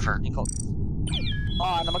got a server. Oh,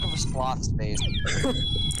 and I'm looking for sloth space.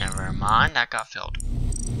 Never mind, that got filled.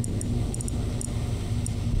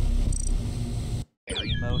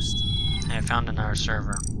 Very most. Hey, I found another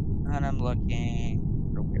server. And I'm looking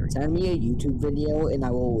for where. Send me a YouTube video and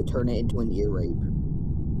I will turn it into an ear rape.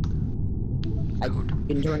 I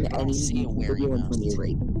can turn any see YouTube where video you into an ear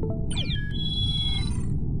rape.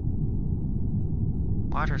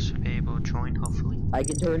 Water should be able to join, hopefully. I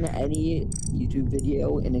can turn any YouTube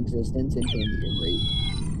video in existence into an ear rape.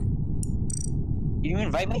 You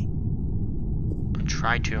invite me? I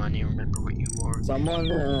tried to. I need to remember what you were. Someone,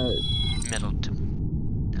 Middleton.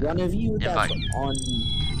 one of you that's Invite. on.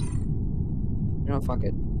 No, fuck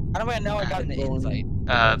it. How do I know I got an invite?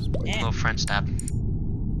 Little friends tab.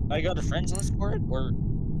 Do I go to friends list for it, or?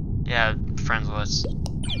 Yeah, friends list.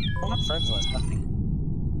 I'm not friends list, nothing.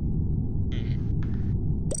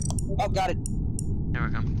 Oh, got it. There we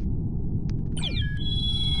go.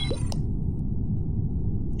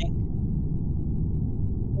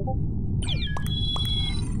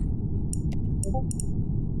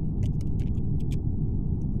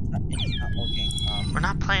 It's not working. We're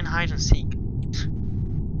not playing hide and seek.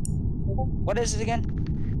 What is it again?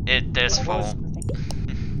 There's full.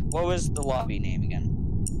 What was the lobby name again?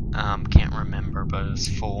 Can't remember, but it's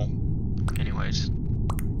full. Anyways.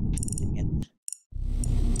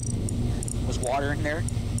 Was water in there?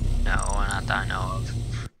 No, not that I know of.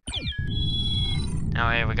 Now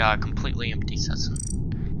here we got a completely empty session.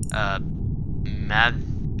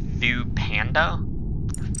 Matthew Panda?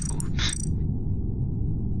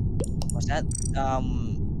 Was that,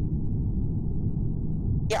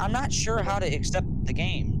 yeah, I'm not sure how to accept the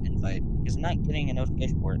game invite, because I'm not getting a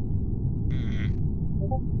notification for it.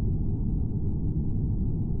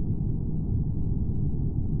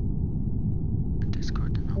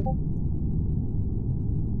 Discord.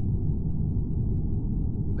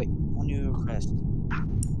 Wait, one new request.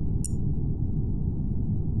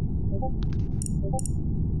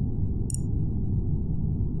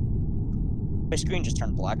 My screen just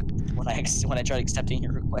turned black when I tried accepting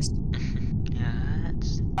your request. Yeah,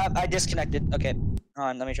 I disconnected. Okay, hold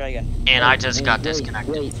on, let me try again. And I just got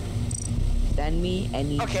disconnected. Wait. Send me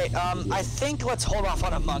any. Okay, I think let's hold off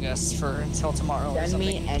on Among Us for until tomorrow. Send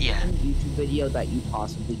me any YouTube video that you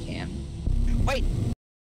possibly can. Wait,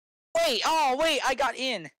 oh wait, I got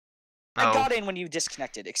in. I got in when you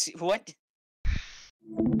disconnected. What?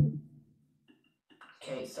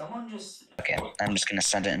 Okay, someone just. Okay, I'm just gonna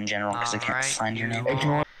send it in general because I can't find your name.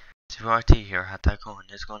 RT here, had that going.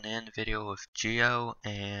 It's going to end the video with Geo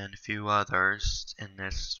and a few others in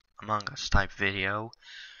this Among Us type video.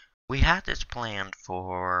 We had this planned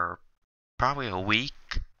for probably a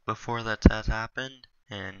week before that has happened,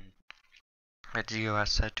 and as Geo has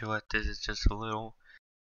said to it, this is just a little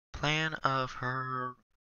plan of her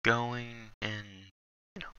going and,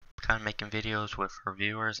 you know, kind of making videos with her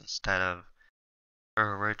viewers instead of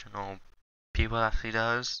her original people that she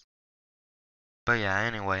does. But yeah,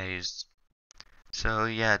 anyways, so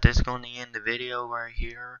yeah, this is going to end the video right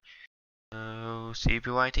here. So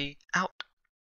CBYT out.